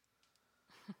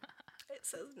 It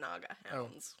says Naga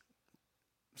hounds.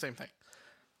 Same thing.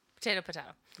 Potato,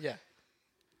 potato. Yeah.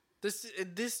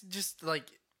 This just, like,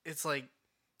 it's like,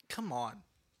 come on.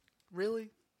 Really?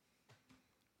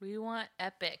 We want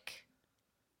epic.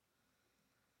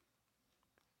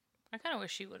 I kind of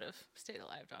wish she would have stayed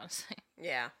alive, honestly.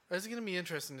 Yeah. It's going to be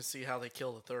interesting to see how they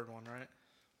kill the third one, right?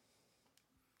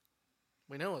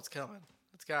 We know it's coming.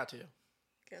 It's got to.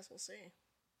 Guess we'll see.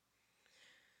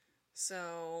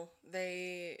 So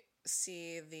they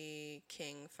see the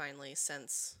king finally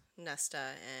sense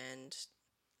Nesta and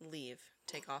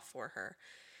take off for her.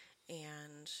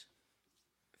 And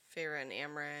Feyre and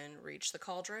Amren reach the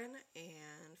cauldron,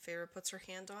 and Feyre puts her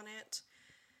hand on it.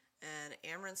 And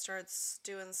Amren starts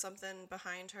doing something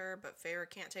behind her, but Feyre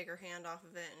can't take her hand off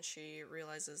of it, and she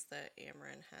realizes that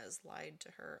Amren has lied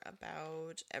to her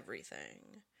about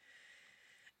everything.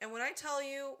 And when I tell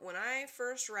you, when I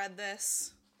first read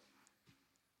this,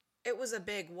 it was a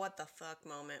big what the fuck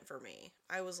moment for me.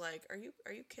 I was like, are you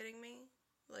kidding me?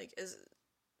 Like, is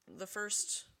the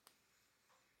first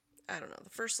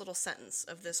little sentence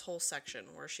of this whole section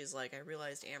where she's like, I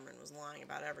realized Amren was lying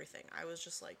about everything. I was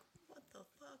just like, what the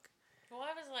fuck? Well,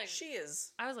 I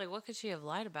was like, what could she have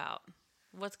lied about?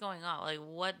 What's going on? Like,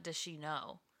 what does she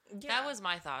know? Yeah. That was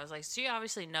my thought. I was like, she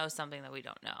obviously knows something that we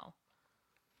don't know.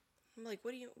 I'm like,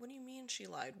 what do you mean she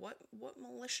lied? What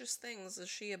malicious things is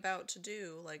she about to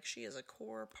do? Like, she is a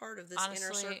core part of this Honestly,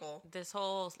 inner circle. This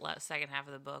whole second half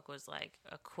of the book was like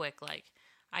a quick, like,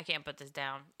 I can't put this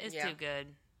down. It's too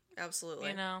good. Absolutely.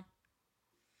 You know?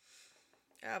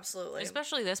 Absolutely.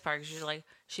 Especially this part, because she's like,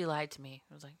 she lied to me.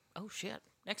 I was like, oh shit.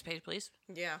 Next page, please.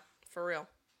 Yeah, for real.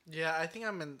 Yeah, I think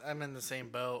I'm in the same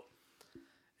boat.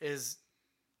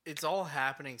 It's all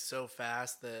happening so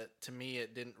fast that to me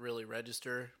it didn't really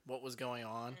register what was going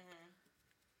on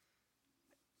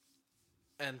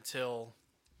until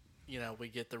we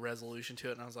get the resolution to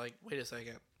it, and I was like, wait a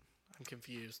second, I'm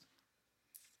confused.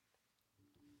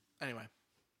 Anyway,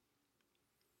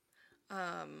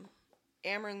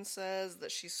 Amryn says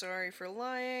that she's sorry for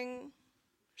lying.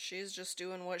 She's just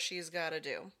doing what she's got to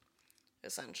do,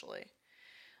 essentially.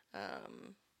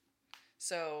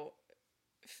 So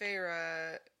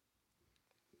Feyre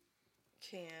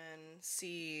can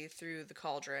see through the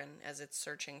cauldron as it's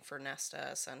searching for Nesta,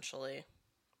 essentially,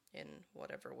 in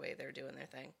whatever way they're doing their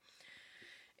thing.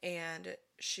 And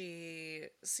she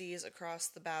sees across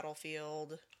the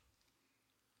battlefield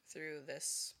through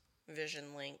this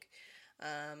vision link.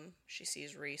 She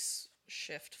sees Rhys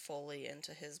shift fully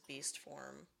into his beast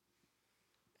form.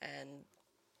 And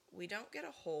we don't get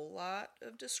a whole lot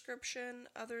of description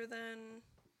other than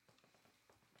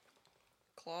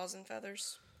claws and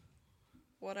feathers.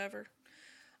 Whatever.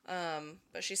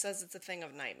 But she says it's a thing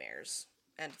of nightmares.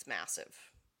 And it's massive.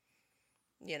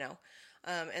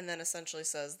 And then essentially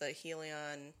says that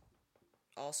Helion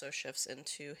also shifts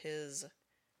into his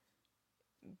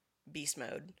beast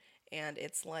mode. And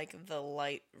it's like the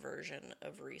light version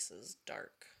of Rhys's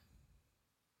dark.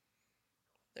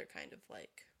 They're kind of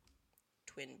like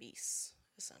twin beasts,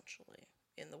 essentially,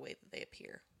 in the way that they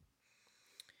appear.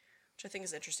 Which I think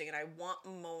is interesting, and I want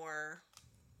more.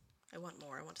 I want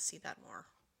to see that more.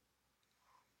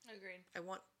 Agreed. I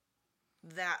want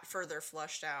that further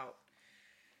fleshed out.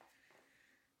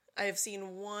 I have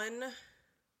seen one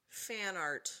fan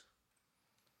art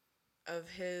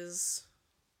of his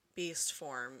beast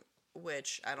form,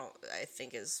 which I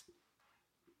think is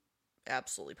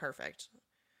absolutely perfect.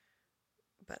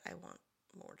 But I want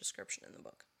more description in the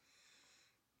book.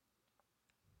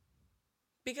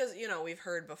 Because, we've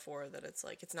heard before that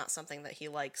it's not something that he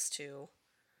likes to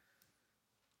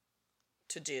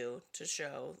do, to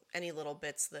show. Any little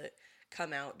bits that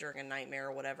come out during a nightmare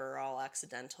or whatever are all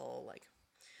accidental,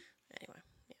 anyway,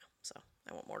 yeah, so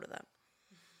I want more to that.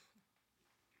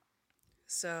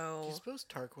 So do you suppose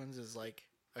Tarquin's is like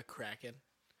a kraken?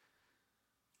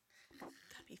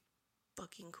 That'd be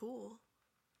fucking cool.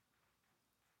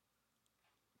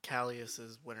 Callius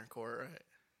is winter court, right?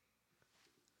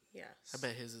 Yes. I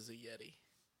bet his is a yeti.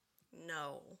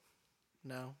 No.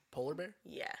 No? Polar bear?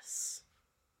 Yes.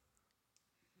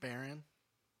 Baron?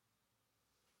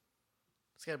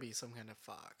 It's gotta be some kind of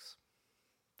fox.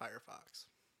 Fire fox.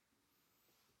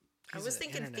 I He's was an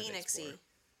thinking internet phoenixy. explorer.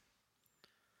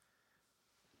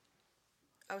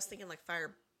 I was thinking like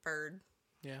firebird.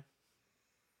 Yeah.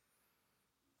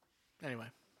 Anyway,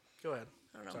 go ahead.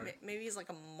 I don't know. Sorry. Maybe he's like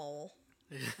a mole.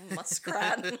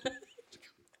 Muskrat.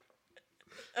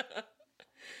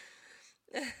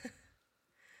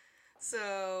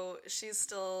 So she's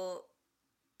still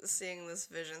seeing this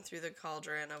vision through the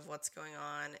cauldron of what's going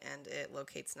on, and it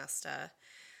locates Nesta.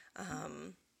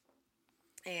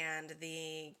 And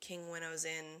the king winnows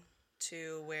in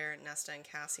to where Nesta and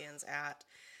Cassian's at,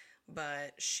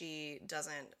 but she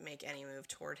doesn't make any move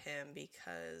toward him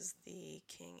because the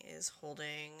king is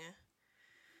holding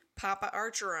Papa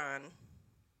Archeron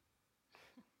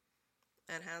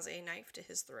and has a knife to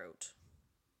his throat.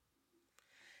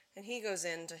 And he goes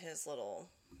into his little...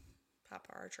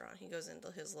 Papa Archeron, he goes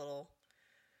into his little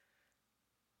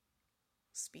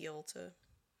spiel to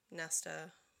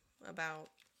Nesta about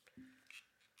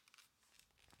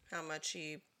how much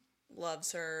he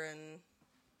loves her and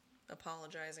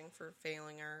apologizing for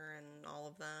failing her and all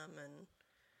of them, and...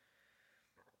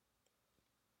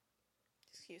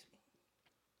 Excuse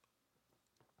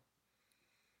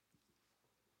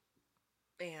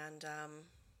me. And,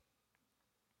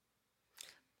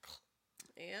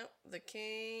 yep, the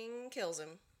king kills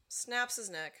him. Snaps his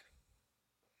neck.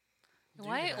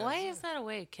 Why is that a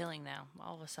way of killing now,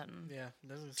 all of a sudden? Yeah,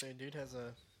 doesn't say dude has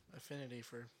a affinity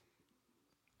for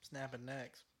snapping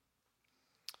necks.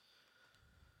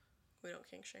 We don't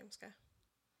kink shame, Sky.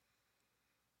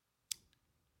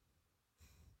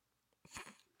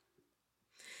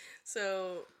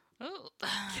 So... Oh.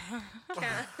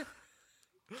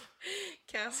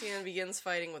 Cassian begins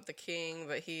fighting with the king,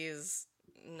 but he's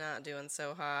not doing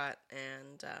so hot,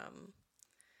 and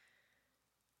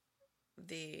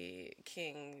the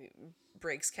king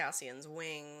breaks Cassian's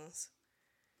wings,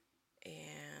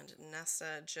 and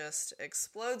Nesta just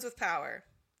explodes with power.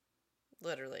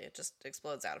 Literally, it just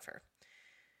explodes out of her.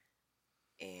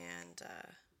 And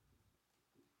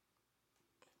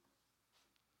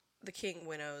the king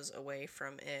winnows away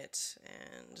from it,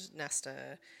 and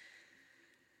Nesta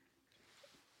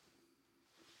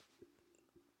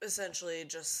essentially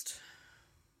just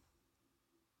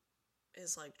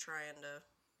is like trying to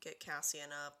get Cassian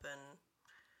up and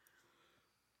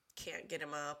can't get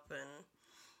him up, and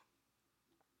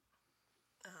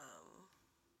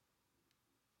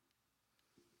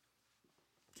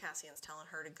Cassian's telling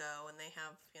her to go, and they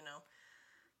have,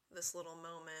 this little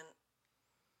moment,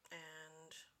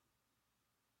 and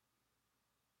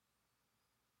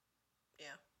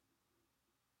yeah.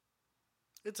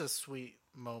 It's a sweet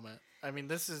moment. I mean,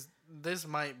 this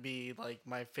might be like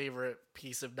my favorite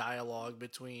piece of dialogue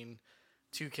between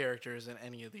two characters in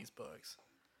any of these books.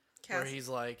 Where he's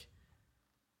like,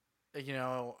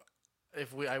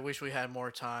 I wish we had more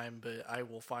time, but I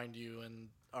will find you in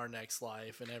our next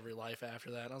life and every life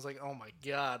after that. And I was like, oh my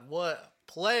God, what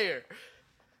a player.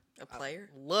 A player?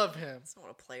 I love him. That's not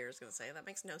what a player is going to say. That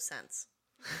makes no sense.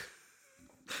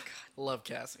 Love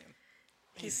Cassian.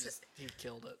 He He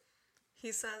killed it.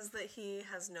 He says that he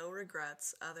has no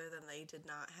regrets other than they did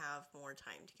not have more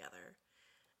time together,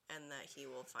 and that he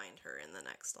will find her in the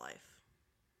next life.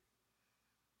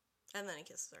 And then he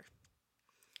kisses her.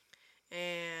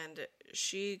 And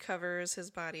she covers his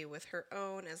body with her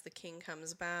own as the king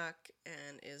comes back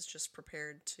and is just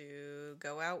prepared to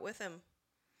go out with him.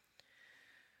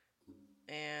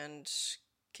 And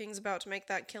King's about to make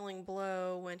that killing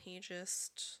blow when he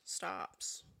just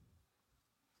stops.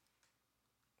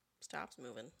 Stops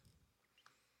moving.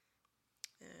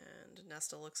 And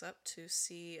Nesta looks up to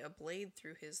see a blade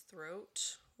through his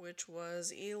throat, which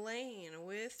was Elaine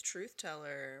with Truth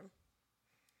Teller.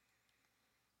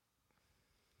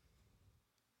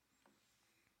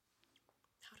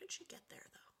 How did she get there,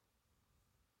 though?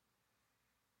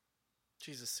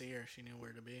 She's a seer. She knew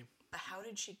where to be. But how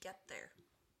did she get there?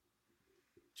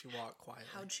 She walked quietly.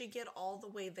 How'd she get all the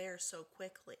way there so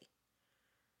quickly?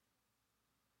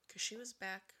 Because she was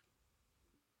back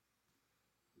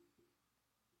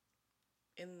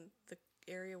in the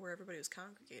area where everybody was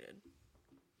congregated.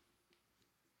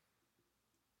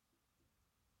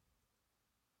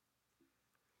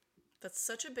 That's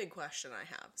such a big question I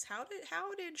have. Is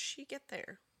how did she get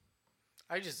there?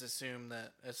 I just assumed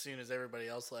that as soon as everybody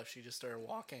else left, she just started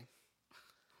walking.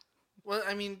 Well,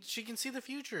 I mean, she can see the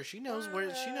future. She knows where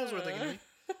they're gonna be.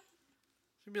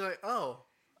 She'd be like, "Oh,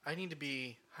 I need to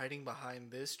be hiding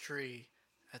behind this tree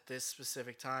at this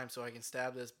specific time so I can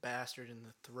stab this bastard in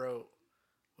the throat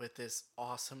with this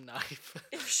awesome knife."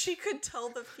 If she could tell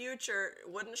the future,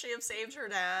 wouldn't she have saved her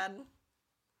dad?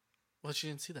 Well, she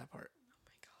didn't see that part.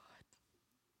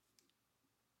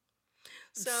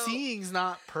 So, Seeing's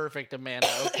not perfect, Amanda,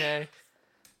 okay?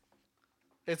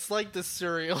 It's like the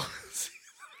cereal.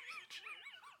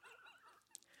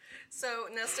 So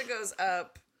Nesta goes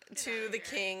up to the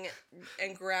king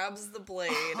and grabs the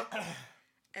blade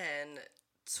and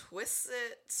twists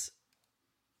it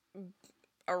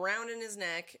around in his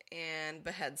neck and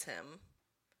beheads him.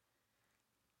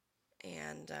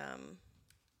 And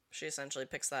she essentially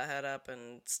picks that head up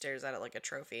and stares at it like a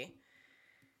trophy.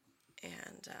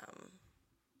 And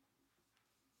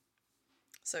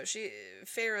so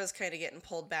Feyre's kind of getting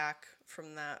pulled back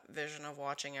from that vision of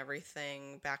watching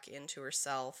everything back into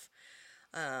herself.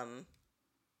 And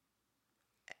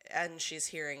she's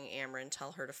hearing Amren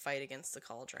tell her to fight against the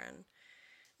cauldron.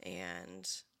 And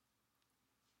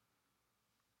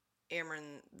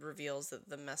Amren reveals that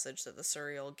the message that the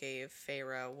Suriel gave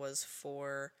Feyre was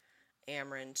for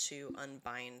Amren to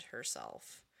unbind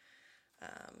herself.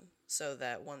 So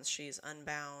that once she's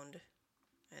unbound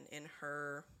and in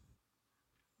her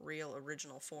real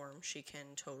original form, she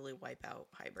can totally wipe out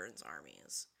Hybern's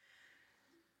armies.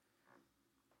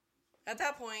 At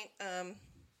that point,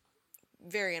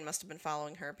 Varian must have been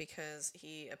following her because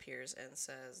he appears and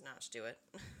says not to do it.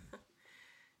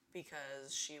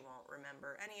 Because she won't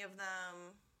remember any of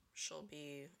them. She'll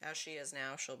be, as she is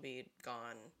now, she'll be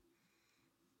gone.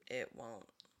 It won't,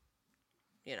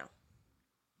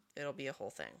 it'll be a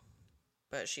whole thing.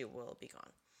 But she will be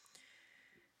gone.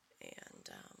 And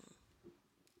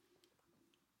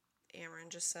Amren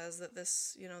just says that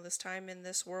this, this time in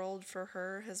this world for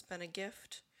her has been a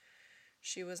gift.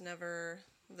 She was never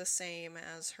the same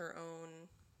as her own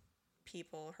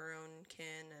people, her own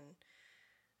kin,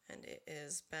 and it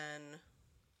has been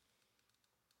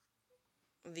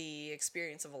the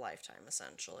experience of a lifetime,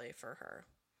 essentially, for her.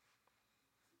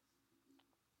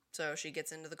 So she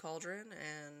gets into the cauldron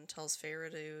and tells Feyre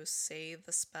to say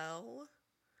the spell,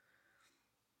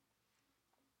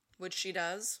 which she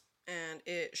does, and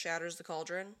it shatters the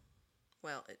cauldron.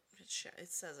 Well, it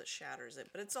says it shatters it,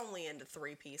 but it's only into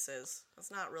 3 pieces. It's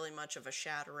not really much of a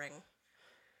shattering.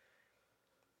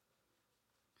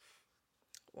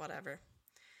 Whatever.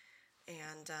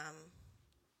 And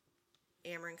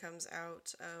Amryn comes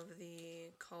out of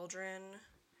the cauldron,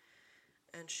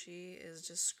 and she is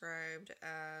described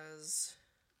as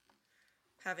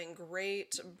having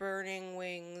great burning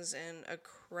wings and a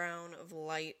crown of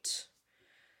light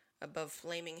above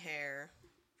flaming hair.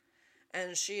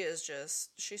 And she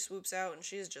swoops out and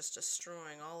she is just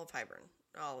destroying all of Hybern.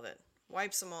 All of it.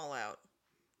 Wipes them all out.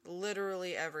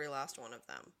 Literally every last one of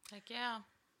them. Heck yeah.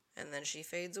 And then she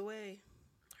fades away.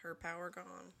 Her power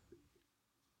gone.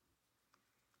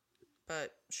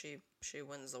 But she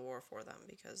wins the war for them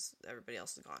because everybody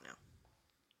else is gone now.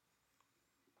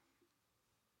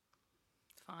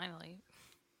 Finally.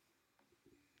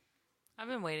 I've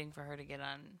been waiting for her to get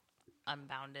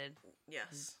unbounded.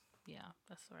 Yes. Yeah,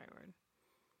 that's the right word.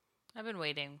 I've been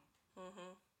waiting.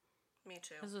 Mm-hmm. Me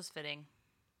too. This was fitting.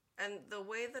 And the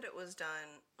way that it was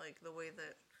done, like the way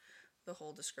that the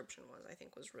whole description was, I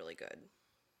think was really good.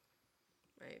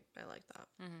 I like that.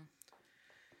 Mm-hmm.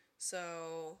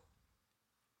 So,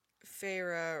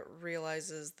 Feyre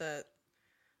realizes that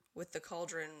with the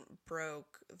cauldron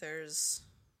broke, there's,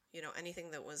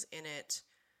 anything that was in it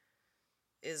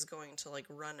is going to,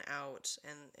 run out.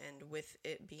 And with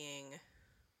it being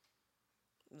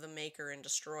the maker and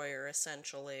destroyer,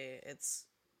 essentially,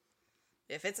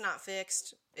 if it's not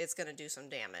fixed, it's going to do some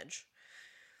damage.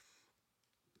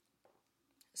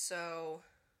 So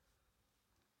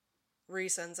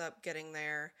Rhys ends up getting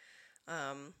there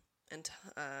and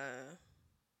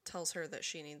tells her that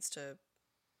she needs to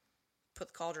put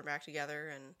the cauldron back together,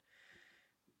 and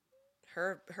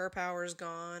her power's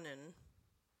gone, and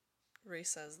Rhys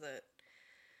says that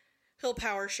he'll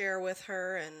power share with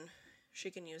her and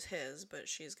she can use his, but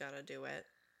she's got to do it.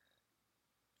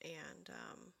 And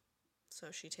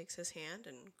so she takes his hand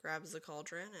and grabs the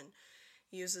cauldron and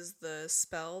uses the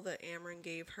spell that Amryn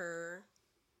gave her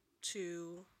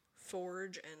to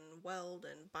forge and weld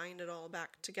and bind it all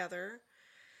back together.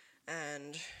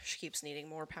 And she keeps needing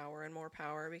more power and more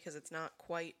power because it's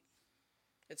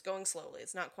going slowly.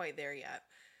 It's not quite there yet.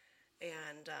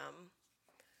 And,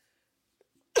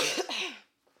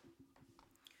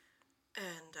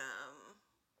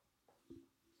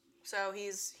 so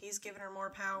he's given her more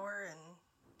power, and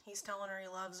he's telling her he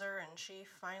loves her, and she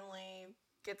finally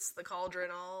gets the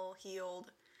cauldron all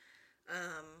healed,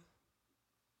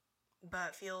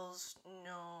 but feels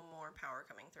no more power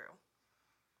coming through.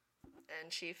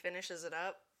 And she finishes it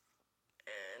up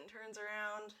and turns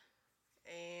around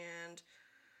and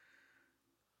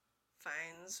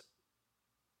finds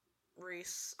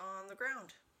Rhys on the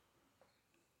ground.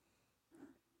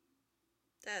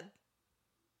 Dead.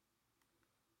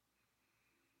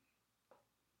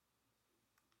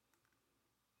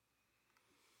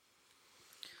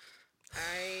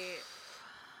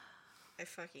 I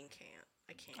fucking can't.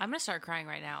 I can't. I'm going to start crying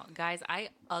right now. Guys, I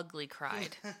ugly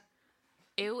cried.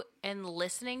 And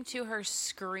listening to her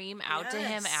scream out to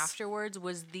him Yes. afterwards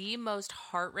was the most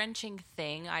heart-wrenching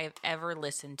thing I have ever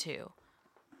listened to.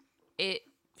 It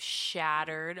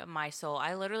shattered my soul.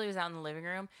 I literally was out in the living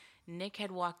room. Nick had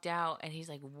walked out, and he's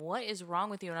like, "What is wrong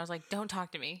with you?" And I was like, "Don't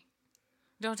talk to me.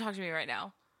 Don't talk to me right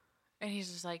now." And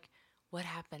he's just like, "What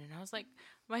happened?" And I was like,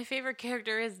 "My favorite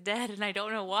character is dead, and I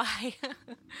don't know why."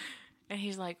 And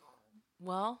he's like,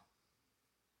 "Well,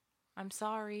 I'm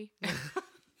sorry."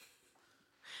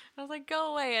 I was like,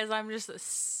 "Go away," as I'm just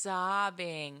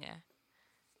sobbing.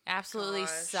 Absolutely Gosh.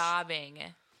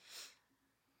 sobbing.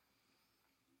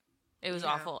 It was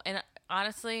awful. And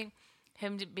honestly,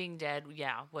 him being dead,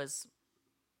 was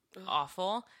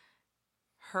awful.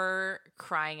 Her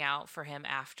crying out for him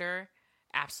after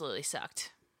absolutely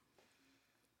sucked.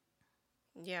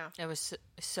 Yeah. It was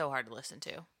so hard to listen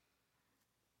to.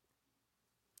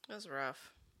 That was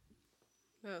rough.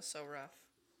 That was so rough.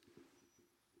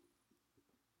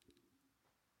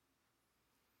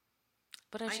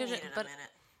 But I needed a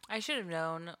minute. I should have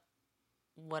known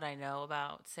what I know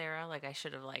about Sarah. Like, I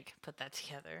should have put that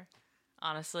together.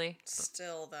 Honestly,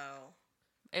 Still, though.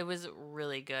 it was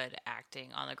really good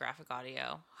acting on the graphic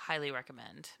audio. Highly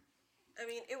recommend. I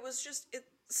mean, it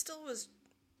still was,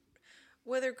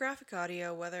 whether graphic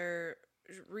audio, whether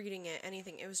reading it,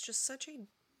 anything, it was just such a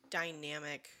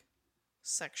dynamic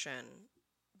section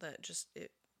that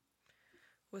it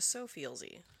was so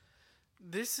feelsy.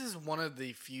 This is one of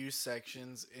the few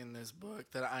sections in this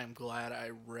book that I'm glad I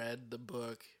read the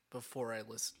book before I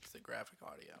listened to the graphic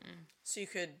audio. So you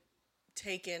could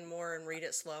take in more and read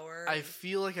it slower. I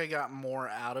feel like I got more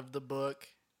out of the book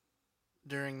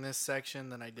during this section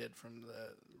than I did from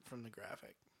the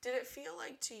graphic. Did it feel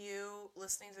like to you,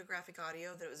 listening to the graphic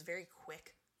audio, that it was very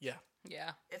quick? Yeah.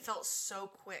 Yeah. It felt so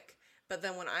quick. But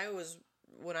then when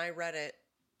I read it,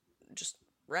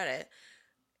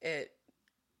 it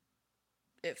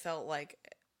it felt like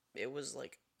it was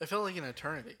like, It felt like an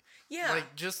eternity. yeah,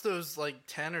 Like just those like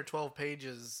 10 or 12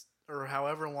 pages or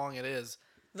however long it is.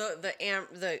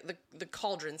 the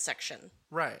cauldron section.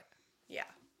 Right. Yeah.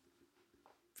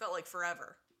 Felt like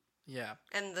forever. Yeah.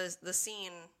 And the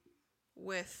scene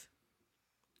with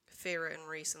Feyre and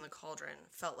Rhys in the cauldron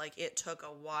felt like it took a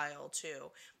while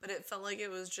too, but it felt like it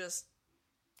was just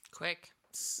Quick.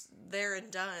 there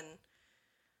and done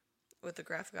with the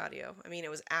graphic audio. I mean, it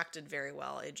was acted very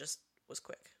well. It just was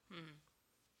quick.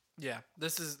 Yeah.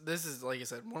 This is like I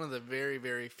said, one of the very,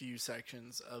 very few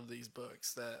sections of these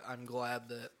books that I'm glad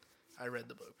that I read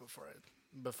the book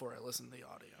before I listened to the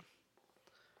audio.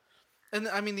 And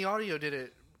I mean the audio did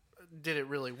it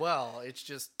really well. It's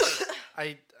just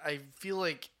I feel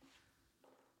like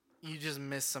you just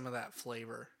miss some of that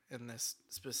flavor in this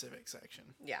specific section.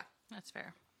 Yeah. That's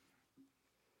fair.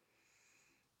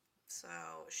 So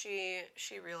she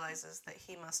realizes that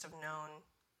he must have known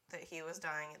that he was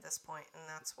dying at this point, and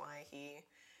that's why he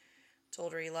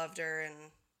told her he loved her and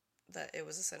that it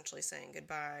was essentially saying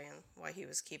goodbye, and why he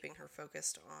was keeping her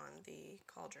focused on the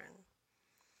cauldron.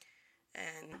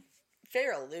 And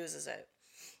Feyre loses it.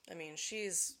 I mean,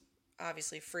 she's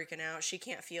obviously freaking out. She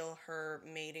can't feel her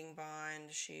mating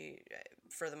bond. She,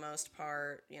 for the most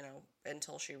part,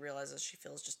 until she realizes she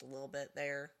feels just a little bit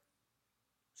there.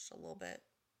 Just a little bit,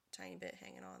 tiny bit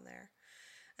hanging on there.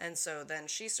 And so then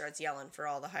she starts yelling for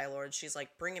all the High Lords. She's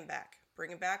like, bring him back.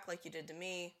 Bring him back like you did to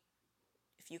me.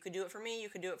 If you could do it for me, you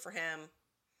could do it for him.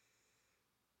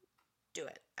 Do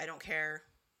it. I don't care.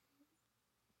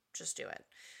 Just do it.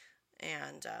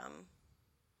 And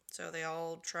so they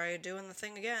all try doing the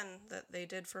thing again that they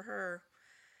did for her.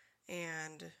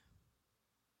 And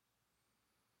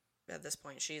at this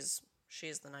point, she's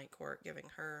the Night Court, giving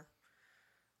her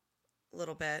a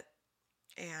little bit.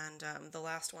 And the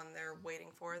last one they're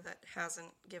waiting for that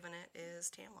hasn't given it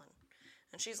is Tamlin.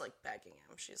 And she's like begging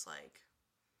him. She's like,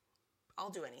 I'll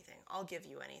do anything. I'll give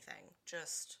you anything.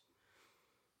 Just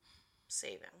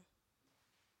save him.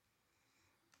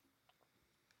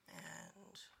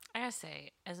 And I gotta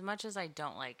say, as much as I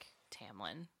don't like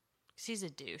Tamlin, 'cause he's a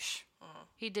douche,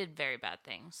 he did very bad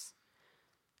things.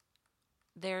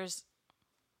 There's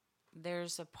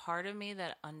a part of me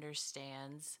that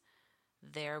understands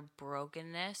their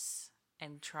brokenness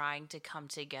and trying to come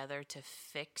together to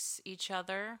fix each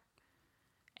other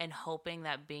and hoping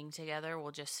that being together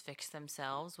will just fix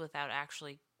themselves without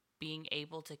actually being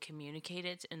able to communicate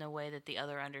it in a way that the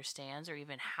other understands or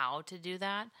even how to do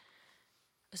that.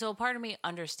 So a part of me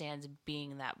understands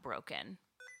being that broken.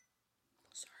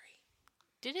 sorry.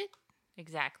 Did it?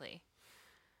 Exactly.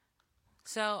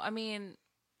 So, I mean,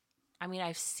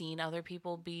 I've seen other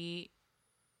people be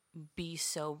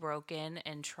so broken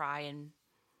and try and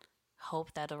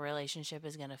hope that a relationship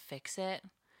is going to fix it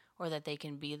or that they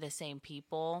can be the same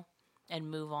people and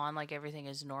move on like everything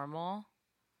is normal.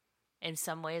 In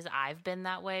some ways, I've been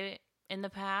that way in the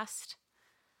past.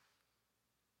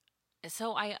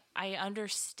 So I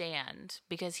understand,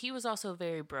 because he was also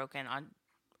very broken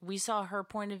we saw her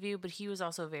point of view, but he was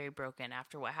also very broken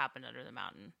after what happened under the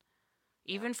mountain.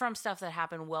 Even from stuff that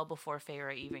happened well before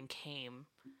Feyre even came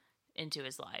into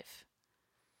his life.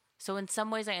 So in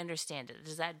some ways I understand it.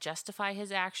 Does that justify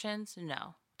his actions?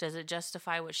 No. Does it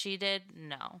justify what she did?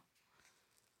 No.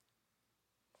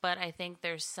 But I think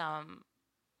that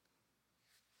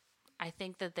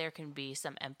there can be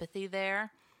some empathy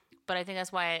there. But I think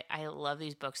that's why I love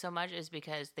these books so much, is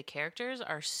because the characters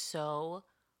are so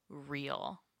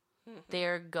real.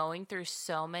 They're going through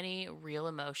so many real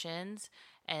emotions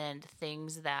and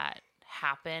things that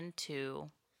happen to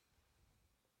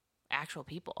actual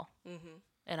people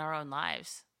in our own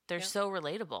lives. They're so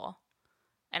relatable.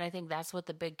 And I think that's what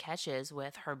the big catch is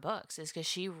with her books, is because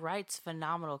she writes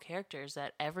phenomenal characters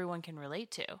that everyone can relate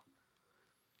to.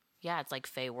 Yeah, it's like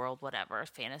Fey world, whatever,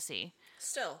 fantasy.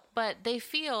 Still. But they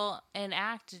feel and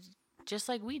act just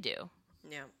like we do.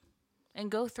 Yeah.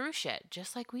 And go through shit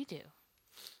just like we do.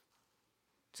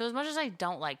 So as much as I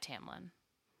don't like Tamlin,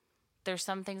 there's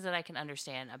some things that I can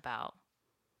understand about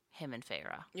him and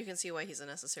Feyre. You can see why he's a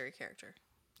necessary character.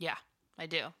 Yeah, I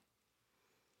do.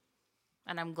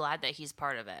 And I'm glad that he's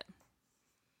part of it.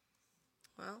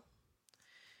 Well,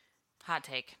 Hot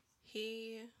take.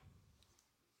 he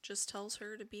just tells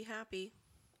her to be happy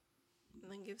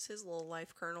and then gives his little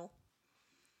life kernel.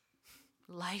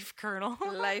 Life kernel.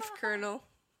 Life kernel.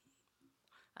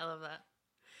 I love that.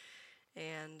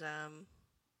 And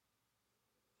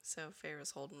so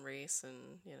Feyre's holding Rhys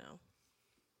and,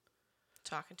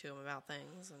 talking to him about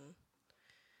things and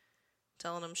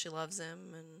telling him she loves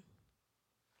him and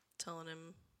telling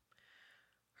him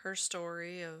her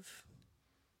story of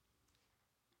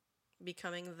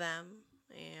becoming them,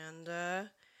 and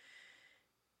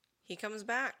he comes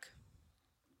back.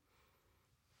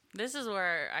 This is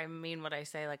where I mean what I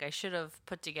say. Like, I should have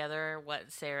put together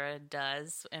what Sarah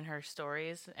does in her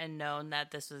stories and known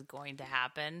that this was going to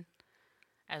happen,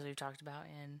 as we've talked about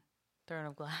in Throne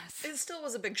of Glass. It still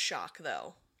was a big shock,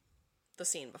 though, the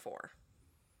scene before.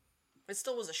 It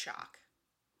still was a shock.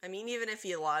 I mean, even if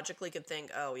you logically could think,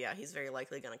 oh, yeah, he's very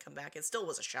likely going to come back, it still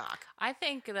was a shock. I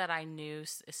think that I knew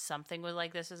something was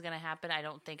like this was going to happen. I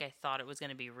don't think I thought it was going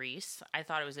to be Rhys. I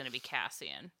thought it was going to be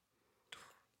Cassian.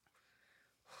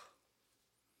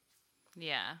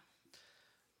 Yeah.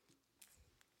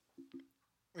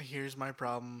 Here's my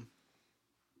problem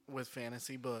with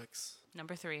fantasy books,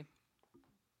 Number 3.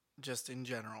 just in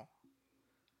general.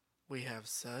 We have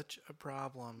such a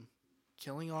problem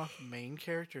killing off main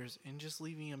characters and just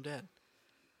leaving them dead.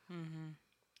 Mm-hmm.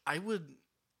 I would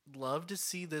love to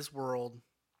see this world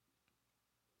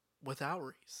without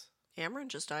Rhys. Amren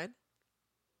just died.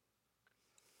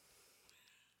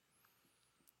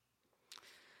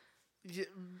 You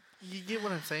get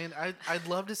what I'm saying? I'd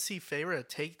love to see Feyre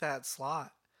take that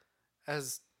slot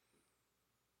as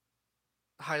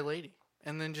High Lady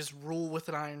and then just rule with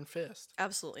an iron fist.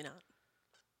 Absolutely not.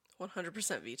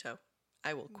 100% veto.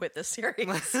 I will quit this series.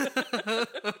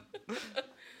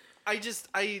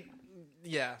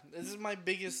 Yeah, this is my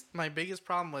biggest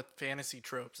problem with fantasy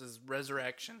tropes is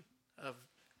resurrection of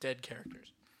dead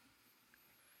characters.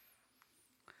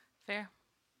 Fair.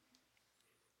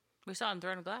 We saw it in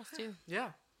Throne of Glass, too.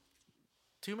 Yeah.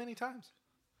 Too many times.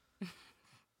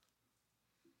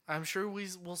 I'm sure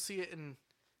we'll see it in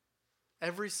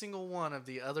every single one of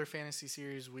the other fantasy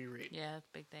series we read. Yeah, that's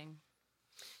a big thing.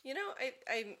 You know,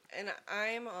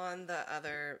 I'm on the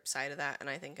other side of that, and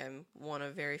I think I'm one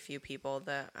of very few people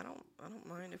that I don't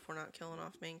mind if we're not killing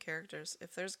off main characters.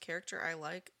 If there's a character I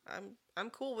like, I'm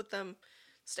cool with them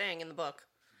staying in the book.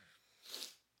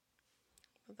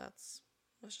 But that's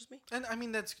just me. And I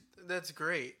mean that's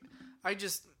great. I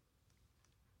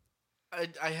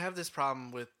have this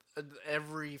problem with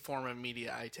every form of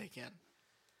media I take in.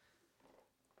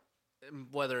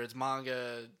 Whether it's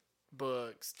manga,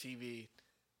 books, TV,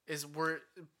 is where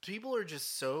people are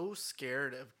just so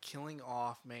scared of killing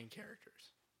off main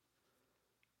characters.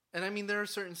 And I mean, there are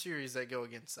certain series that go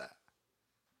against that.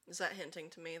 Is that hinting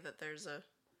to me that there's a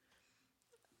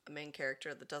main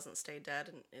character that doesn't stay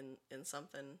dead in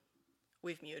something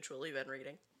we've mutually been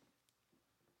reading?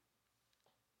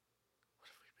 What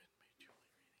have we been mutually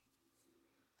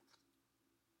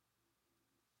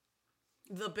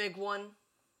reading? The big one.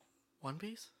 One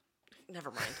Piece? Never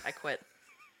mind. I quit.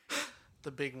 The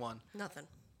big one. Nothing.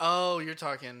 Oh, you're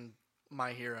talking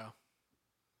My Hero.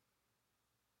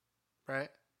 Right?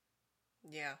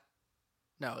 Yeah.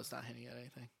 No, it's not hinting at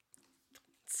anything.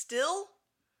 Still?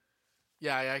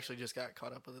 Yeah, I actually just got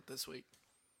caught up with it this week.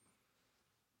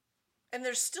 And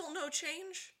there's still no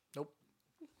change? Nope.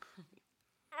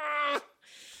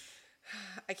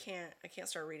 I can't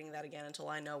start reading that again until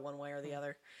I know one way or the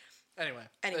other. Anyway.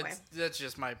 That's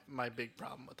just my big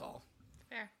problem with all.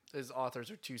 Fair. Is authors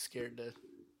are too scared to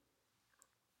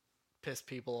piss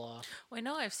people off. Well, I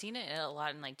know I've seen it a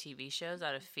lot in like TV shows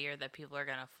out of fear that people are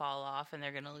going to fall off and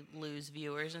they're going to lose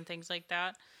viewers and things like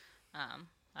that.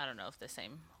 I don't know if the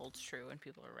same holds true when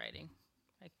people are writing.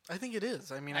 I think it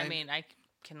is. I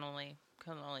can only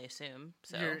assume.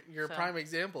 So your prime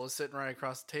example is sitting right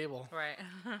across the table. Right.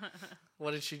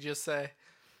 What did she just say?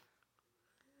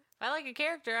 If I like a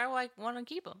character, I want to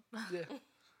keep him. Yeah.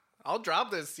 I'll drop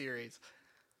this series.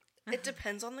 It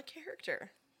depends on the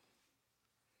character.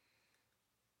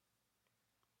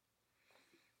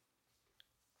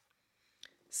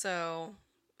 So,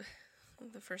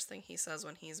 the first thing he says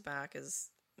when he's back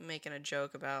is making a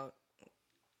joke about,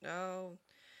 all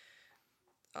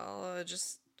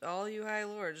you High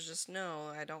Lords, just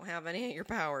know I don't have any of your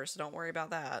powers, so don't worry about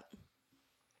that.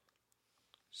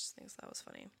 Just thinks that was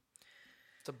funny.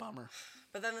 It's a bummer.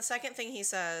 But then the second thing he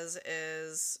says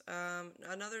is,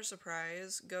 another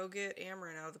surprise, go get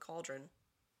Amren out of the cauldron.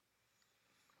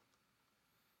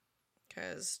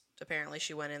 Because apparently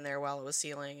she went in there while it was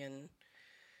sealing, and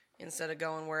instead of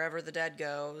going wherever the dead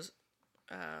goes,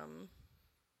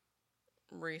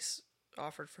 Rhys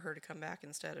offered for her to come back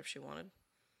instead if she wanted.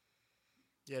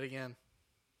 Yet again.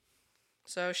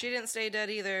 So she didn't stay dead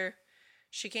either.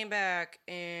 She came back,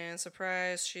 and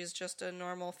surprise, she's just a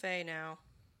normal fae now.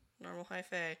 Normal high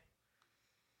fae.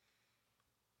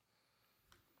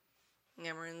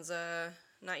 Amren's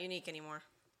not unique anymore.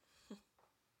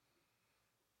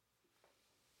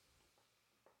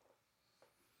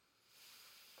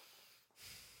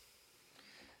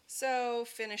 So,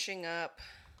 finishing up,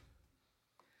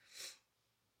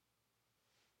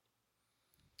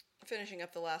 finishing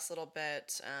up the last little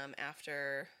bit,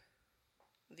 after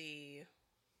the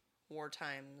war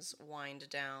times wind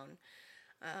down,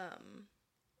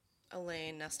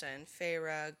 Elaine, Nesta, and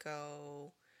Feyre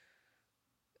go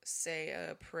say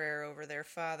a prayer over their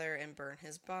father and burn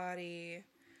his body.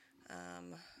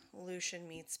 Lucian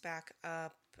meets back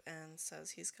up and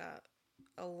says he's got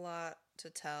a lot to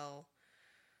tell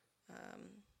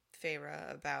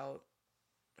Feyre about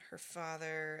her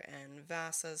father and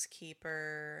Vassa's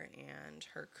keeper and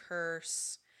her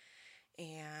curse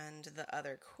and the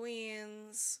other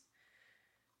queens.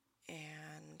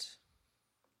 And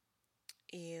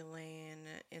Elaine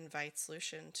invites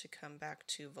Lucian to come back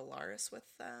to Valaris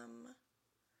with them.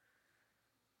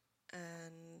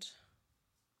 And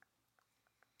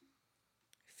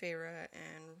Feyre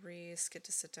and Rhys get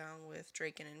to sit down with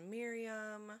Draken and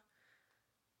Miriam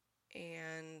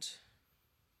and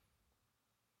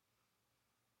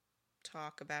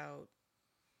talk about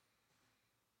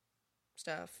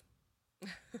stuff.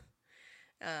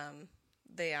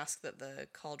 They ask that the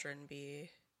cauldron be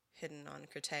hidden on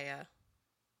Cretea,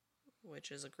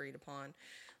 which is agreed upon.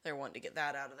 They're wanting to get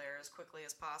that out of there as quickly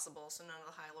as possible, so none of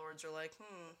the High Lords are like,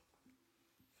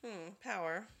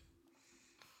 power.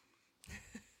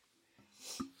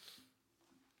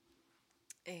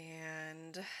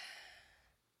 And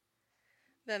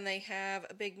then they have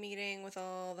a big meeting with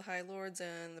all the High Lords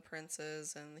and the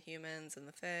princes and the humans and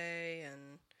the Fae,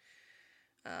 and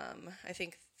I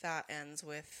think that ends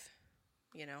with,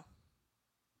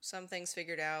 some things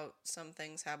figured out, some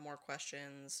things have more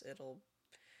questions.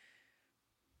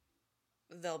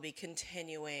 They'll be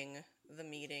continuing the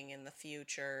meeting in the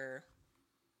future,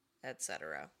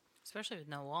 etc. Especially with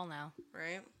no wall now.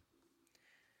 Right?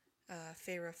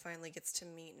 Feyre finally gets to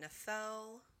meet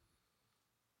Nethel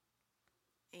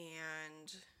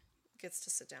and gets to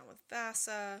sit down with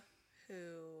Vassa,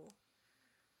 who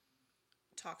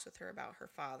talks with her about her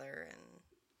father, and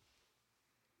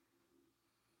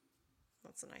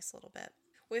that's a nice little bit.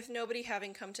 With nobody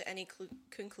having come to any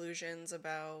conclusions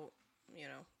about,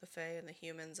 the Fae and the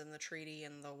humans and the treaty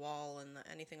and the wall and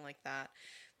anything like that,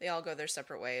 they all go their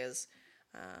separate ways.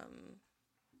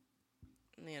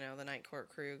 The Night Court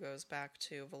crew goes back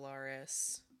to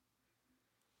Valaris.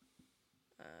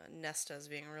 Nesta's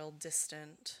being real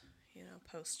distant,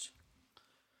 post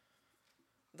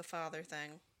the father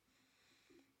thing.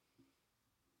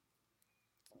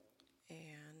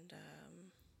 And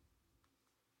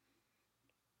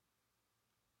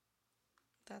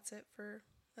that's it for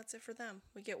them.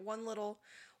 We get one little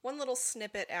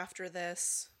snippet after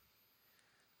this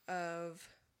of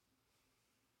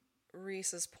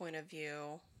Rhys's point of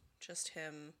view, just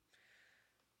him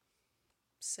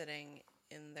sitting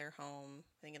in their home,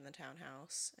 I think in the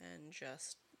townhouse, and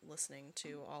just listening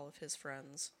to all of his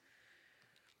friends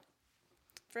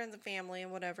and family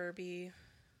and whatever be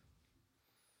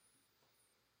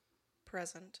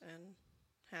present and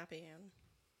happy, and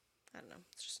I don't know,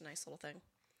 it's just a nice little thing.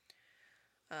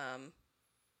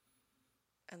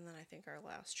 And then I think our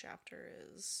last chapter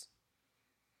is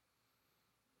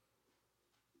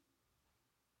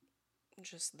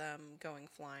just them going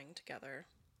flying together.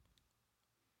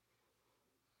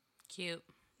 Cute.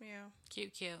 Yeah.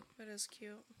 Cute. It is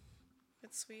cute.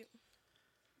 It's sweet.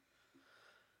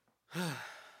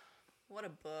 What a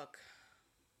book.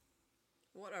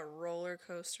 What a roller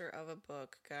coaster of a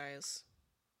book, guys.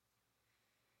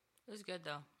 It was good,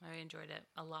 though. I enjoyed it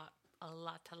a lot.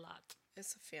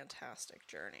 It's a fantastic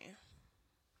journey.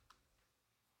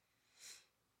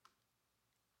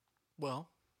 Well,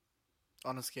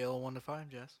 on a scale of 1 to 5,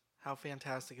 Jess, how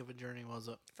fantastic of a journey was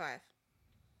it? 5.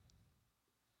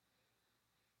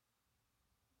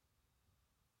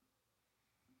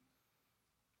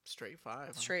 Straight 5.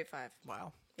 Huh? Straight 5.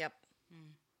 Wow. Yep.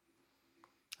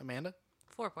 Amanda?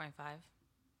 4.5.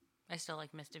 I still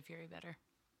like Mist and Fury better.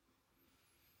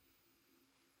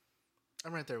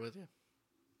 I'm right there with you.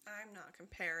 I'm not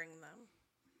comparing them.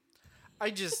 I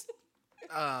just,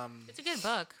 It's a good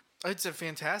book. it's a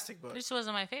fantastic book. It just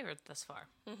wasn't my favorite thus far.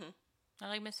 Mm-hmm. I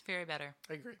like Mist and Fury better.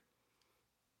 I agree.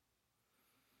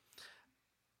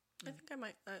 I think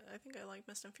I like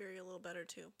Mist and Fury a little better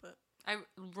too, but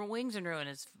Wings and Ruin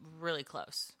is really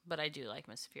close, but I do like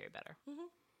Mist and Fury better. mm-hmm.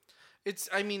 It's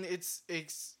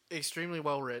extremely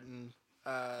well written.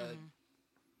 I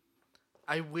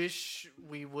wish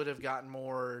we would have gotten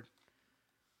more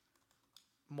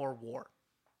war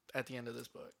at the end of this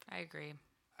book. I agree.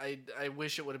 I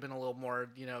wish it would have been a little more,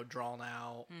 drawn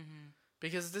out. Mm-hmm.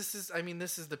 Because this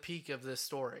is the peak of this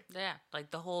story. Yeah,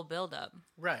 like the whole build up.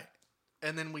 Right.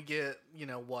 And then we get,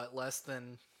 less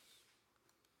than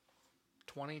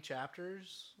 20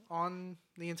 chapters on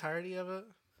the entirety of it?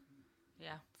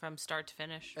 Yeah, from start to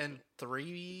finish. And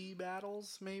 3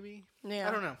 battles, maybe? Yeah.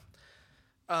 I don't know.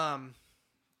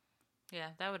 Yeah,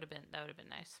 that would have been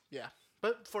nice. Yeah.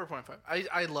 But 4.5.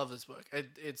 I love this book.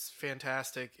 It's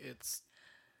fantastic. It's...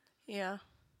 Yeah.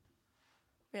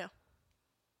 Yeah.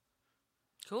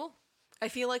 Cool. I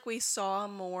feel like we saw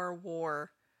more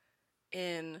war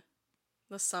in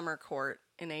the summer court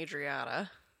in Adriata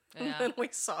Yeah. than we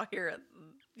saw here at,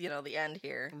 the end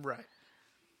here. Right.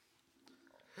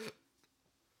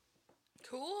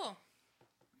 Cool.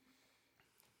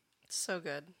 So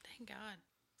good. Thank God.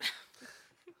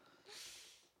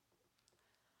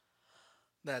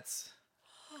 That's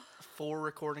 4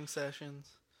 recording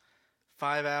sessions.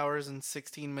 5 hours and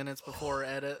 16 minutes before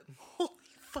edit. Holy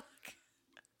fuck.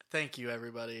 Thank you,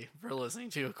 everybody, for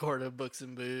listening to A Court of Books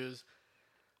and Booze.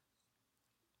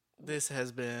 This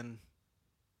has been...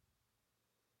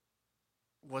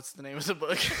 What's the name of the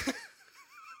book?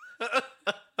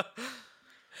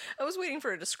 I was waiting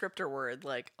for a descriptor word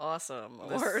like awesome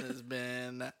This or has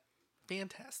been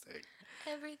fantastic.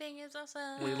 Everything is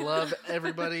awesome. We love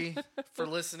everybody for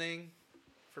listening,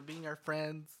 for being our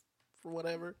friends, for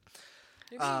whatever.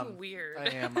 You're being weird. I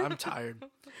am. I'm tired.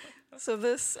 So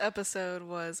this episode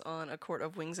was on A Court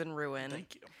of Wings and Ruin.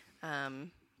 Thank you.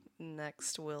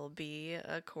 Next will be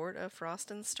A Court of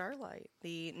Frost and Starlight,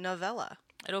 the novella.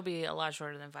 It'll be a lot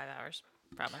shorter than 5 hours.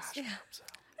 Promise. Yeah.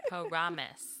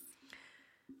 Promise.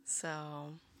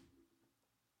 So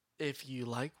If you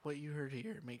like what you heard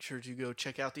here, make sure to go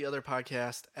check out the other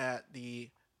podcast at the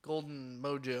Golden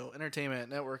Mojo Entertainment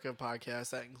Network of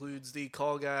podcasts. That includes the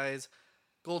Call Guys,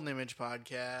 Golden Image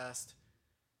podcast.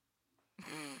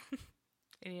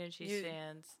 Indiana Cheese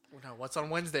fans. No, what's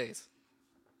on Wednesdays?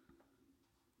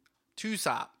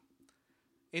 Tusop,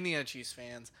 Indiana Cheese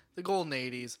fans, the Golden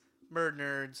 80s, Bird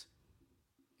Nerds,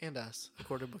 and us, A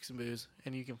Court of Books and Booze.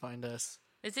 And you can find us.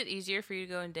 Is it easier for you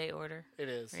to go in date order? It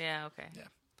is. Yeah, okay. Yeah.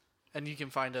 And you can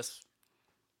find us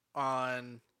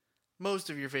on most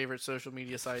of your favorite social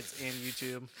media sites and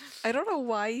YouTube. I don't know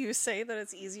why you say that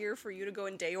it's easier for you to go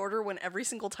in day order when every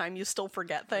single time you still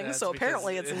forget things. That's So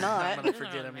apparently because it's I'm not. going to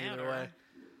forget Doesn't them either matter. way.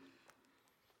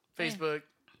 Facebook,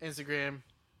 Instagram,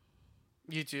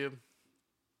 YouTube.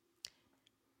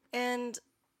 And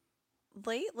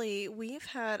lately, we've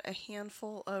had a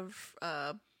handful of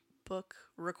book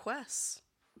requests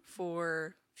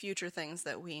for future things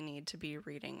that we need to be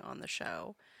reading on the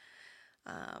show.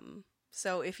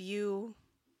 So if you...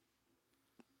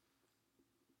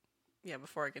 Yeah,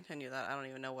 before I continue that, I don't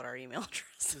even know what our email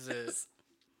address Is is.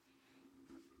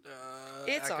 it?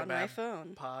 It's on my Acrobab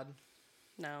phone. Pod.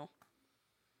 No.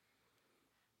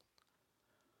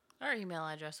 Our email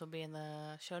address will be in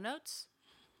the show notes.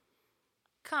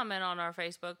 Comment on our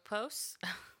Facebook posts.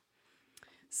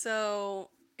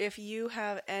 So, if you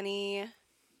have any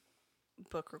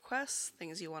book requests,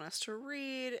 things you want us to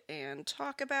read and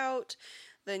talk about,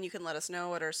 then you can let us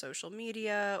know at our social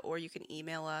media, or you can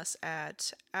email us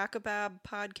at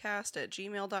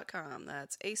acobabpodcast@gmail.com.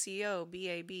 That's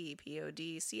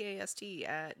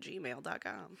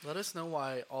acobabpodcast@gmail.com. Let us know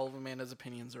why all of Amanda's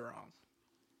opinions are wrong.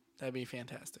 That'd be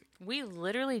fantastic. We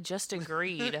literally just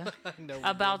agreed I know we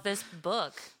about this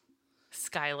book,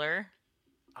 Skylar.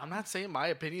 I'm not saying my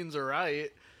opinions are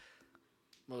right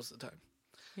most of the time.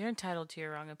 You're entitled to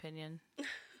your wrong opinion.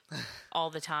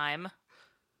 All the time.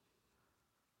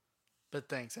 But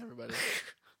thanks, everybody.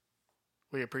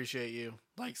 We appreciate you.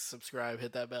 Like, subscribe,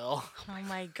 hit that bell. Oh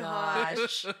my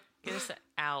gosh. Get us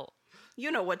out. You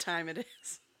know what time it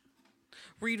is.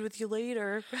 Read with you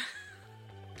later.